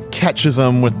 he catches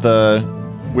him with the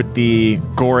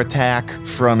gore attack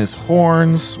from his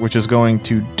horns, which is going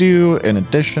to do an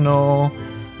additional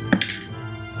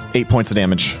 8 points of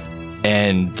damage.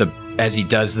 And as he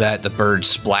does that, the bird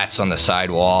splats on the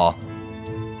side wall.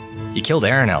 You killed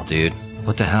Aranel, dude.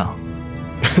 What the hell?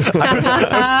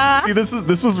 See,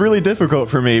 this was really difficult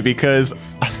for me because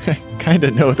I kind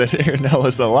of know that Aranel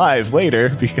is alive later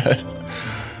because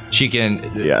she can.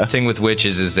 Yeah. The thing with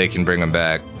witches is they can bring them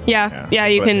back. Yeah,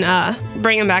 you can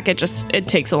bring him back. It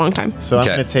takes a long time. So Okay.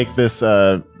 I'm going to take this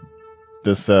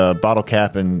bottle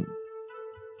cap and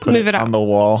put Move it it out. on the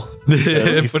wall. Put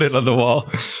it on the wall.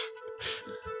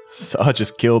 Saw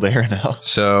just killed Aranel.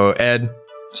 So, Ed,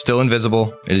 still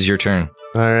invisible. It is your turn.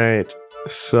 All right.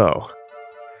 So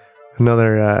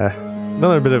another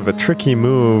bit of a tricky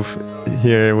move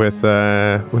here with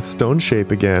Stone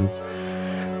Shape again.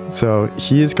 So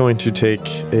he is going to take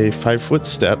a 5-foot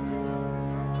step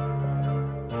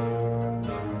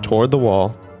toward the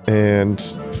wall and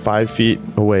 5 feet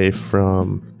away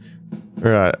from,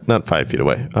 or not 5 feet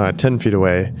away, 10 feet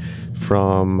away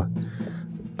from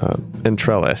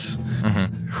Entrellis,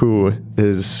 who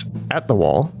is at the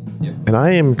wall. Yeah. And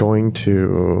I am going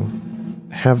to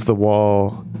have the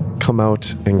wall come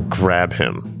out and grab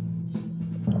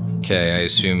him. Okay, I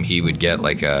assume he would get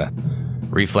like a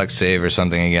reflex save or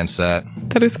something against that.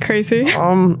 That is crazy.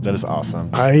 That is awesome.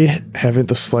 I haven't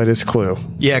the slightest clue.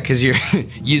 Yeah, because you're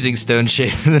using stone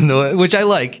shape, which I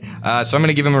like. So I'm going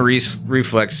to give him a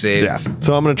reflex save. Yeah.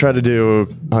 So I'm going to try to do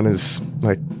on his,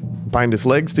 bind his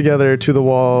legs together to the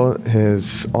wall,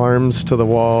 his arms to the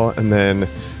wall, and then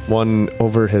one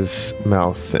over his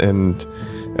mouth. And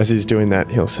as he's doing that,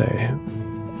 he'll say,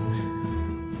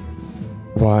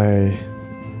 "Why,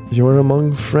 you're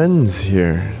among friends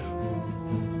here."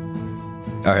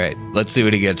 All right, let's see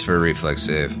what he gets for a reflex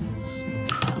save.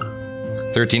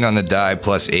 13 on the die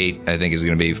plus 8, I think, is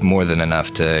going to be more than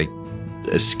enough to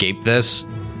escape this.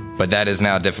 But that is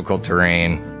now difficult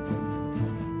terrain.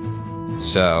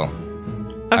 So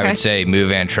I would say move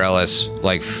Entrellis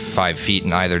 5 feet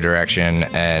in either direction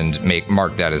and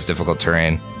mark that as difficult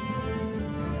terrain.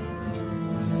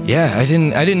 Yeah, I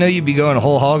didn't know you'd be going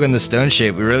whole hog on the stone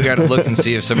shape. We really got to look and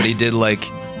see if somebody did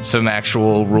some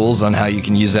actual rules on how you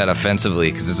can use that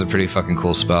offensively, because it's a pretty fucking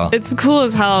cool spell. It's cool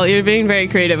as hell. You're being very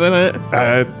creative with it.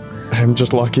 I'm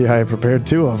just lucky I prepared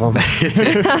 2 of them.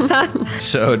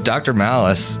 So, Dr.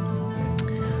 Malice.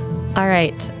 All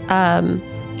right.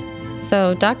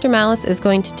 So Dr. Malice is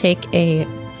going to take a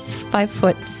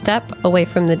 5-foot step away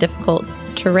from the difficult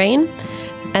terrain,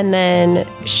 and then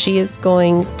she is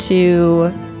going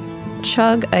to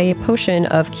chug a potion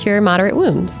of Cure Moderate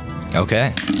Wounds.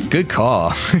 Okay, good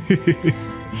call.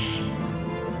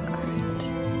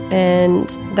 And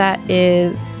that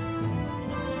is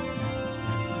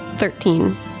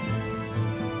 13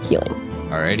 healing.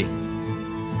 Alrighty.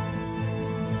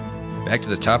 Back to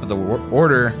the top of the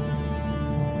order.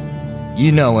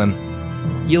 You know him.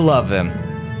 You love him.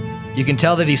 You can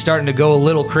tell that he's starting to go a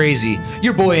little crazy.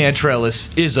 Your boy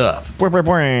Antrellis is up.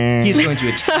 He's going to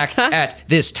attack at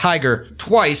this tiger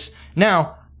twice.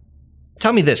 Now,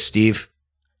 tell me this, Steve.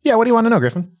 Yeah, what do you want to know,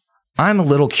 Griffin? I'm a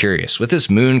little curious. With this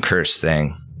moon curse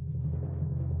thing,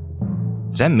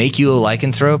 does that make you a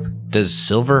lycanthrope? Does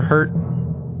silver hurt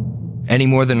any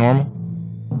more than normal?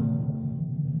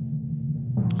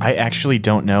 I actually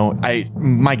don't know.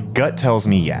 My gut tells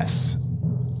me yes.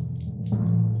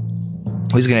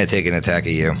 He's going to take an attack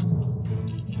at you.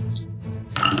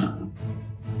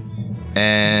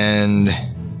 And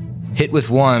hit with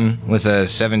 1 with a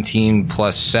 17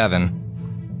 plus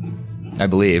 7, I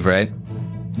believe, right?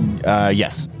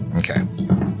 Yes. Okay.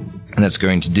 And that's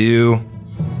going to do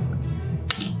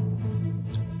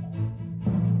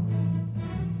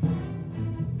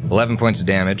 11 points of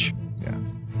damage. Yeah.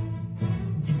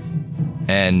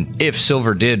 And if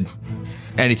silver did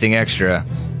anything extra,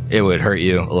 it would hurt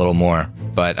you a little more.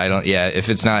 But I don't, yeah, if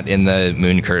it's not in the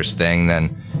moon curse thing,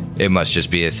 then it must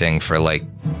just be a thing for like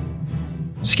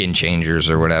skin changers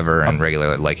or whatever and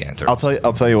regular lycanthropes.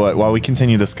 I'll tell you what, while we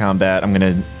continue this combat, I'm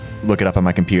going to look it up on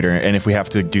my computer, and if we have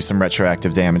to do some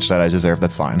retroactive damage that I deserve,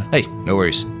 that's fine. Hey, no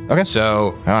worries. Okay.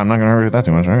 So, I'm not going to hurt that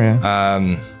too much, right?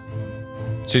 Yeah.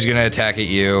 So he's going to attack at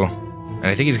you, and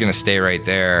I think he's going to stay right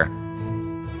there.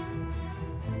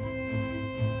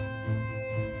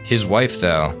 His wife,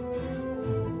 though,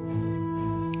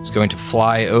 is going to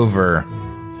fly over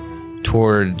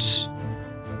towards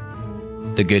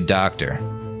the good doctor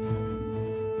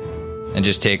and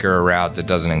just take her a route that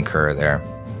doesn't incur there.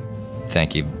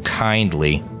 Thank you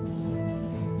kindly.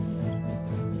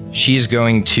 She's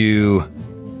going to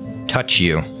touch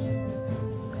you.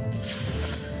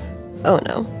 Oh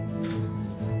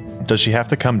no. Does she have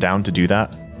to come down to do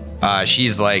that?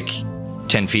 She's like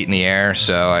 10 feet in the air,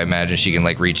 so I imagine she can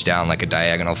like reach down like a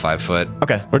diagonal 5 foot.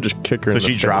 Okay. Or just kick her So in the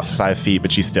she face. drops 5 feet,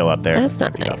 but she's still up there. That's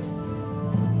not nice.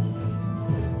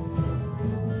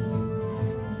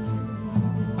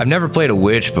 I've never played a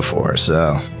witch before,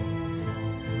 so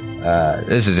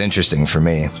this is interesting for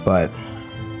me. But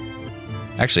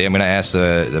actually, I'm going to ask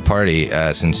the party,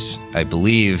 since I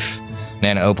believe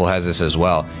Nana Opal has this as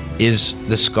well. Is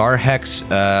the Scar Hex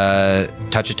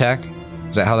touch attack?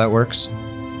 Is that how that works?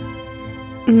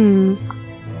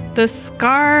 The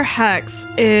Scar Hex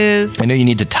is... I know you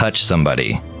need to touch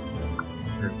somebody.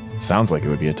 Sounds like it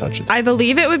would be a touch attack. I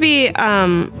believe it would be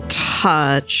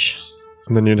touch.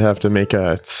 And then you'd have to make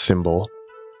a symbol.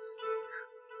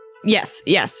 Yes.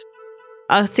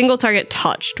 A single target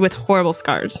touched with horrible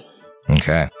scars.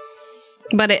 Okay.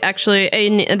 But it actually...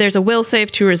 there's a will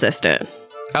save to resist it.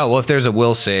 Oh, well, if there's a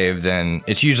will save, then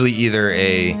it's usually either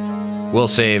a will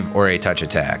save or a touch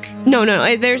attack. No.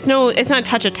 There's no... It's not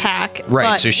touch attack.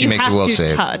 Right, but so she you makes a have will to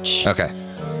save. touch. Okay.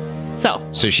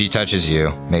 So she touches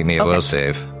you. Make me a will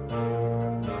save.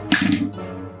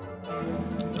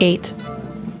 8.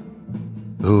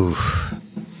 Ooh,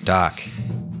 Doc.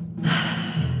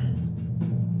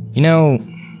 You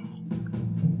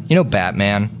know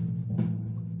Batman?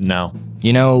 No.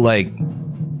 You know, like,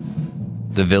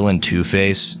 the villain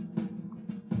Two-Face?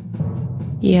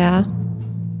 Yeah.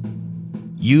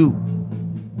 You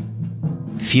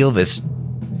feel this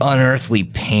unearthly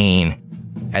pain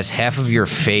as half of your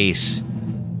face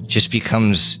just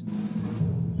becomes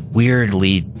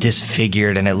weirdly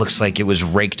disfigured and it looks like it was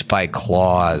raked by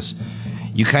claws.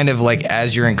 You kind of like,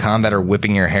 as you're in combat, are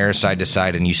whipping your hair side to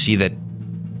side, and you see that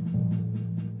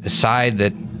the side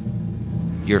that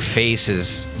your face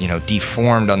is,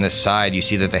 deformed on this side, you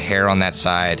see that the hair on that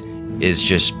side is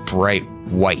just bright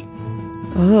white.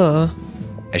 Oh.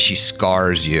 As she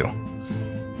scars you.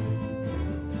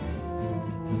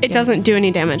 it doesn't do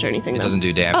any damage or anything. It though. doesn't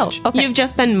do damage. Oh, okay. You've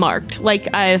just been marked,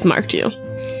 like I've marked you.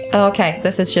 Oh, okay.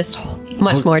 This is just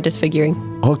much more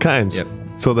disfiguring. All kinds. Yep.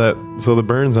 So the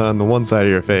burn's on the one side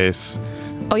of your face.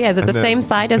 Oh, yeah. Is it the same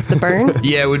side as the burn?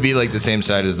 Yeah, it would be like the same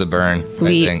side as the burn.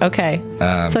 Sweet. I think.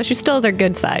 Okay. So she still has her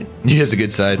good side. He has a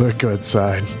good side. The good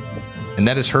side. And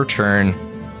that is her turn.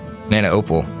 Nana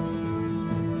Opal.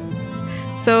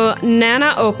 So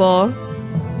Nana Opal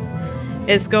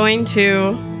is going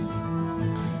to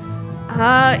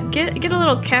get a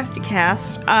little casty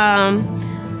cast.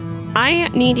 I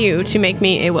need you to make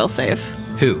me a will save.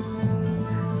 Who?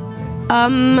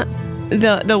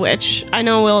 The witch. I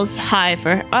know Will's high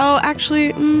for. Oh,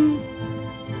 actually,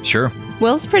 Sure.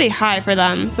 Will's pretty high for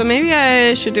them. So maybe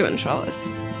I should do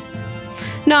Entrellis.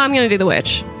 No, I'm gonna do the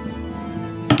witch.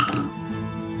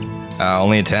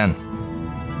 Only a 10.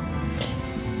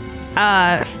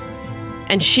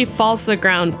 And she falls to the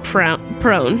ground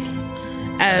prone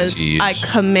as Jeez. I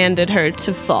commanded her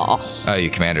to fall. Oh, you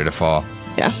command her to fall.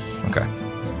 Yeah. Okay.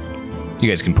 You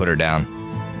guys can put her down.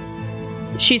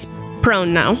 She's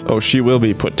prone now. Oh, she will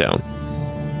be put down.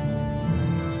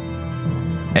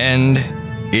 And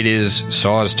it is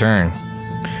Saw's turn.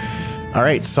 All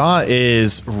right, Saw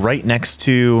is right next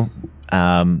to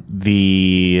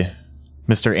the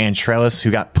Mr. Antrellis,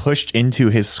 who got pushed into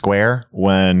his square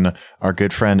when our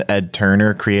good friend Ed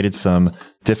Turner created some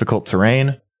difficult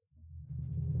terrain.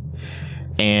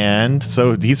 And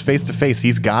so he's face to face.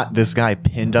 He's got this guy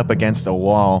pinned up against a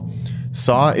wall.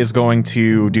 Saw is going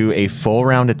to do a full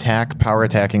round attack, power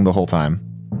attacking the whole time.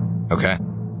 Okay.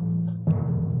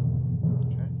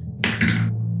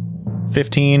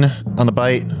 15 on the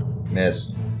bite.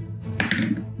 Miss.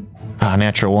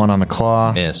 Natural 1 on the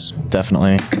claw. Miss.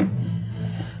 Definitely.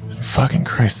 Fucking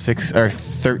Christ,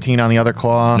 13 on the other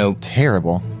claw. Nope.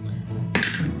 Terrible.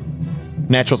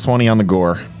 Natural 20 on the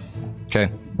gore. Okay.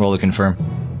 Roll to confirm.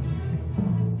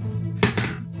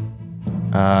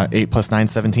 8 plus 9,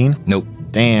 17. Nope.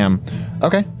 Damn.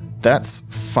 Okay, that's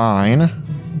fine.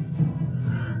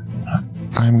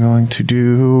 I'm going to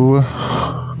do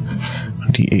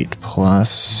D8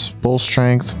 plus bull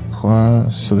strength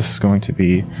plus. So this is going to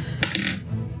be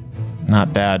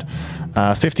not bad.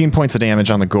 15 points of damage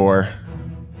on the gore.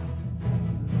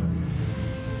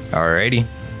 Alrighty.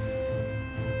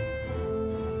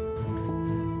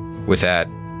 With that,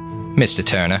 Mr.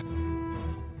 Turner.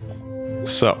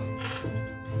 So,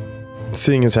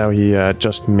 seeing as how he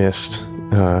just missed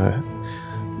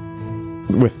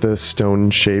with the stone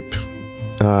shape,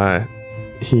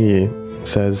 he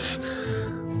says,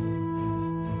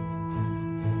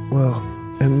 "Well,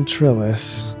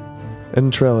 Entrellis,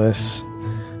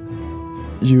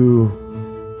 you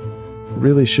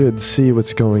really should see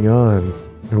what's going on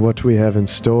and what we have in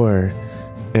store."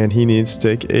 And he needs to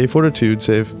take a fortitude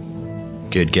save.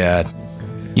 Good God.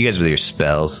 You guys with your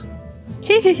spells.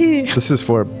 This is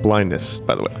for blindness,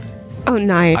 by the way. Oh,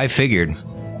 nice. I figured.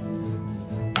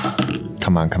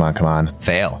 Come on.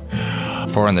 Fail.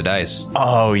 4 on the dice.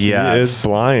 Oh, He is yes.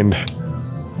 blind.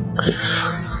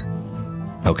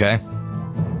 Okay.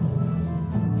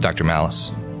 Dr.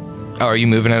 Malice. Oh, are you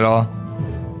moving at all?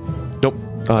 Nope.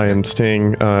 I am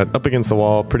staying up against the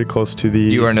wall, pretty close to the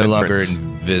You are no longer entrance.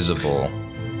 invisible.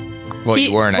 Well,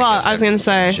 you weren't, well, guess, I was going to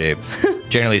say. Shape.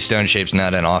 Generally, stone shape's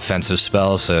not an offensive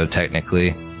spell, so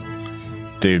technically.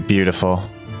 Dude, beautiful.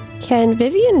 Can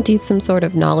Vivian do some sort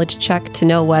of knowledge check to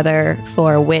know whether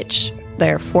for which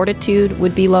their fortitude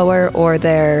would be lower or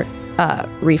their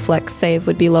reflex save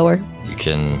would be lower? You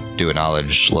can do a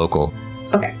knowledge local.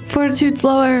 Okay. Fortitude's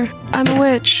lower. I'm a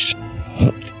witch.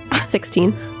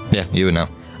 16. Yeah, you would know.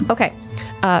 Okay.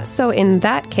 So in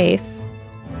that case,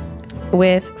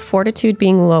 with fortitude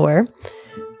being lower,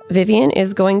 Vivian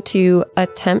is going to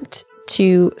attempt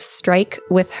to strike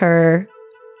with her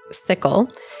sickle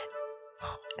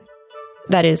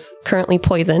that is currently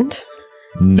poisoned.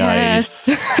 Nice.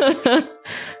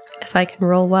 If I can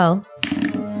roll well.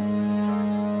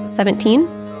 17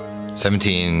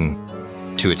 17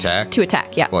 to attack? to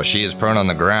attack, yeah. Well, she is prone on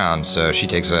the ground, so she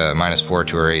takes a -4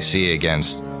 to her AC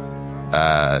against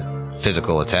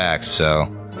physical attacks, so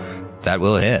that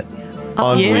will hit.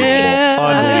 Unbelievable. Yeah.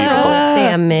 Unbelievable.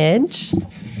 Damage.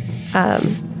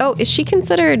 Is she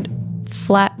considered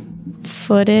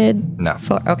flat-footed? No.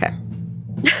 Okay.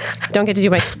 Don't get to do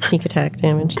my sneak attack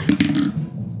damage.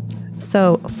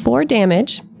 So 4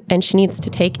 damage, and she needs to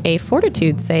take a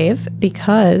fortitude save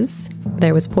because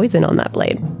there was poison on that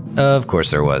blade. Of course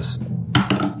there was.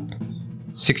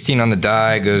 16 on the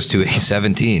die goes to a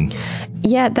 17.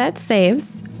 Yeah, that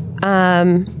saves.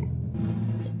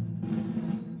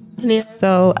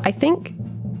 So I think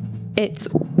its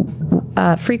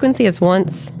frequency is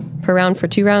once per round for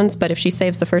 2 rounds, but if she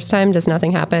saves the first time, does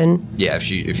nothing happen? Yeah, if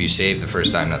you save the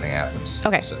first time, nothing happens.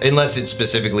 Okay. So, unless it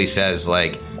specifically says,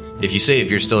 like, if you save,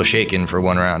 you're still shaken for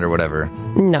 1 round or whatever.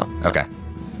 No. Okay.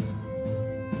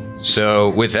 So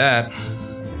with that,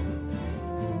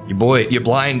 your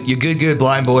good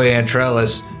blind boy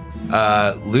Antrellis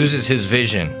loses his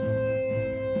vision,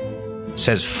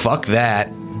 says fuck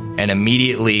that, and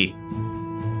immediately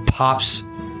pops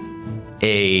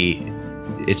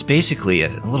it's basically a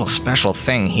little special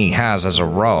thing he has as a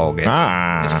rogue. It's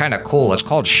kind of cool. It's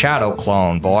called Shadow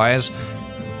Clone, boys.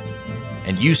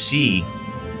 And you see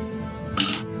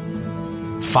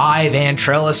 5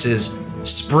 Antrellises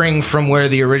spring from where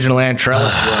the original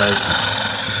Antrellis was.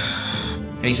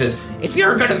 And he says, if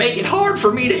you're going to make it hard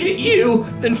for me to hit you,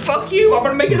 then fuck you. I'm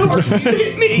going to make it hard for you to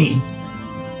hit me.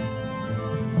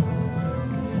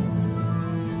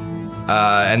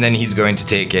 And then he's going to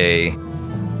take a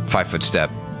 5-foot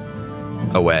step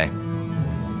away.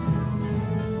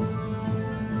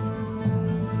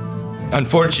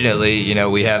 Unfortunately,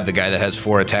 we have the guy that has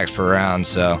 4 attacks per round,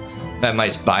 so that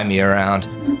might buy me around.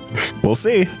 We'll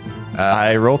see.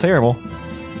 I roll terrible.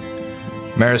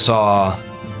 Marisol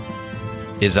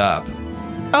is up.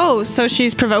 Oh, so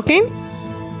she's provoking?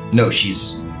 No,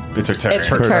 she's... It's her turn. It's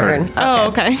her turn. Oh,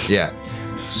 okay. Yeah.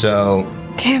 So...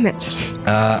 Damn it.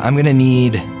 I'm gonna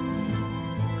need...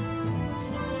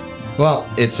 Well,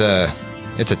 it's a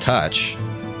touch.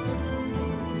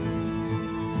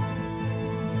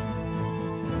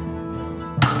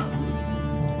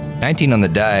 $19 on the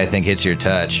die, I think, hits your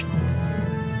touch.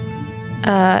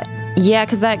 Yeah,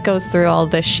 because that goes through all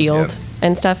the shield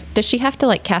and stuff. Does she have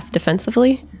to cast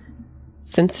defensively?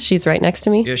 Since she's right next to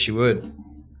me? Yeah, she would.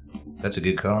 That's a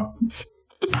good call.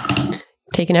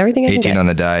 Taking everything I can 18 get. on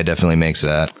the die definitely makes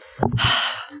that.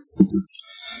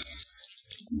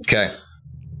 Okay.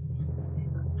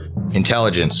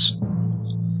 Intelligence.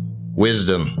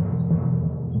 Wisdom.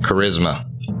 Charisma.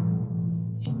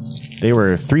 They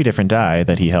were 3 different die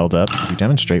that he held up to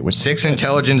demonstrate which. 6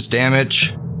 intelligence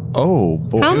damage, Oh,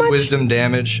 boy. How 2 much wisdom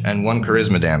damage, and 1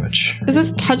 charisma damage. is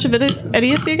this touch of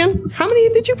idiocy again? How many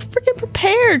did you freaking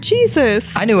prepare?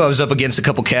 Jesus. I knew I was up against a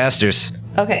couple casters.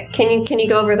 Okay, can you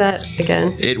go over that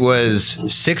again? It was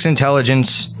 6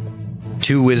 intelligence,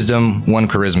 2 wisdom, 1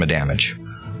 charisma damage.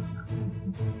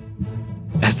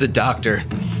 As the doctor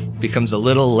becomes a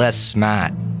little less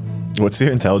smart. What's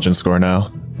your intelligence score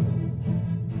now?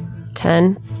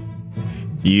 10.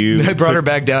 I brought her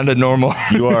back down to normal.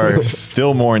 You are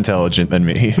still more intelligent than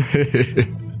me.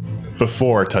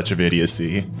 Before touch of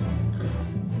idiocy.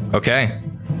 Okay.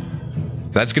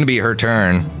 That's going to be her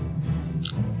turn.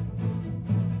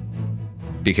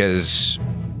 Because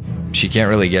she can't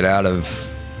really get out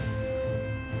of...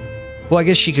 Well, I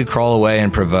guess she could crawl away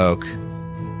and provoke.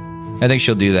 I think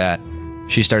she'll do that.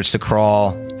 She starts to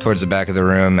crawl towards the back of the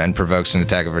room and provokes an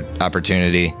attack of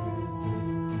opportunity.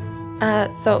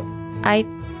 So I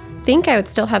think I would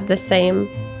still have the same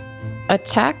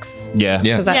attacks. Yeah.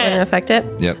 Yeah. Because that Yeah. wouldn't affect it.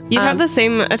 Yep. You have the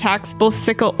same attacks, both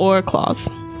sickle or claws.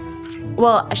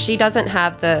 Well, she doesn't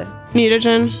have the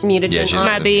Mutagen. mutagen Yeah, she on,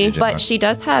 does. Maybe. but she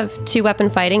does have 2 weapon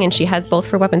fighting, and she has both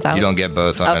for weapons out. You don't get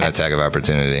both on an Okay. attack of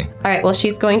opportunity. All right, well,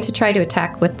 she's going to try to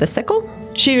attack with the sickle.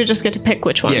 She would just get to pick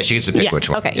which one. Yeah, she gets to pick Yeah. which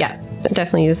one. Okay, yeah.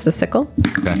 Definitely use the sickle.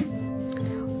 Okay.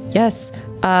 Yes.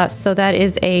 So that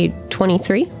is a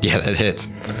 23. Yeah, that hits.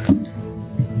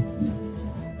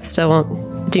 Still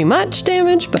won't do much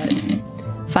damage, but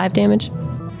 5 damage.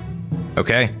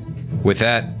 Okay. With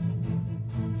that,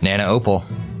 Nana Opal.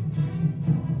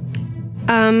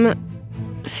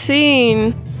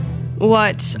 Seeing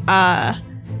what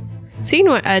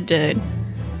Ed did,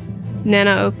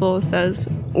 Nana Opal says,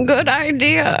 "Good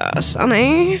idea,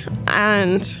 Sonny.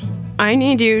 And I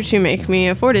need you to make me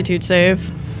a fortitude save,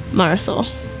 Marisol."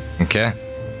 Okay.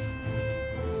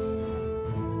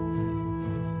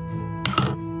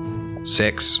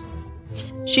 6.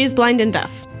 She's blind and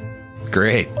deaf.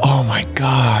 Great. Oh my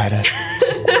god.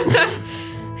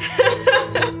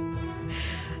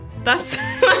 That's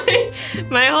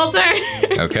my whole turn.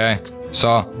 Okay.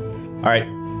 Saw. All right.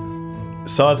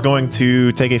 Saw's going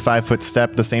to take a 5-foot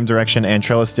step the same direction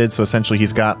Antrellis did. So essentially,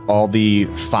 he's got all the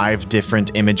 5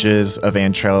 different images of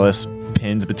Antrellis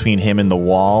pinned between him and the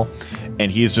wall,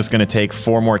 and he's just going to take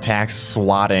 4 more attacks,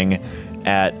 swatting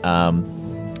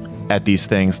at these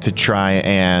things to try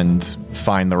and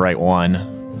find the right one.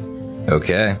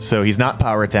 Okay. So he's not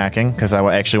power attacking because I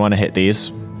actually want to hit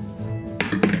these.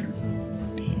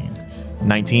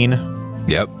 19.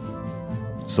 Yep.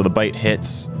 So the bite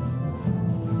hits.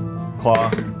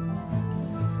 Claw.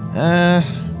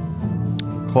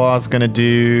 Claw's gonna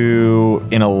do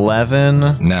an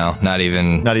 11. No, not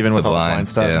even. Not even with all the blind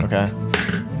stuff. Yeah. Okay.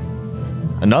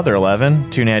 Another 11.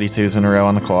 2 natty 2s in a row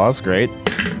on the claws. Great.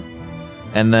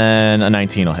 And then a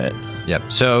 19 will hit.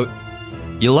 Yep. So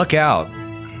you look out.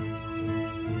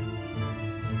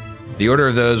 The order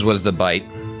of those was the bite.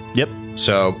 Yep.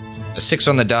 So a 6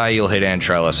 on the die, you'll hit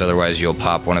Antrellis. Otherwise, you'll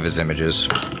pop one of his images.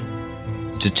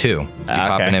 To 2. You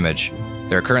pop okay. an image.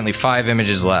 There are currently 5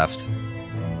 images left.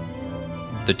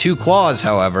 The 2 claws,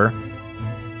 however,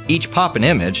 each pop an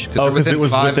image. Oh, because it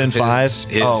was within 5?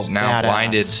 It's now badass.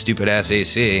 blinded, stupid ass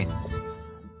AC.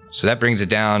 So that brings it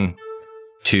down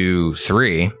to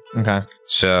 3. Okay.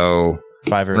 So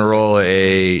 5 or I'm gonna 6. roll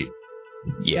a.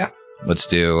 Yeah. Let's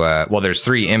do. Well, there's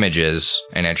 3 images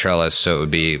in Antrellis, so it would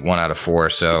be 1 out of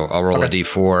 4. So I'll roll a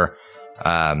d4.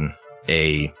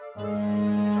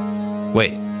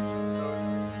 Wait.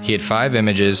 He had 5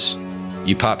 images.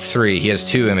 You popped 3. He has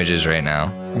 2 images right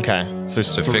now. Okay. So,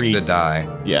 So 3. fix the die.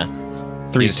 Yeah.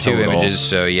 He 3 has 2 total. images.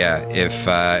 So yeah, if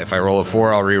I roll a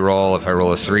 4, I'll re-roll. If I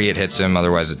roll a 3, it hits him.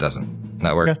 Otherwise, it doesn't.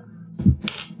 That work? Okay.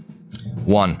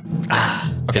 1.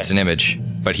 Okay. It's an image,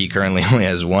 but he currently only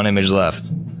has 1 image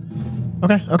left.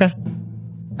 Okay.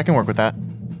 I can work with that.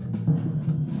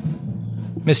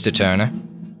 Mr. Turner.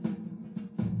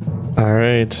 All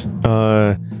right.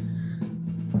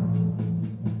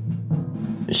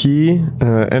 He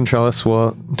and Trellis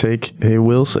will take a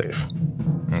will save.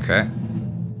 Okay.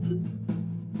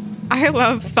 I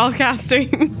love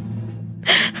spellcasting.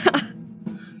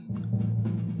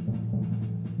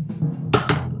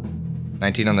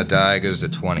 19 on the die goes to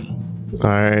 20. All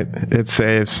right. It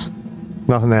saves.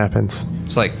 Nothing happens.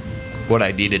 It's like what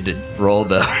I needed to roll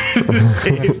the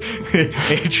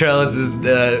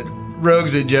Trellis's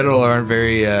rogues in general aren't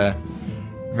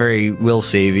very will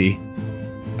savey.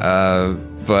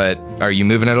 But are you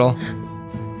moving at all?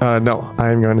 No,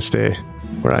 I'm going to stay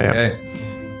where I am.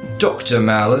 Okay. Dr.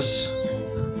 Malice.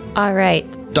 All right.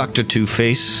 Dr.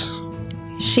 Two-Face.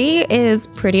 She is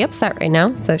pretty upset right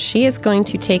now, so she is going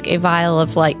to take a vial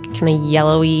of like kind of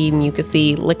yellowy,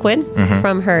 mucusy liquid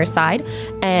from her side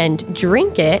and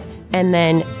drink it, and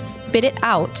then spit it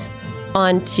out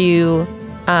onto.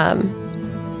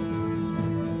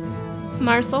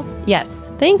 Marcel? Yes,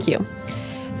 thank you.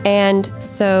 And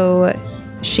so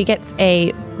she gets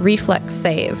a reflex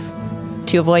save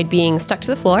to avoid being stuck to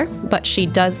the floor, but she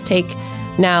does take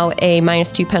now a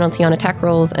 -2 penalty on attack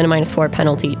rolls and a -4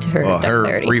 penalty to her Well, her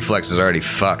dexterity. reflex is already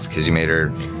fucked because you made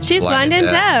her. She's blind and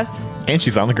deaf. And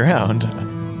she's on the ground.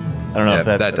 I don't know if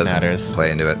that doesn't matters.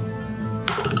 play into it.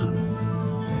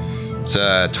 It's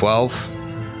 12.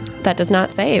 That does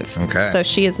not save. Okay. So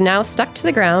she is now stuck to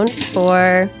the ground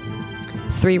for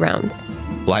 3 rounds.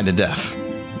 Blind and deaf.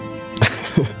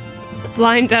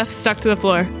 Blind, deaf, stuck to the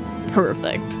floor.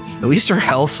 Perfect. At least her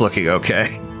health's looking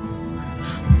okay.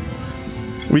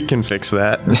 We can fix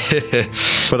that.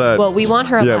 But Well, we want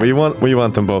her Yeah, alive. we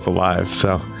want them both alive.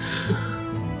 So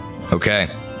Okay.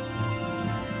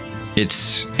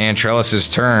 It's Aunt Trellis's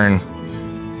turn.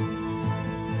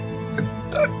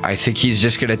 I think he's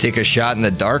just going to take a shot in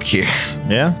the dark here.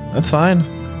 Yeah, that's fine.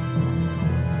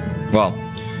 Well,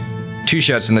 2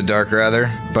 shots in the dark,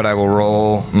 rather, but I will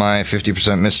roll my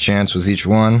 50% miss chance with each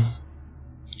one.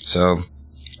 So,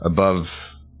 above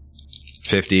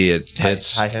 50, it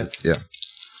hits. High hits. Yeah.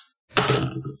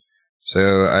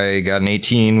 So, I got an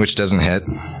 18, which doesn't hit.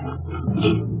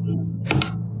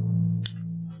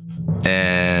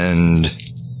 And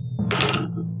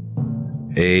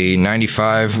a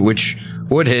 95, which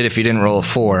would hit if you didn't roll a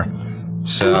 4.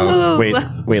 So,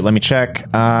 Wait, let me check.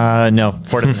 No,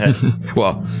 4 doesn't hit.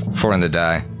 well, 4 on the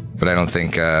die, but I don't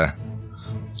think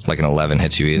like an 11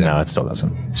 hits you either. No, it still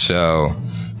doesn't. So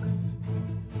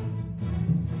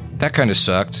that kind of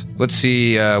sucked. Let's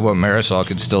see what Marisol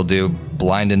could still do.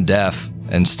 Blind and deaf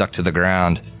and stuck to the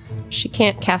ground. She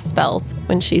can't cast spells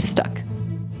when she's stuck.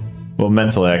 Well,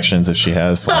 mental actions if she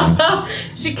has one.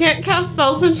 She can't cast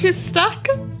spells when she's stuck?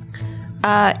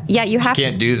 Yeah, you have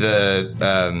Can't do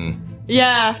the.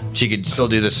 Yeah. She could still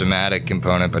do the somatic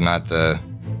component, but not the.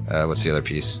 What's the other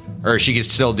piece? Or she could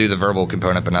still do the verbal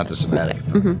component, but not the somatic.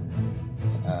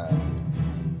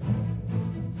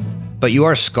 But you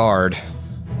are scarred,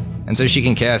 and so she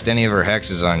can cast any of her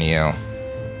hexes on you.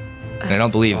 And I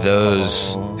don't believe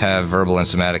those have verbal and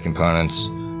somatic components.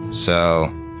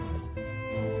 So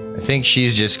I think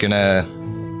she's just gonna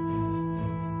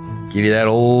give you that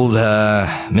old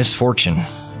misfortune.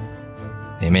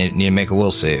 You may need to make a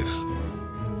will save.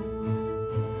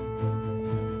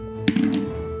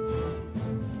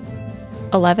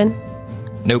 $11.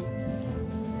 Nope.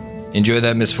 Enjoy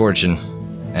that misfortune.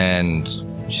 And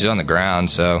she's on the ground,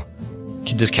 so...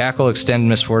 Does Cackle extend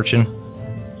misfortune?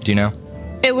 Do you know?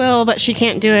 It will, but she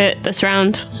can't do it this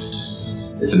round.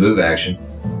 It's a move action.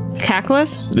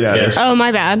 Cackless? yeah, there's- Oh,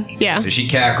 my bad. Yeah. So she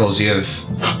cackles, you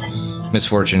have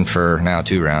misfortune for now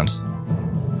 2 rounds.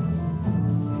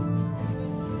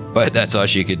 But that's all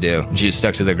she could do. She's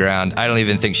stuck to the ground. I don't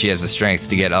even think she has the strength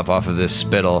to get up off of this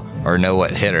spittle or know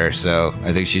what hit her, so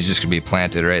I think she's just going to be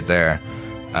planted right there.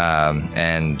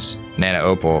 And Nana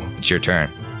Opal, it's your turn.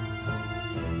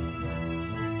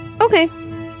 Okay.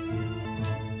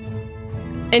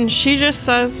 And she just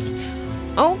says,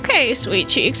 "Okay, sweet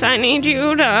cheeks, I need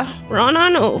you to run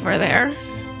on over there."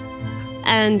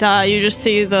 And you just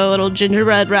see the little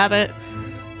gingerbread rabbit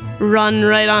run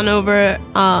right on over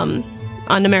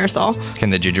onto Marisol. Can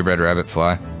the gingerbread rabbit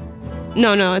fly?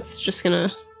 No, it's just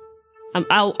gonna.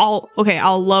 I'll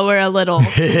lower a little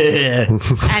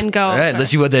and go. All right, let's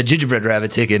see what that gingerbread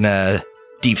rabbit taking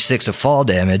deep 6 of fall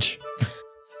damage.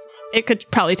 It could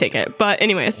probably take it, but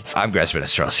anyways. I'm grasping at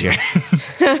straws here.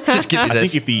 Just give me I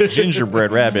this. think if the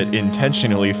gingerbread rabbit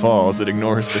intentionally falls, it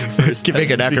ignores the first. Can make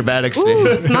an acrobatics Ooh,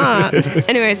 thing. smart.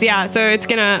 Anyways, yeah, so it's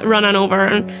gonna run on over.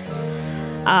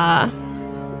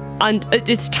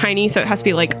 It's tiny, so it has to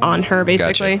be like on her,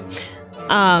 basically.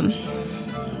 Gotcha.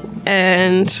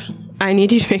 And I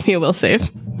need you to make me a will save.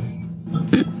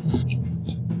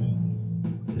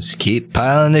 Just keep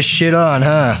piling this shit on,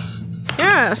 huh?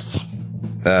 Yes.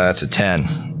 That's a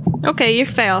 10. Okay, you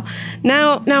fail.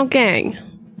 Now, gang.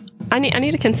 I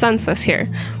need a consensus here.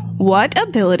 What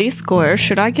ability score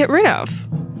should I get rid of?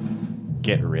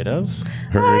 Get rid of?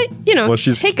 Well,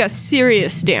 she's- take a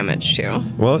serious damage to.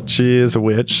 Well, she is a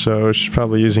witch, so she's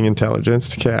probably using intelligence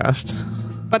to cast.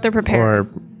 But they're prepared. Or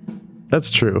that's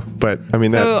true, but I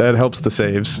mean So- that helps the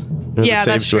saves. Yeah,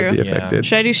 the that's saves would true. be affected.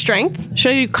 Should I do strength?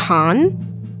 Should I do con?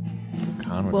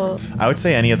 Well, I would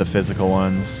say any of the physical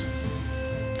ones.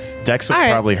 Dex would All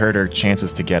right. probably hurt her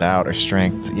chances to get out, or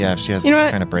strength. Yeah, if she has You know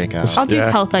what? kind of breakout. I'll do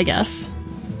Yeah. health, I guess.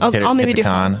 I'll Hit maybe the do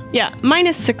con. Yeah,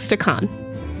 -6 to con.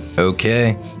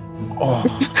 Okay.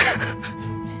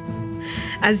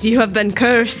 As you have been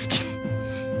cursed.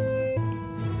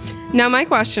 Now my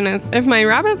question is, if my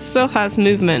rabbit still has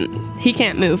movement, he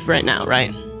can't move right now,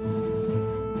 right?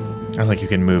 I don't think you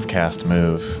can move, cast,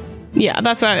 move. Yeah,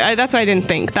 that's why I didn't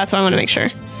think. That's why I want to make sure.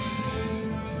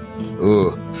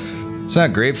 Ooh. It's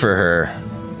not great for her.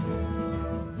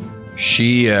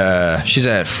 She's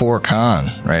at 4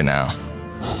 con right now.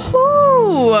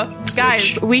 Ooh,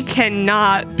 guys, we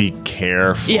cannot. Be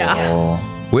careful. Yeah.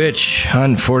 Which,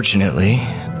 unfortunately,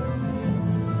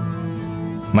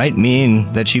 might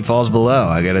mean that she falls below.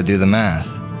 I gotta do the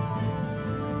math.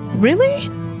 Really?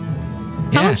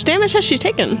 How Yeah. much damage has she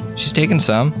taken? She's taken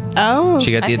some. Oh,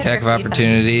 She got I the hit attack of her a few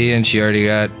opportunity, and she already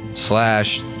got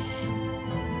slashed.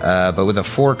 But with a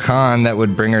 4 con, that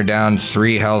would bring her down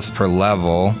 3 health per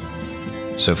level.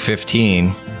 So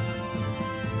 15.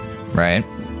 Right?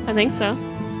 I think so.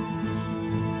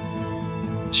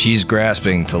 She's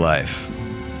grasping to life,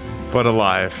 But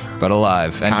alive. but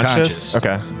alive and conscious.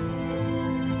 Okay.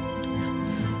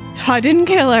 I didn't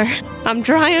kill her. I'm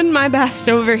trying my best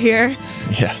over here.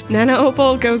 Yeah. Nana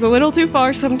Opal goes a little too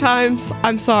far sometimes.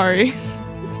 I'm sorry.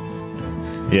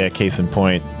 Yeah, case in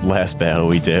point, last battle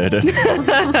we did.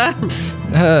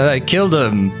 I killed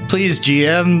him. Please,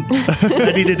 GM.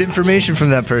 I needed information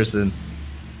from that person.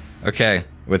 Okay,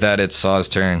 with that, it's Saw's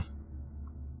turn.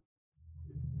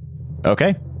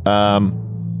 Okay.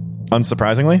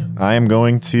 Unsurprisingly, I am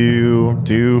going to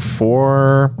do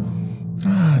 4...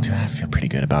 dude, I feel pretty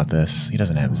good about this. He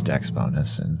doesn't have his dex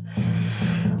bonus. And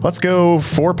let's go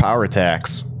 4 power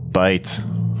attacks. Bite.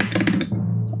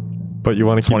 But you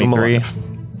want to keep them 23. alive.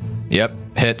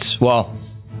 Yep, hits. Well,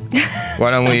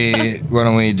 why don't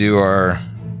we do our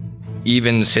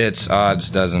evens hits, odds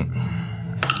doesn't.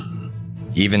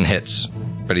 Even hits,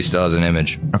 but he still has an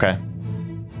image. Okay.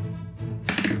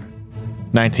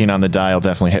 19 on the die. I'll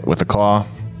definitely hit with a claw.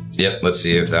 Yep, let's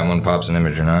see if that one pops an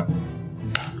image or not.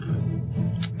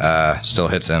 Still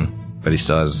hits him, but he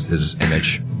still has his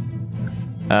image.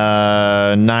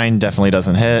 9 definitely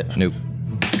doesn't hit. Nope.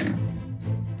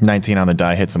 19 on the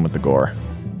die hits him with the gore.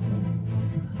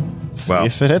 Let's see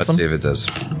if it hits let's him. see if it does.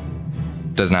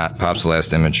 Does not. Pops the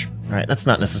last image. All right, that's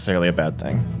not necessarily a bad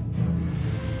thing.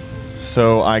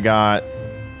 So I got...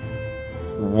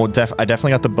 Well, I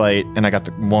definitely got the bite, and I got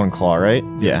the 1 claw, right?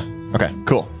 Yeah. Okay,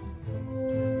 cool.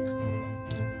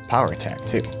 Power attack,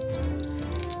 too.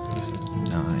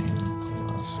 9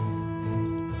 plus...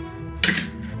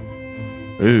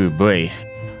 Ooh, boy.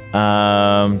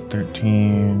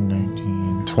 13,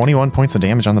 19... 21 points of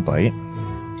damage on the bite.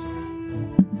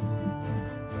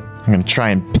 I'm going to try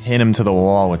and pin him to the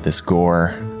wall with this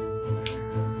gore.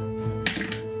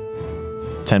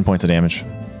 10 points of damage.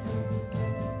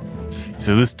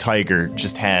 So this tiger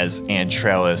just has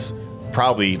Antrellis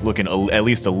probably looking at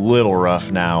least a little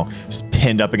rough now. Just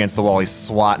pinned up against the wall. He's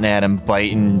swatting at him,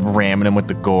 biting, ramming him with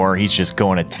the gore. He's just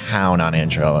going to town on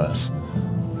Antrellis.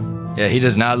 Yeah, he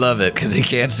does not love it because he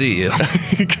can't see you.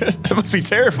 That must be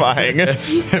terrifying.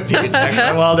 Being attacked by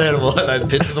a wild animal and I'm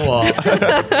pinned to the wall.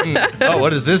 Oh,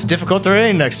 what is this? Difficult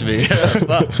terrain next to me.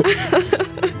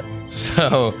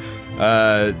 So,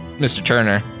 Mr.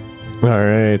 Turner, All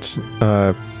right.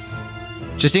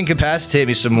 just incapacitate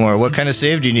me some more. What kind of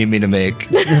save do you need me to make?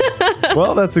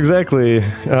 Well, that's exactly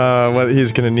what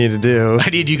he's going to need to do. I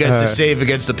need you guys to save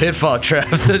against the pitfall trap.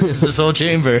 It's this whole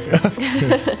chamber.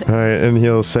 All right, and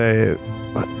he'll say,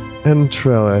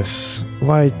 Entrellis,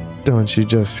 why don't you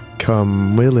just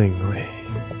come willingly?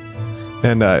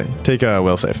 And take a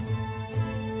will save.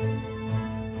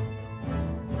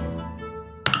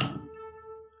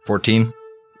 14.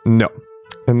 No.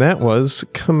 and that was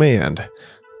command.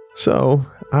 So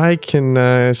I can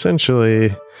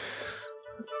essentially...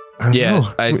 I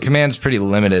don't know. Command's pretty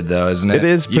limited, though, isn't it? It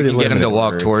is pretty You can get him to limited.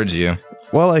 walk towards you.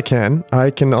 Well, I can.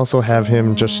 I can also have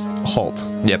him just halt.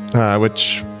 Yep.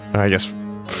 Which, I guess,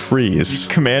 freeze.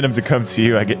 Command him to come to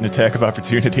you. I get an attack of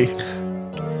opportunity.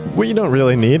 We don't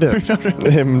really need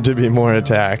him to be more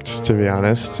attacked, to be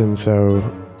honest. And so,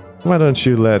 why don't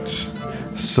you let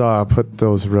Saw put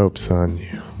those ropes on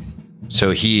you?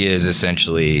 So he is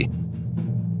essentially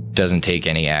doesn't take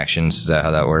any actions. Is that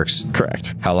how that works?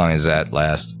 Correct. How long does that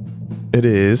last? It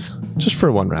is just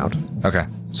for 1 round. Okay.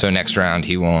 So next round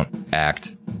he won't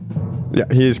act. Yeah,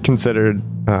 he is considered.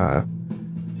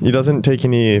 He doesn't take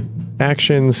any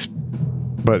actions,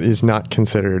 but he's not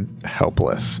considered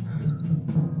helpless.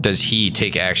 Does he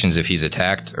take actions if he's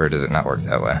attacked, or does it not work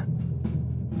that way?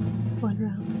 1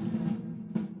 round.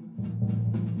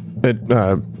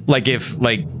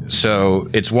 So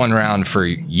it's 1 round for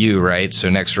you, right? So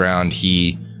next round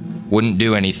he wouldn't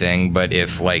do anything, but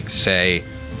if, like, say,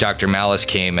 Dr. Malice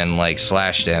came and, like,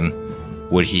 slashed him,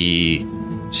 would he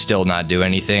still not do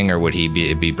anything, or would he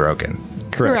be broken?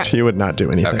 Correct. He would not do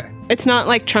anything. Okay. It's not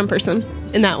like Trumperson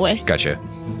in that way. Gotcha.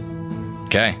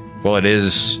 Okay. Well, it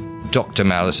is Dr.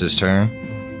 Malice's turn.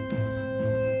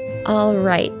 All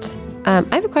right. I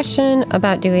have a question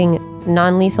about doing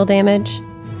non-lethal damage.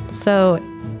 So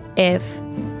if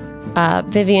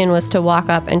Vivian was to walk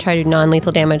up and try to do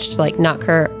non-lethal damage to, like, knock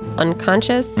her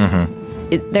unconscious,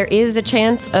 there is a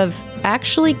chance of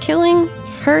actually killing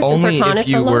her? Only since her if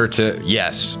you so low? were to...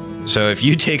 Yes. So if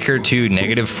you take her to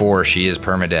 -4, she is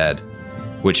permadead,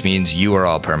 which means you are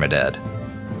all permadead.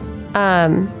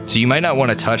 So you might not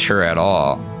want to touch her at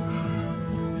all.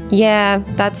 Yeah,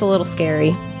 that's a little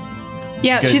scary.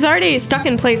 Yeah, Good. she's already stuck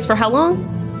in place for how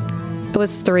long? It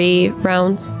was 3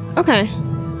 rounds. Okay.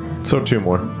 So 2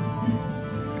 more.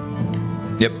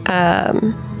 Yep.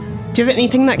 Do you have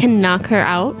anything that can knock her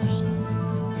out?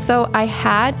 So I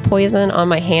had poison on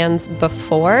my hands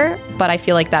before, but I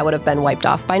feel like that would have been wiped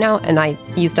off by now, and I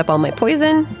used up all my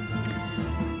poison.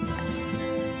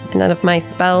 And none of my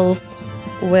spells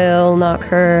will knock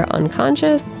her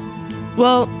unconscious.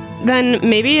 Well, then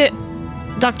maybe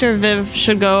Dr. Viv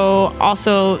should go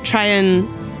also try and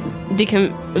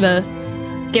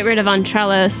get rid of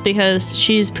Antrellis, because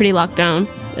she's pretty locked down.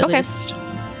 At Okay. least.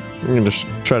 You can just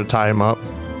try to tie him up.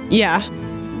 Yeah.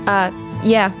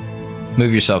 Yeah.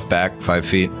 Move yourself back 5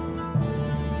 feet.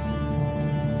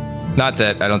 Not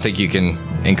that I don't think you can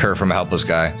incur from a helpless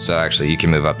guy, so actually you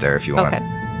can move up there if you want. Okay.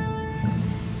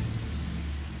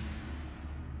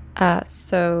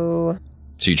 So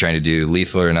So you're trying to do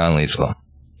lethal or non-lethal?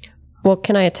 well,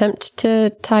 can I attempt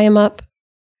to tie him up?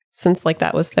 Since, like,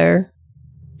 that was their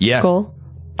Yeah. goal.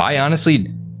 I honestly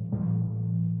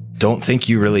don't think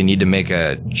you really need to make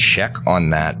a check on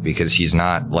that, because he's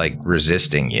not, like,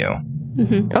 resisting you.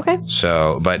 Okay.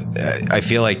 So, but I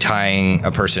feel like tying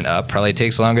a person up probably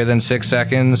takes longer than 6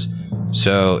 seconds.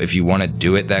 So if you want to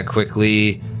do it that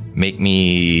quickly, make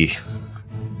me...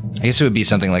 I guess it would be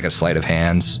something like a sleight of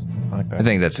hands. Okay. I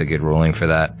think that's a good ruling for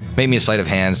that. Make me a sleight of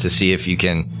hands to see if you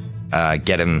can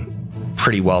get him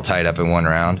pretty well tied up in 1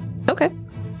 round. Okay.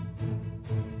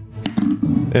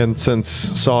 And since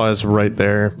Saw is right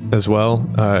there as well,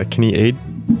 can he aid?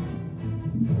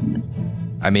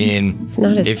 I mean, It's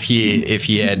not as if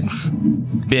he had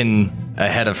been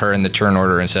ahead of her in the turn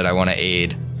order and said, I want to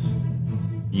aid,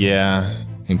 Yeah.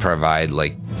 and provide,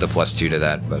 like, the +2 to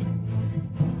that, but...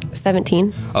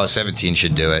 17. Oh, 17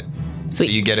 should do it. So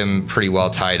Sweet. you get him pretty well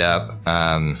tied up.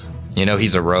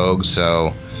 He's a rogue,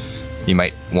 so you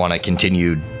might want to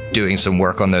continue doing some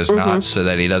work on those knots so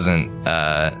that he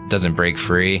doesn't break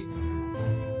free.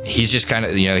 He's just kind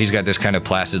of, he's got this kind of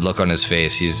placid look on his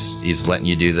face. He's letting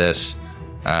you do this.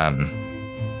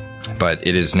 But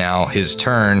it is now his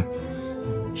turn.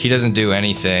 He doesn't do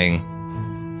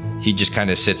anything. He just kind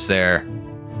of sits there,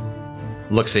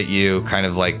 looks at you, kind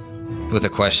of like with a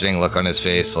questioning look on his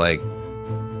face, like,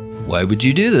 why would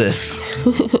you do this?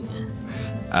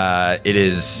 It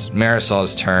is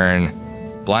Marisol's turn.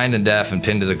 Blind and deaf and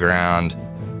pinned to the ground.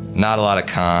 Not a lot of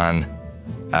con.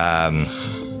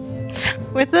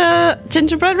 With a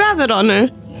gingerbread rabbit on her.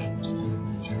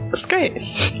 That's great.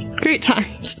 Great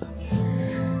times.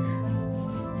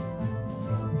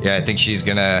 Yeah, I think she's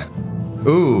gonna...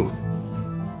 Ooh.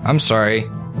 I'm sorry.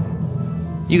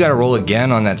 You gotta roll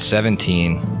again on that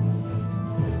 17.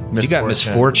 You got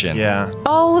misfortune. Yeah.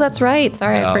 Oh, that's right.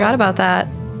 Sorry, I Oh. forgot about that.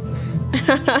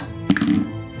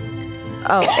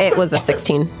 Oh, it was a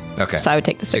 16. Okay. So I would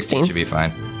take the 16. should be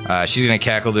fine. She's gonna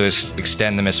cackle to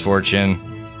extend the misfortune.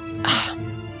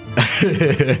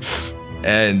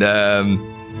 And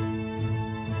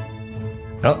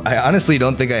Well, I honestly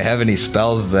don't think I have any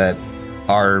spells that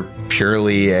are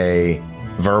purely a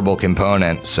verbal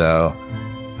component, so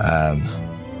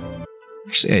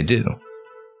actually I do.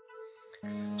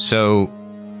 So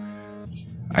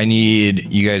I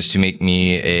need you guys to make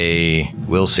me a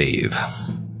will save.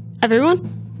 Everyone?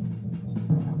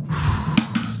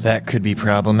 That could be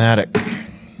problematic.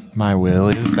 My will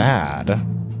is bad.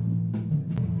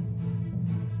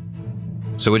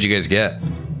 So what'd you guys get?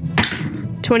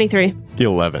 23.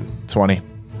 11. 20.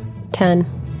 10.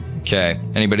 Okay.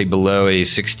 Anybody below a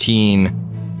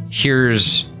 16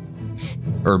 hears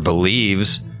or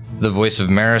believes the voice of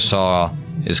Marisol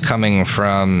is coming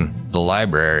from the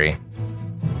library.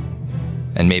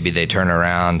 And maybe they turn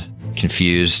around,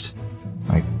 confused.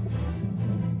 Like,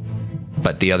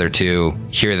 but the other two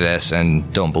hear this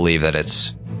and don't believe that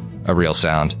it's a real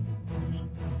sound.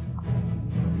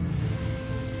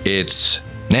 It's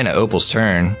Nana Opal's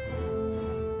turn.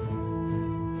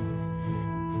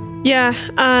 Yeah,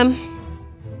 I'm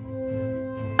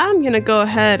gonna go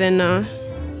ahead and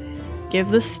give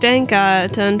the stank eye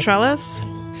to Entrellis.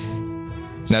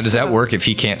 Now, does that work if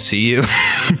he can't see you?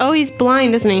 Oh, he's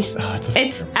blind, isn't he?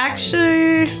 It's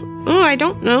actually... Oh, I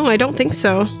don't know. I don't think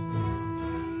so.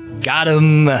 Got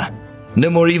him. No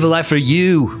more evil eye for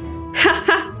you.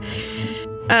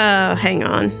 Hang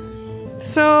on.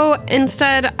 So,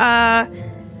 instead, I'm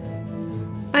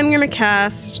gonna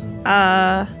cast,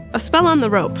 a spell on the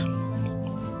rope.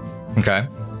 Okay.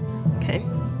 Okay.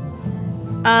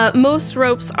 Most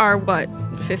ropes are, what,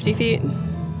 50 feet?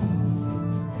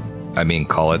 I mean,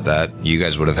 call it that. You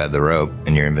guys would have had the rope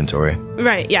in your inventory.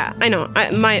 Right, yeah, I know.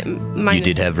 Mine You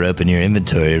did have rope in your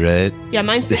inventory, right? Yeah,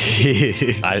 mine's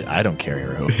 50. I don't carry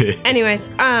a rope. Anyways,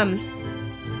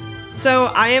 so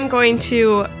I am going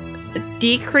to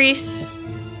decrease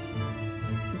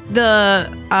the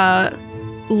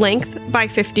length by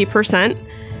 50%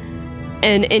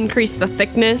 and increase the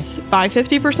thickness by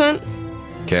 50%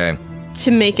 Okay. to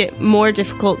make it more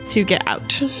difficult to get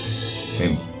out.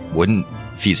 I mean,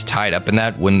 if he's tied up in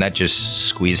that, wouldn't that just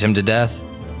squeeze him to death?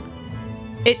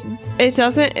 It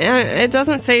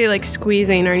doesn't say like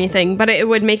squeezing or anything, but it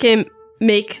would make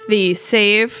the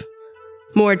save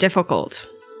more difficult.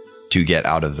 To get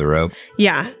out of the rope?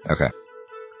 Yeah. Okay.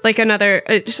 Like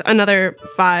just another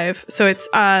 5. So it's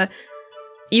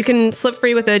you can slip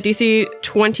free with a DC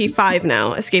 25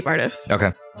 now, Escape Artist.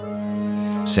 Okay.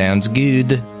 Sounds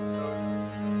good.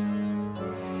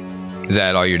 Is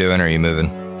that all you're doing, or are you moving?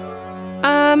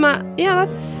 Yeah,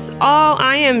 that's all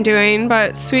I am doing,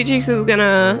 but Sweet Cheeks is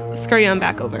gonna scurry on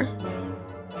back over.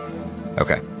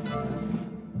 Okay.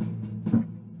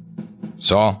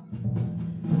 Saw.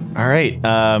 All right.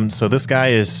 So this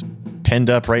guy is pinned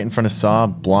up right in front of Saw,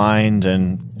 blind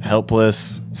and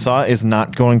helpless. Saw is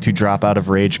not going to drop out of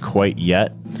rage quite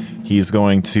yet. He's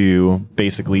going to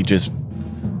basically just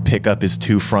pick up his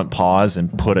 2 front paws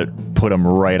and put him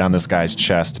right on this guy's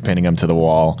chest, pinning him to the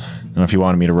wall. I don't know if you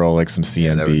wanted me to roll like some CMB.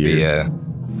 Yeah, that would be a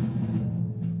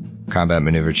combat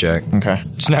maneuver check. Okay.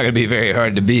 It's not going to be very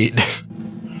hard to beat.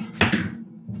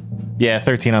 Yeah,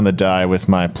 13 on the die with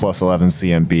my plus 11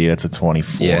 CMB. That's a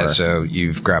 24. Yeah, so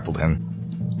you've grappled him.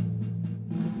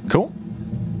 Cool.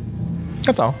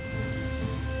 That's all.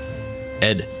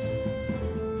 Ed.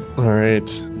 All right.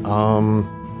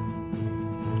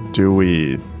 Do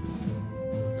we...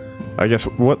 I guess,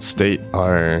 what state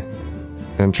are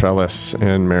Entrellis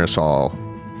and Marisol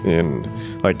in?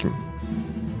 Like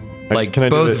can I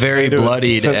do both very can I do a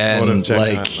bloodied sense and motive check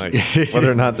like... on,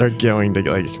 whether or not they're going to,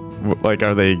 like,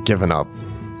 are they giving up?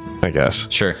 I guess.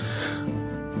 Sure.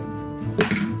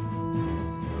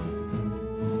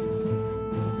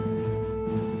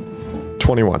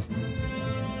 $21.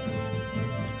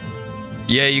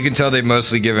 Yeah, you can tell they've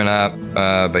mostly given up,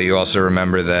 but you also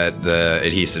remember that the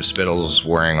adhesive spittle's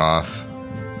wearing off.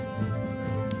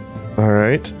 All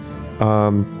right.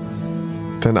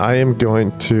 Then I am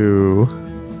going to...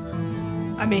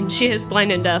 I mean, she is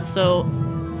blind and deaf, so...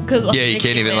 Yeah, you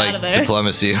can't even, like,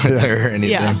 diplomacy with her or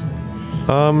anything. Yeah.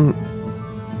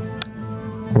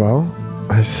 Well,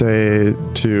 I say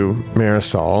to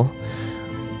Marisol,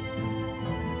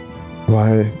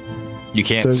 why... You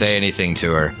can't say anything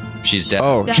to her. She's deaf.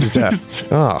 Oh, she's deaf.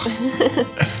 Oh.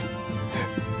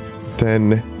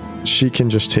 Then she can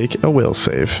just take a will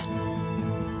save.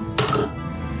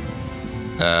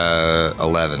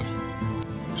 11.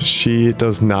 She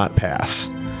does not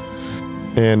pass.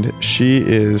 And she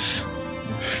is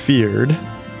feared,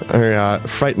 or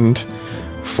frightened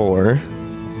for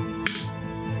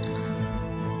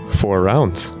 4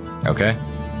 rounds. Okay.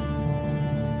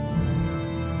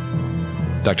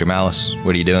 Dr. Malice,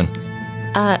 what are you doing?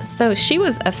 So she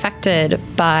was affected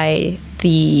by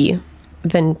the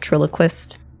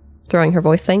ventriloquist throwing her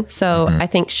voice thing. So I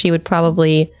think she would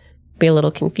probably be a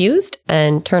little confused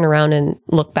and turn around and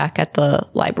look back at the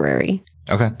library.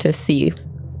 Okay. To see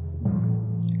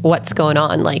what's going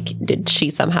on. Like, did she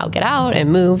somehow get out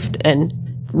and moved and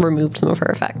removed some of her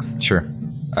effects? Sure.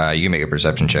 You can make a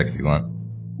perception check if you want.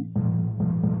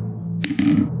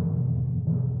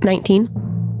 19.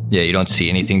 Yeah, you don't see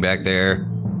anything back there.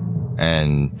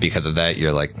 And because of that,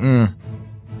 you're like,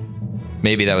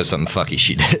 maybe that was something fucky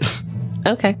she did.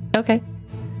 Okay.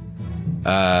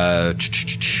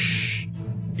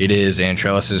 It is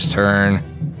Antrellis's turn.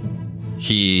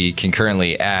 He can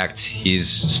currently act. He's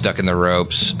stuck in the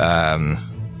ropes.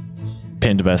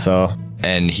 Pinned by saw.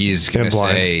 And he's going to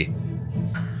say...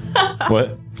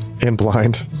 What? And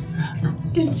blind.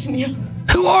 Continue.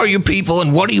 Who are you people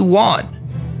and what do you want?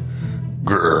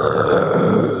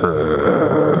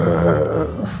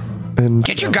 And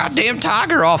Get your goddamn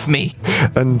tiger off me.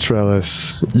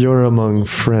 Trellis, you're among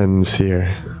friends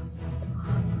here.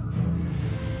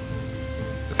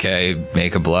 Okay,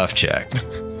 make a bluff check.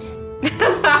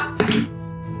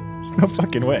 There's no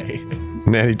fucking way.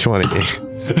 Natty 20.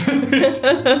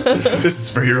 This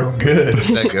is for your own good.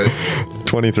 That goes.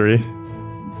 23.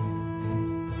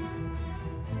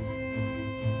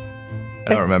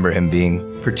 I don't remember him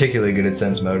being particularly good at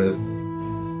sense motive.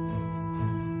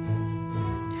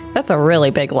 That's a really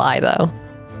big lie, though.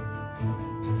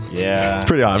 Yeah. It's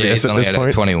pretty Yeah, obvious he's at only this at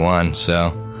point. 21,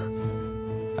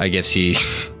 so I guess he's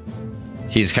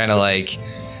kind of like,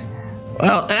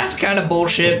 well, that's kind of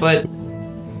bullshit, but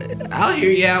I'll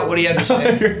hear you out. What do you have to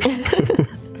say?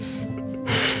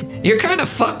 You're kind of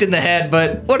fucked in the head,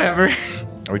 but whatever.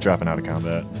 Are we dropping out of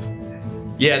combat?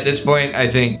 Yeah, at this point, I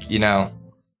think, you got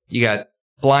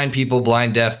blind people,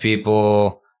 blind deaf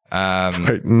people.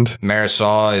 Frightened.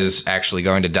 Marisol is actually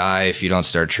going to die if you don't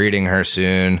start treating her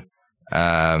soon.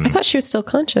 I thought she was still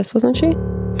conscious, wasn't she?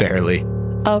 Barely.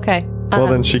 Okay. Well,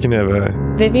 then she can have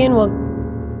a... Vivian will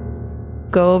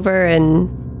go over and...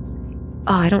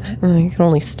 Oh, I can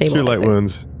only stabilize Cure light her.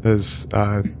 wounds is...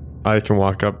 I can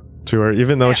walk up to her,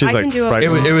 even though Yeah, she's I like can do a-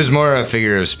 frightened. It was more a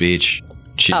figure of speech.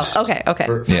 She's, Oh, okay.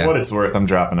 For Yeah. what it's worth, I'm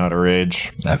dropping out of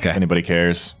rage. Okay. If anybody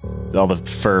cares. All the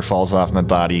fur falls off my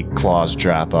body, claws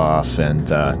drop off,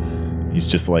 and he's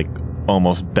just like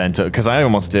almost bent up. Because I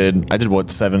did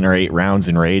what, 7 or 8 rounds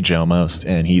in rage almost,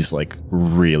 and he's like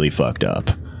really fucked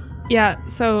up. Yeah,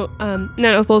 so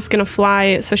Nana Opal's gonna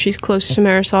fly, so she's close to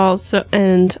Marisol, says,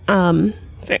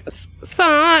 so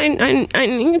I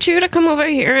need you to come over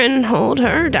here and hold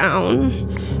her down.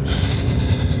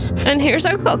 And here's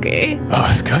our cookie.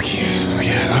 Oh, Cookie.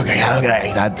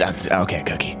 Okay. That's okay,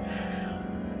 Cookie.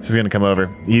 She's gonna come over.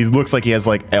 He looks like he has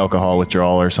like alcohol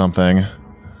withdrawal or something.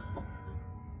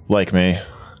 Like me.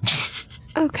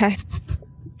 Okay.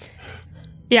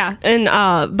 Yeah,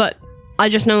 and but I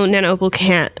just know Nana Opal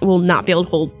will not be able to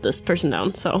hold this person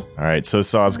down, so. All right, so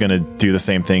Saw's gonna do the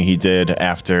same thing he did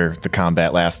after the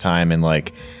combat last time, and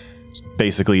like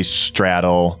basically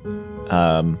straddle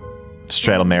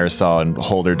Marisol and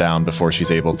hold her down before she's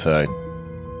able to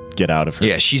get out of her.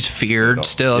 Yeah, she's feared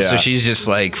still, so Yeah. she's just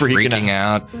like freaking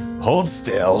out. Hold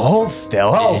still.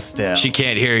 She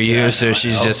can't hear you, so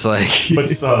she's just like, But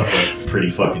Saw's like pretty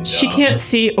fucking dumb. She can't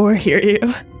see or hear you.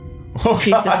 Oh,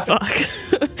 Jesus God. fuck.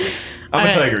 I'm a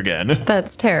Alright. tiger again.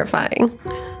 That's terrifying.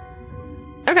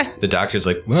 Okay. the doctor's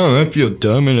like, well, I feel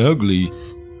dumb and ugly.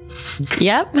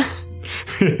 Yep.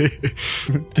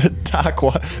 Doc,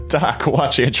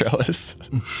 watch Antrellis.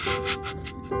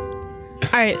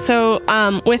 All right,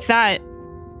 so with that,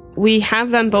 we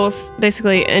have them both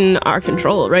basically in our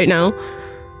control right now.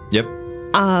 Yep.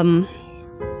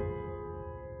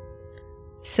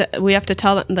 So we have to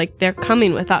tell them, like, they're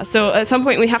coming with us. So at some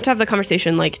point, we have to have the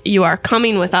conversation, like, you are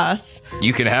coming with us.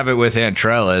 You can have it with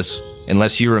Antrellis.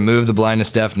 Unless you remove the blindness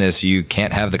deafness, you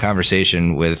can't have the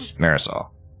conversation with Marisol.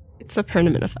 It's a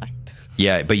permanent effect.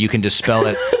 Yeah, but you can dispel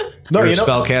it. You're a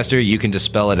spellcaster, you can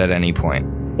dispel it at any point.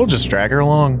 We'll just drag her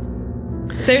along.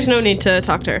 There's no need to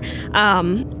talk to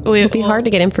her. It'd be hard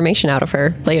to get information out of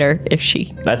her later if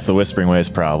she... That's the Whispering Ways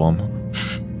problem.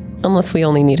 Unless we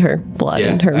only need her blood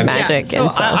and her magic. So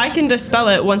and stuff. I can dispel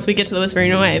it once we get to the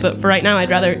Whispering Away, but for right now,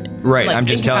 I'd rather... Right, like, I'm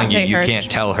just telling you, incapacitate you her.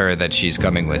 can't tell her that she's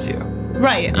coming with you.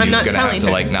 Right, I'm not You're gonna telling have to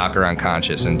her. like knock her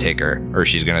unconscious and take her, or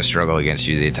she's gonna struggle against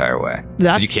you the entire way. 'Cause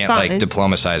That's you can't fine. like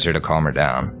diplomatize her to calm her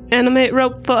down. Animate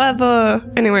rope forever.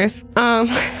 Anyways,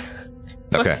 Okay.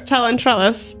 let's tell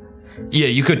Antrellis. Yeah,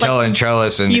 you could tell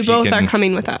Antrellis, and You if both you can, are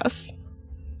coming with us.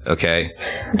 Okay.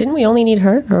 Didn't we only need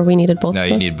her, or we needed both? No, of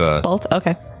you them? need both. both.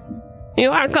 Okay.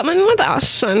 You are coming with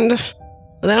us, and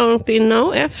there'll be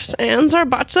no ifs, ands, or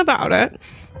buts about it.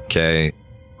 Okay.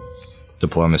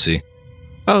 Diplomacy.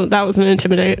 Oh, that was an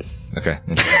intimidate. Okay.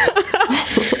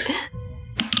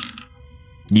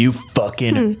 You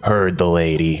fucking heard the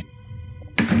lady.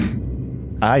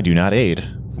 I do not aid.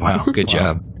 Wow, good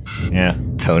job, Yeah.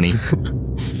 Tony.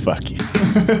 Fuck you.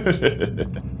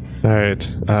 All right.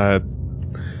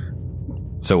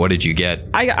 So what did you get?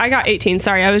 I got 18.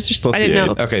 Sorry, I didn't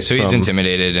know. Okay, so he's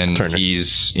intimidated, and Turner.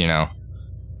 he's,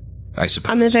 I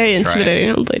suppose I'm a very try intimidating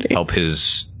and old lady. help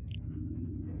his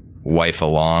wife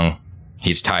along.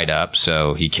 He's tied up,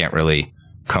 so he can't really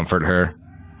comfort her,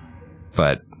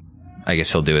 but I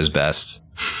guess he'll do his best.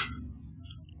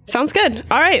 Sounds good.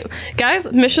 All right,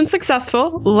 guys, mission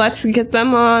successful. Let's get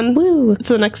them on Woo.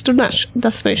 to the next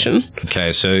destination.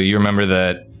 Okay, so you remember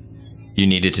that you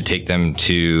needed to take them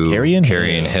to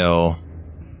Carrion Hill.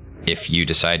 If you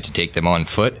decide to take them on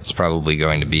foot, it's probably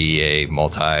going to be a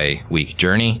multi-week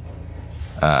journey,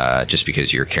 just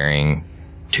because you're carrying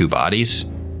 2 bodies.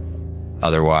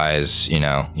 Otherwise, you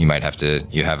might have to,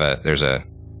 there's a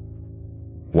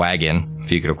wagon,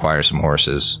 if you could acquire some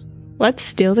horses. Let's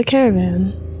steal the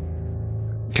caravan.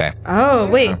 Okay. Oh,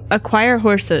 wait. Acquire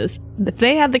horses. If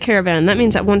they had the caravan, that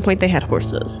means at one point they had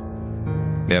horses.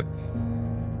 Yep.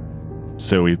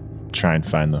 So we try and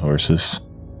find the horses.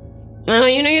 Well,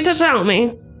 you need to tell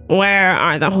me, where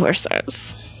are the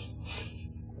horses?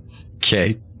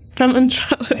 Okay. From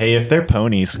Interlude. Hey, if they're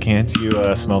ponies, can't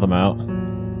you smell them out?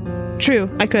 True,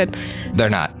 I could. They're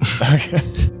not.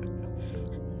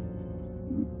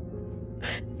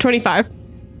 25.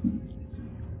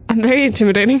 I'm very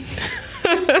intimidating.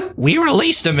 We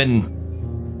released them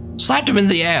and slapped them in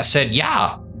the ass, said,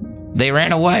 yeah. They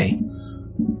ran away.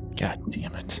 God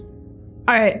damn it.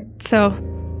 All right, so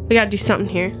we gotta do something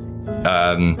here.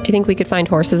 Do you think we could find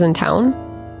horses in town?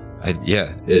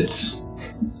 Yeah, it's...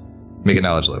 Make a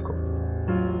knowledge local.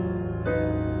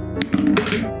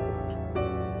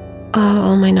 Oh,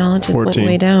 all my knowledge just went 14.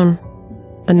 way down.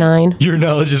 A 9. Your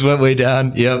knowledge just went way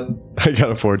down. Yep. I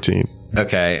got a 14.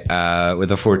 Okay,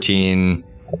 with a 14,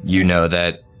 you know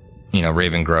that,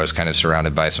 Raven Grove kind of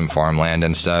surrounded by some farmland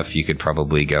and stuff. You could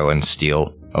probably go and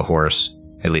steal a horse.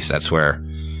 At least that's where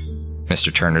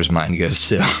Mr. Turner's mind goes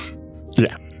to.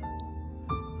 Yeah.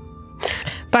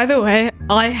 By the way,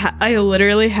 I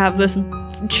literally have this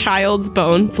child's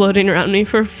bone floating around me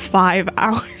for 5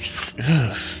 hours.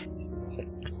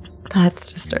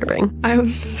 That's disturbing. I'm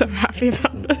so happy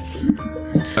about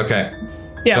this. Okay.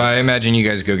 Yeah. So I imagine you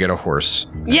guys go get a horse.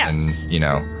 Yes.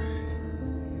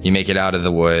 And, you make it out of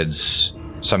the woods.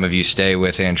 Some of you stay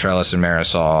with Antrellis and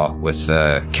Marisol with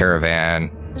the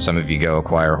caravan. Some of you go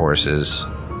acquire horses.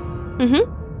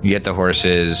 Mm-hmm. You get the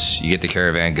horses, you get the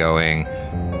caravan going.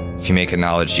 If you make a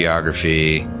knowledge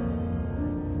geography...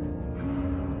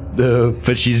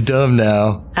 but she's dumb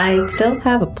now. I still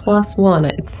have a +1.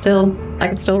 I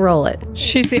can still roll it.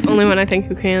 She's the only one I think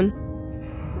who can.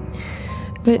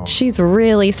 But she's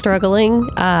really struggling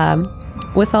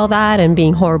with all that and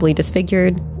being horribly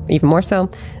disfigured, even more so.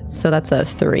 So that's a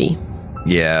 3.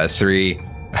 Yeah, 3.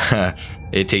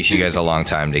 It takes you guys a long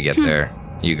time to get there.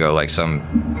 You go like some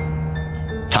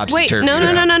topsy-turvy. Wait,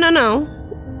 no.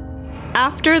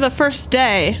 After the first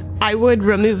day, I would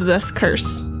remove this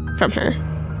curse from her.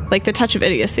 Like the touch of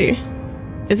idiocy.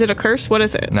 Is it a curse? What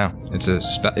is it? No,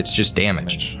 it's just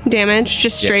damage. Damage,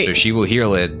 just straight. Yeah, so she will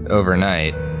heal it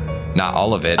overnight. Not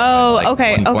all of it. Oh, but, like,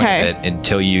 okay, one point okay. of it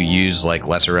until you use like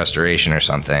lesser restoration or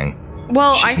something.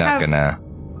 Well, She's not gonna.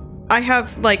 I have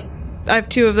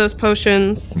 2 of those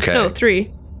potions. Okay. No,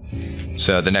 3.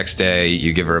 So the next day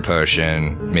you give her a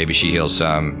potion. Maybe she heals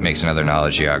some, makes another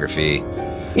knowledge geography.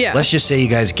 Yeah. Let's just say you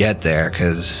guys get there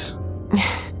because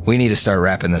we need to start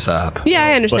wrapping this up. Yeah,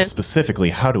 I But understand. specifically,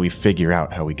 how do we figure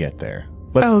out how we get there?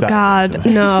 Let's Oh dive God, into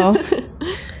this. no.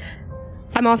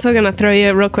 I'm also gonna throw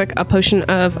you real quick a potion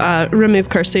of remove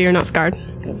curse so you're not scarred.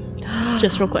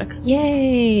 Just real quick.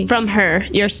 Yay! From her,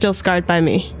 you're still scarred by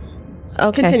me.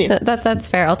 Okay, Continue. That's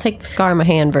fair. I'll take the scar in my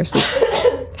hand versus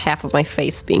half of my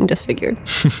face being disfigured.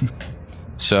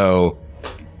 So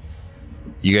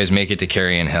you guys make it to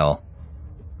Carrion Hill.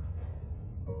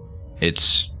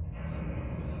 It's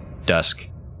dusk.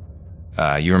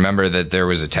 You remember that there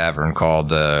was a tavern called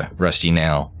the Rusty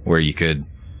Nail where you could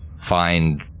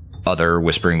find other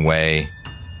Whispering Way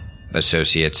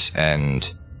associates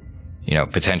and,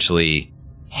 potentially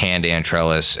hand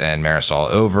Antrellis and Marisol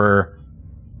over,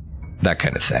 that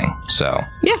kind of thing. So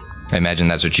Yeah. I imagine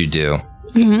that's what you do.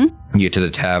 Mm-hmm. You get to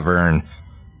the tavern.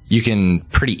 You can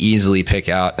pretty easily pick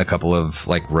out a couple of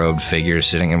robed figures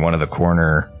sitting in one of the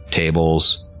corner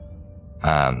tables.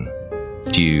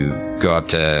 Do you go up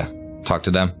to talk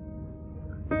to them?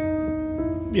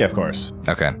 Yeah, of course.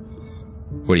 Okay.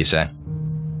 What do you say?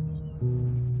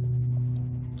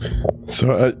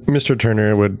 So Mr.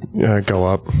 Turner would go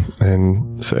up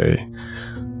and say,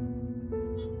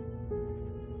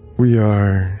 "We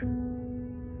are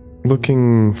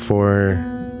looking for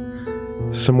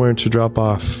somewhere to drop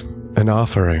off an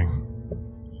offering."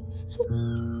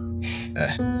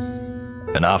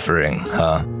 An offering,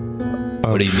 huh?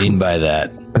 What do you mean by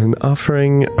that? An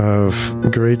offering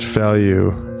of great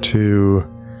value to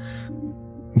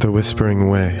the Whispering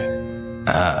Way.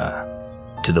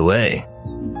 To the way.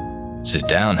 Sit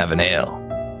down, have an ale.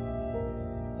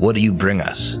 What do you bring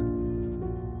us?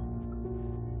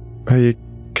 A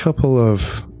couple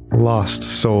of lost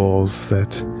souls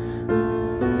that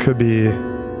could be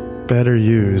better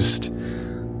used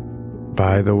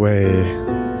by the way,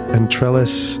 and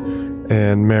Trellis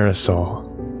and Marisol.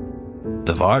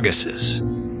 The Vargases.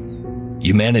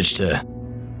 You managed to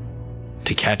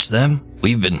catch them?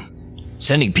 We've been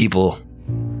sending people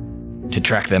to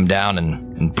track them down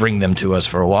and bring them to us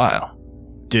for a while.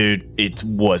 Dude, it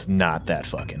was not that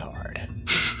fucking hard.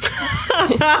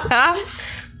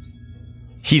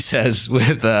 He says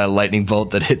with a lightning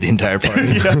bolt that hit the entire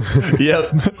party.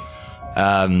 Yep.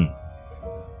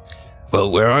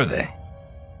 Well, where are they?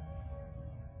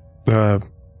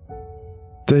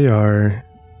 They are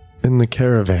in the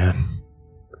caravan.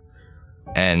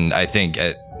 And I think,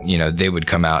 they would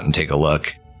come out and take a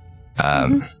look.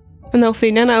 And they'll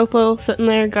see Nana Opal sitting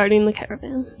there guarding the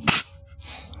caravan.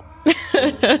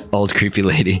 Old creepy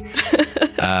lady.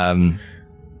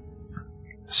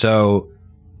 So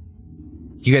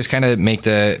you guys kind of make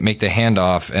the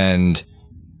handoff, and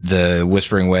the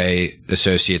Whispering Way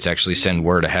associates actually send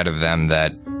word ahead of them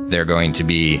that they're going to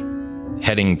be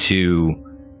heading to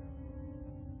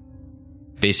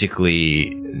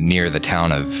basically near the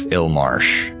town of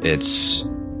Illmarsh. It's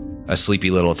a sleepy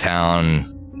little town,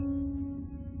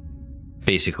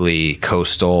 basically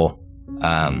coastal,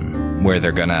 where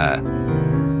they're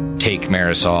gonna take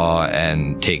Marisol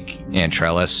and take Aunt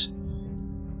Trellis.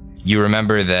 You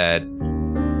remember that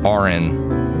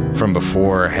Auron from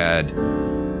before had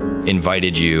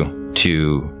invited you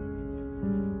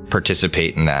to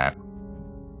participate in that.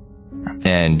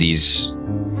 And these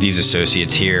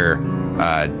associates here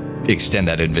extend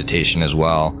that invitation as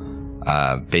well,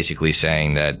 basically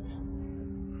saying that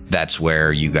that's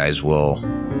where you guys will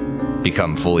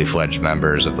become fully fledged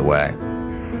members of the Way.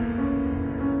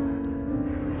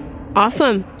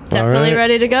 Awesome. Definitely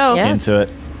ready to go. Yeah. Into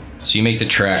it. So you make the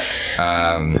trek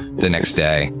the next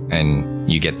day,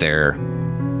 and you get there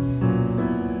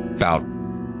about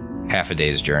half a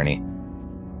day's journey.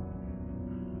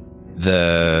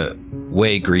 The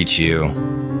Way greets you.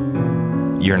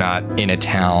 You're not in a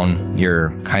town.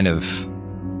 You're kind of...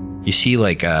 You see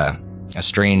like a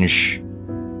strange,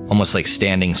 almost like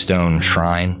standing stone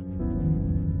shrine.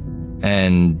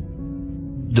 And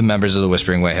the members of the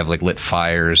Whispering Way have like lit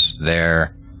fires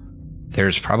there.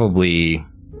 There's probably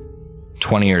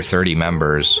 20 or 30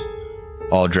 members,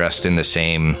 all dressed in the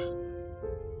same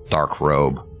dark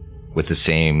robe with the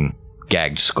same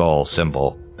gagged skull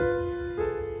symbol.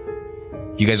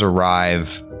 You guys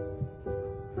arrive,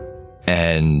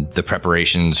 and the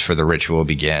preparations for the ritual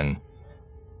begin.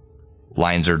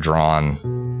 Lines are drawn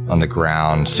on the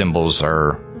ground.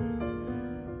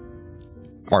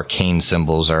 Arcane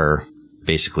symbols are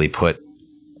basically put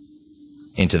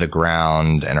into the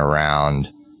ground and around.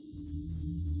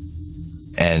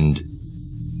 And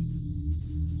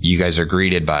you guys are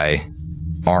greeted by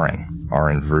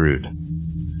Auron Vrood.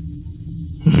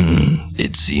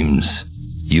 It seems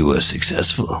you were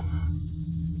successful.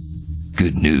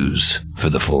 Good news for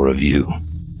the four of you.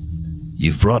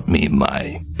 You've brought me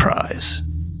my prize,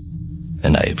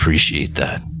 and I appreciate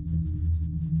that.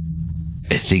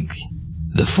 I think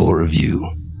the four of you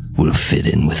will fit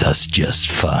in with us just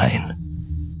fine.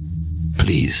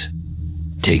 Please,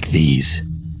 take these.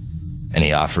 And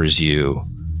he offers you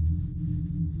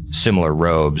similar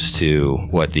robes to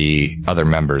what the other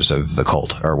members of the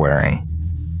cult are wearing.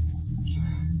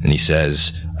 And he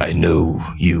says, I know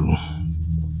you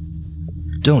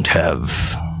don't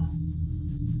have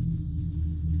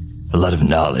a lot of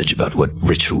knowledge about what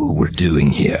ritual we're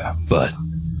doing here, but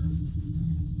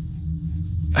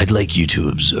I'd like you to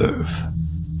observe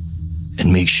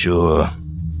and make sure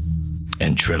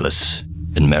Aunt Trellis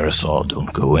and Marisol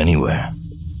don't go anywhere.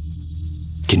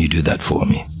 Can you do that for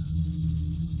me?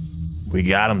 We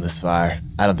got him this far.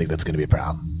 I don't think that's going to be a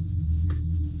problem.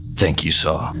 Thank you,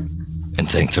 Saw. And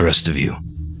thank the rest of you.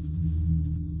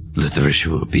 Let the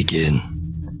ritual begin.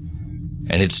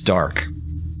 and it's dark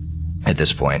at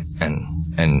this point, and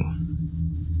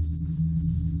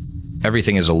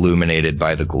everything is illuminated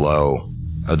by the glow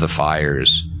of the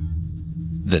fires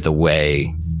that the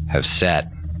Way have set,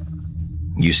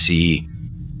 you see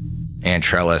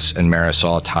Antrellis and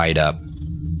Marisol tied up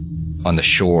on the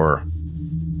shore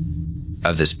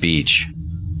of this beach.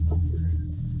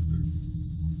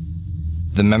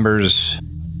 The members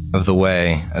of the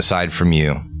Way, aside from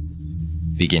you,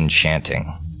 begin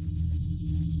chanting.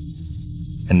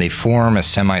 And they form a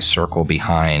semicircle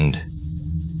behind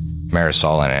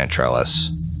Marisol and Antrellis.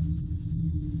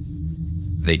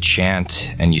 They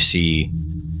chant, and you see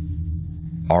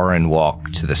Arin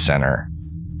walk to the center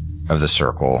of the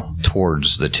circle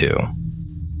towards the two.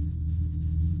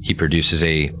 He produces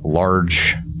a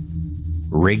large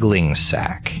wriggling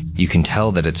sack. You can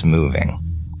tell that it's moving.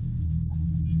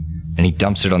 And he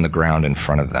dumps it on the ground in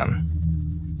front of them.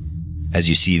 As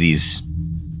you see these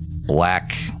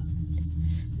black,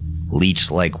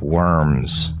 leech-like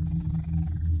worms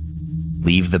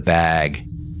leave the bag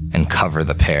and cover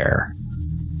the pair.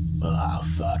 Oh,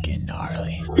 fucking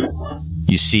gnarly.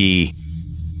 You see,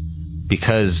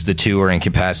 because the two are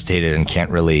incapacitated and can't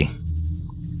really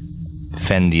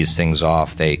fend these things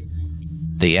off, they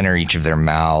enter each of their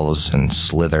mouths and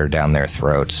slither down their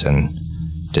throats and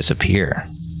disappear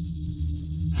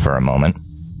for a moment.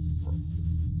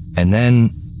 And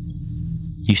then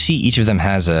you see each of them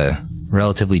has a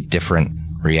relatively different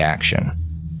reaction.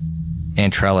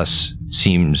 Antrellis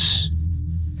seems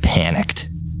panicked,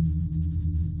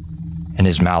 and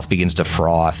his mouth begins to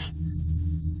froth,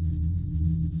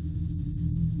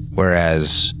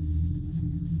 whereas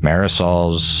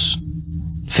Marisol's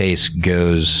face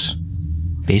goes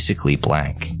basically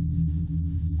blank.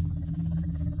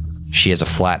 She has a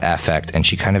flat affect, and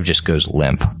she kind of just goes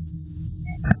limp.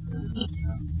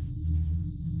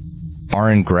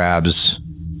 Arin grabs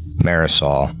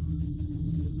Marisol,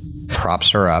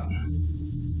 props her up,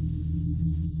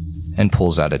 and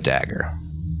pulls out a dagger.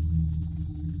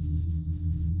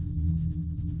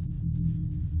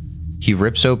 He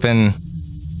rips open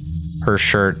her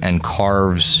shirt and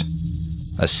carves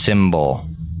a symbol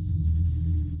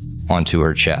onto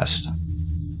her chest.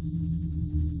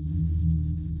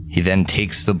 He then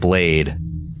takes the blade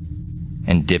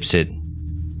and dips it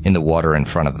in the water in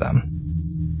front of them.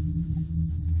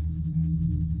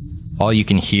 All you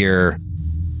can hear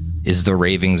is the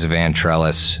ravings of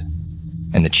Antrellis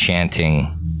and the chanting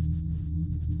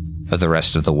of the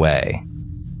rest of the Way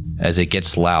as it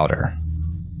gets louder.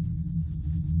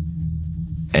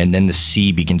 And then the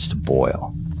sea begins to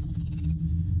boil.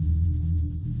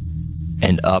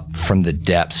 And up from the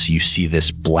depths you see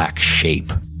this black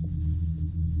shape.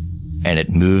 And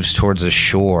it moves towards the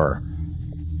shore.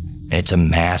 And it's a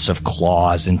mass of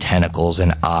claws and tentacles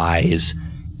and eyes.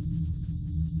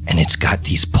 And it's got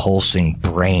these pulsing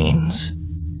brains.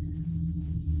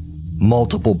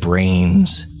 Multiple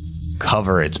brains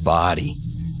cover its body.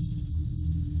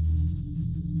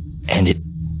 And it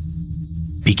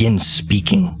begins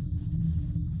speaking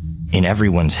in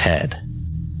everyone's head.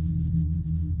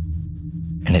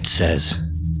 And it says,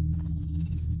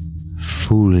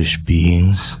 "Foolish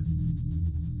beings,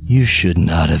 you should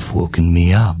not have woken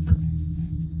me up.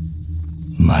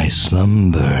 My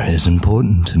slumber is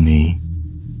important to me.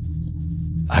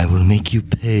 I will make you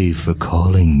pay for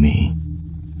calling me."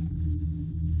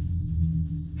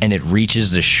 And it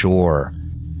reaches the shore,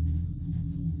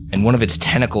 and one of its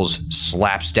tentacles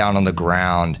slaps down on the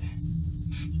ground,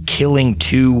 killing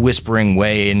two Whispering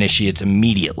Way initiates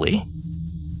immediately.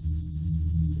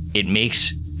 It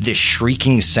makes this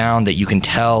shrieking sound that you can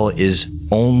tell is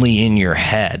only in your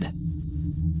head.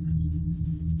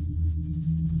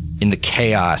 In the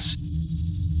chaos,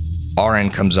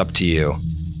 Arin comes up to you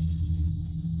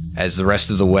as the rest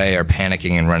of the Way are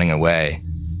panicking and running away,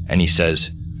 and he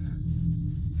says,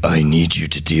 "I need you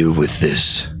to deal with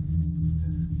this.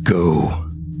 Go."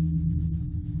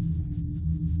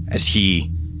 As he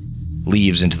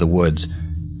leaves into the woods,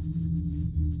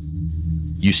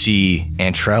 you see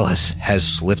Antrellis has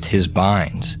slipped his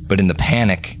binds, but in the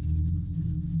panic,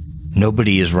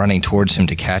 nobody is running towards him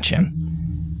to catch him,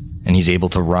 and he's able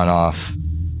to run off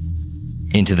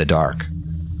into the dark.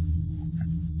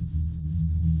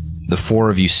 The four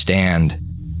of you stand,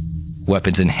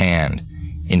 weapons in hand,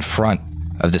 in front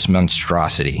of this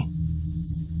monstrosity.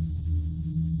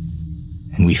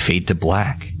 And we fade to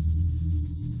black.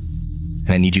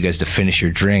 And I need you guys to finish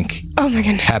your drink. Oh my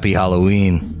goodness. Happy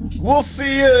Halloween. We'll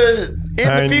see you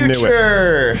in the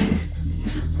future.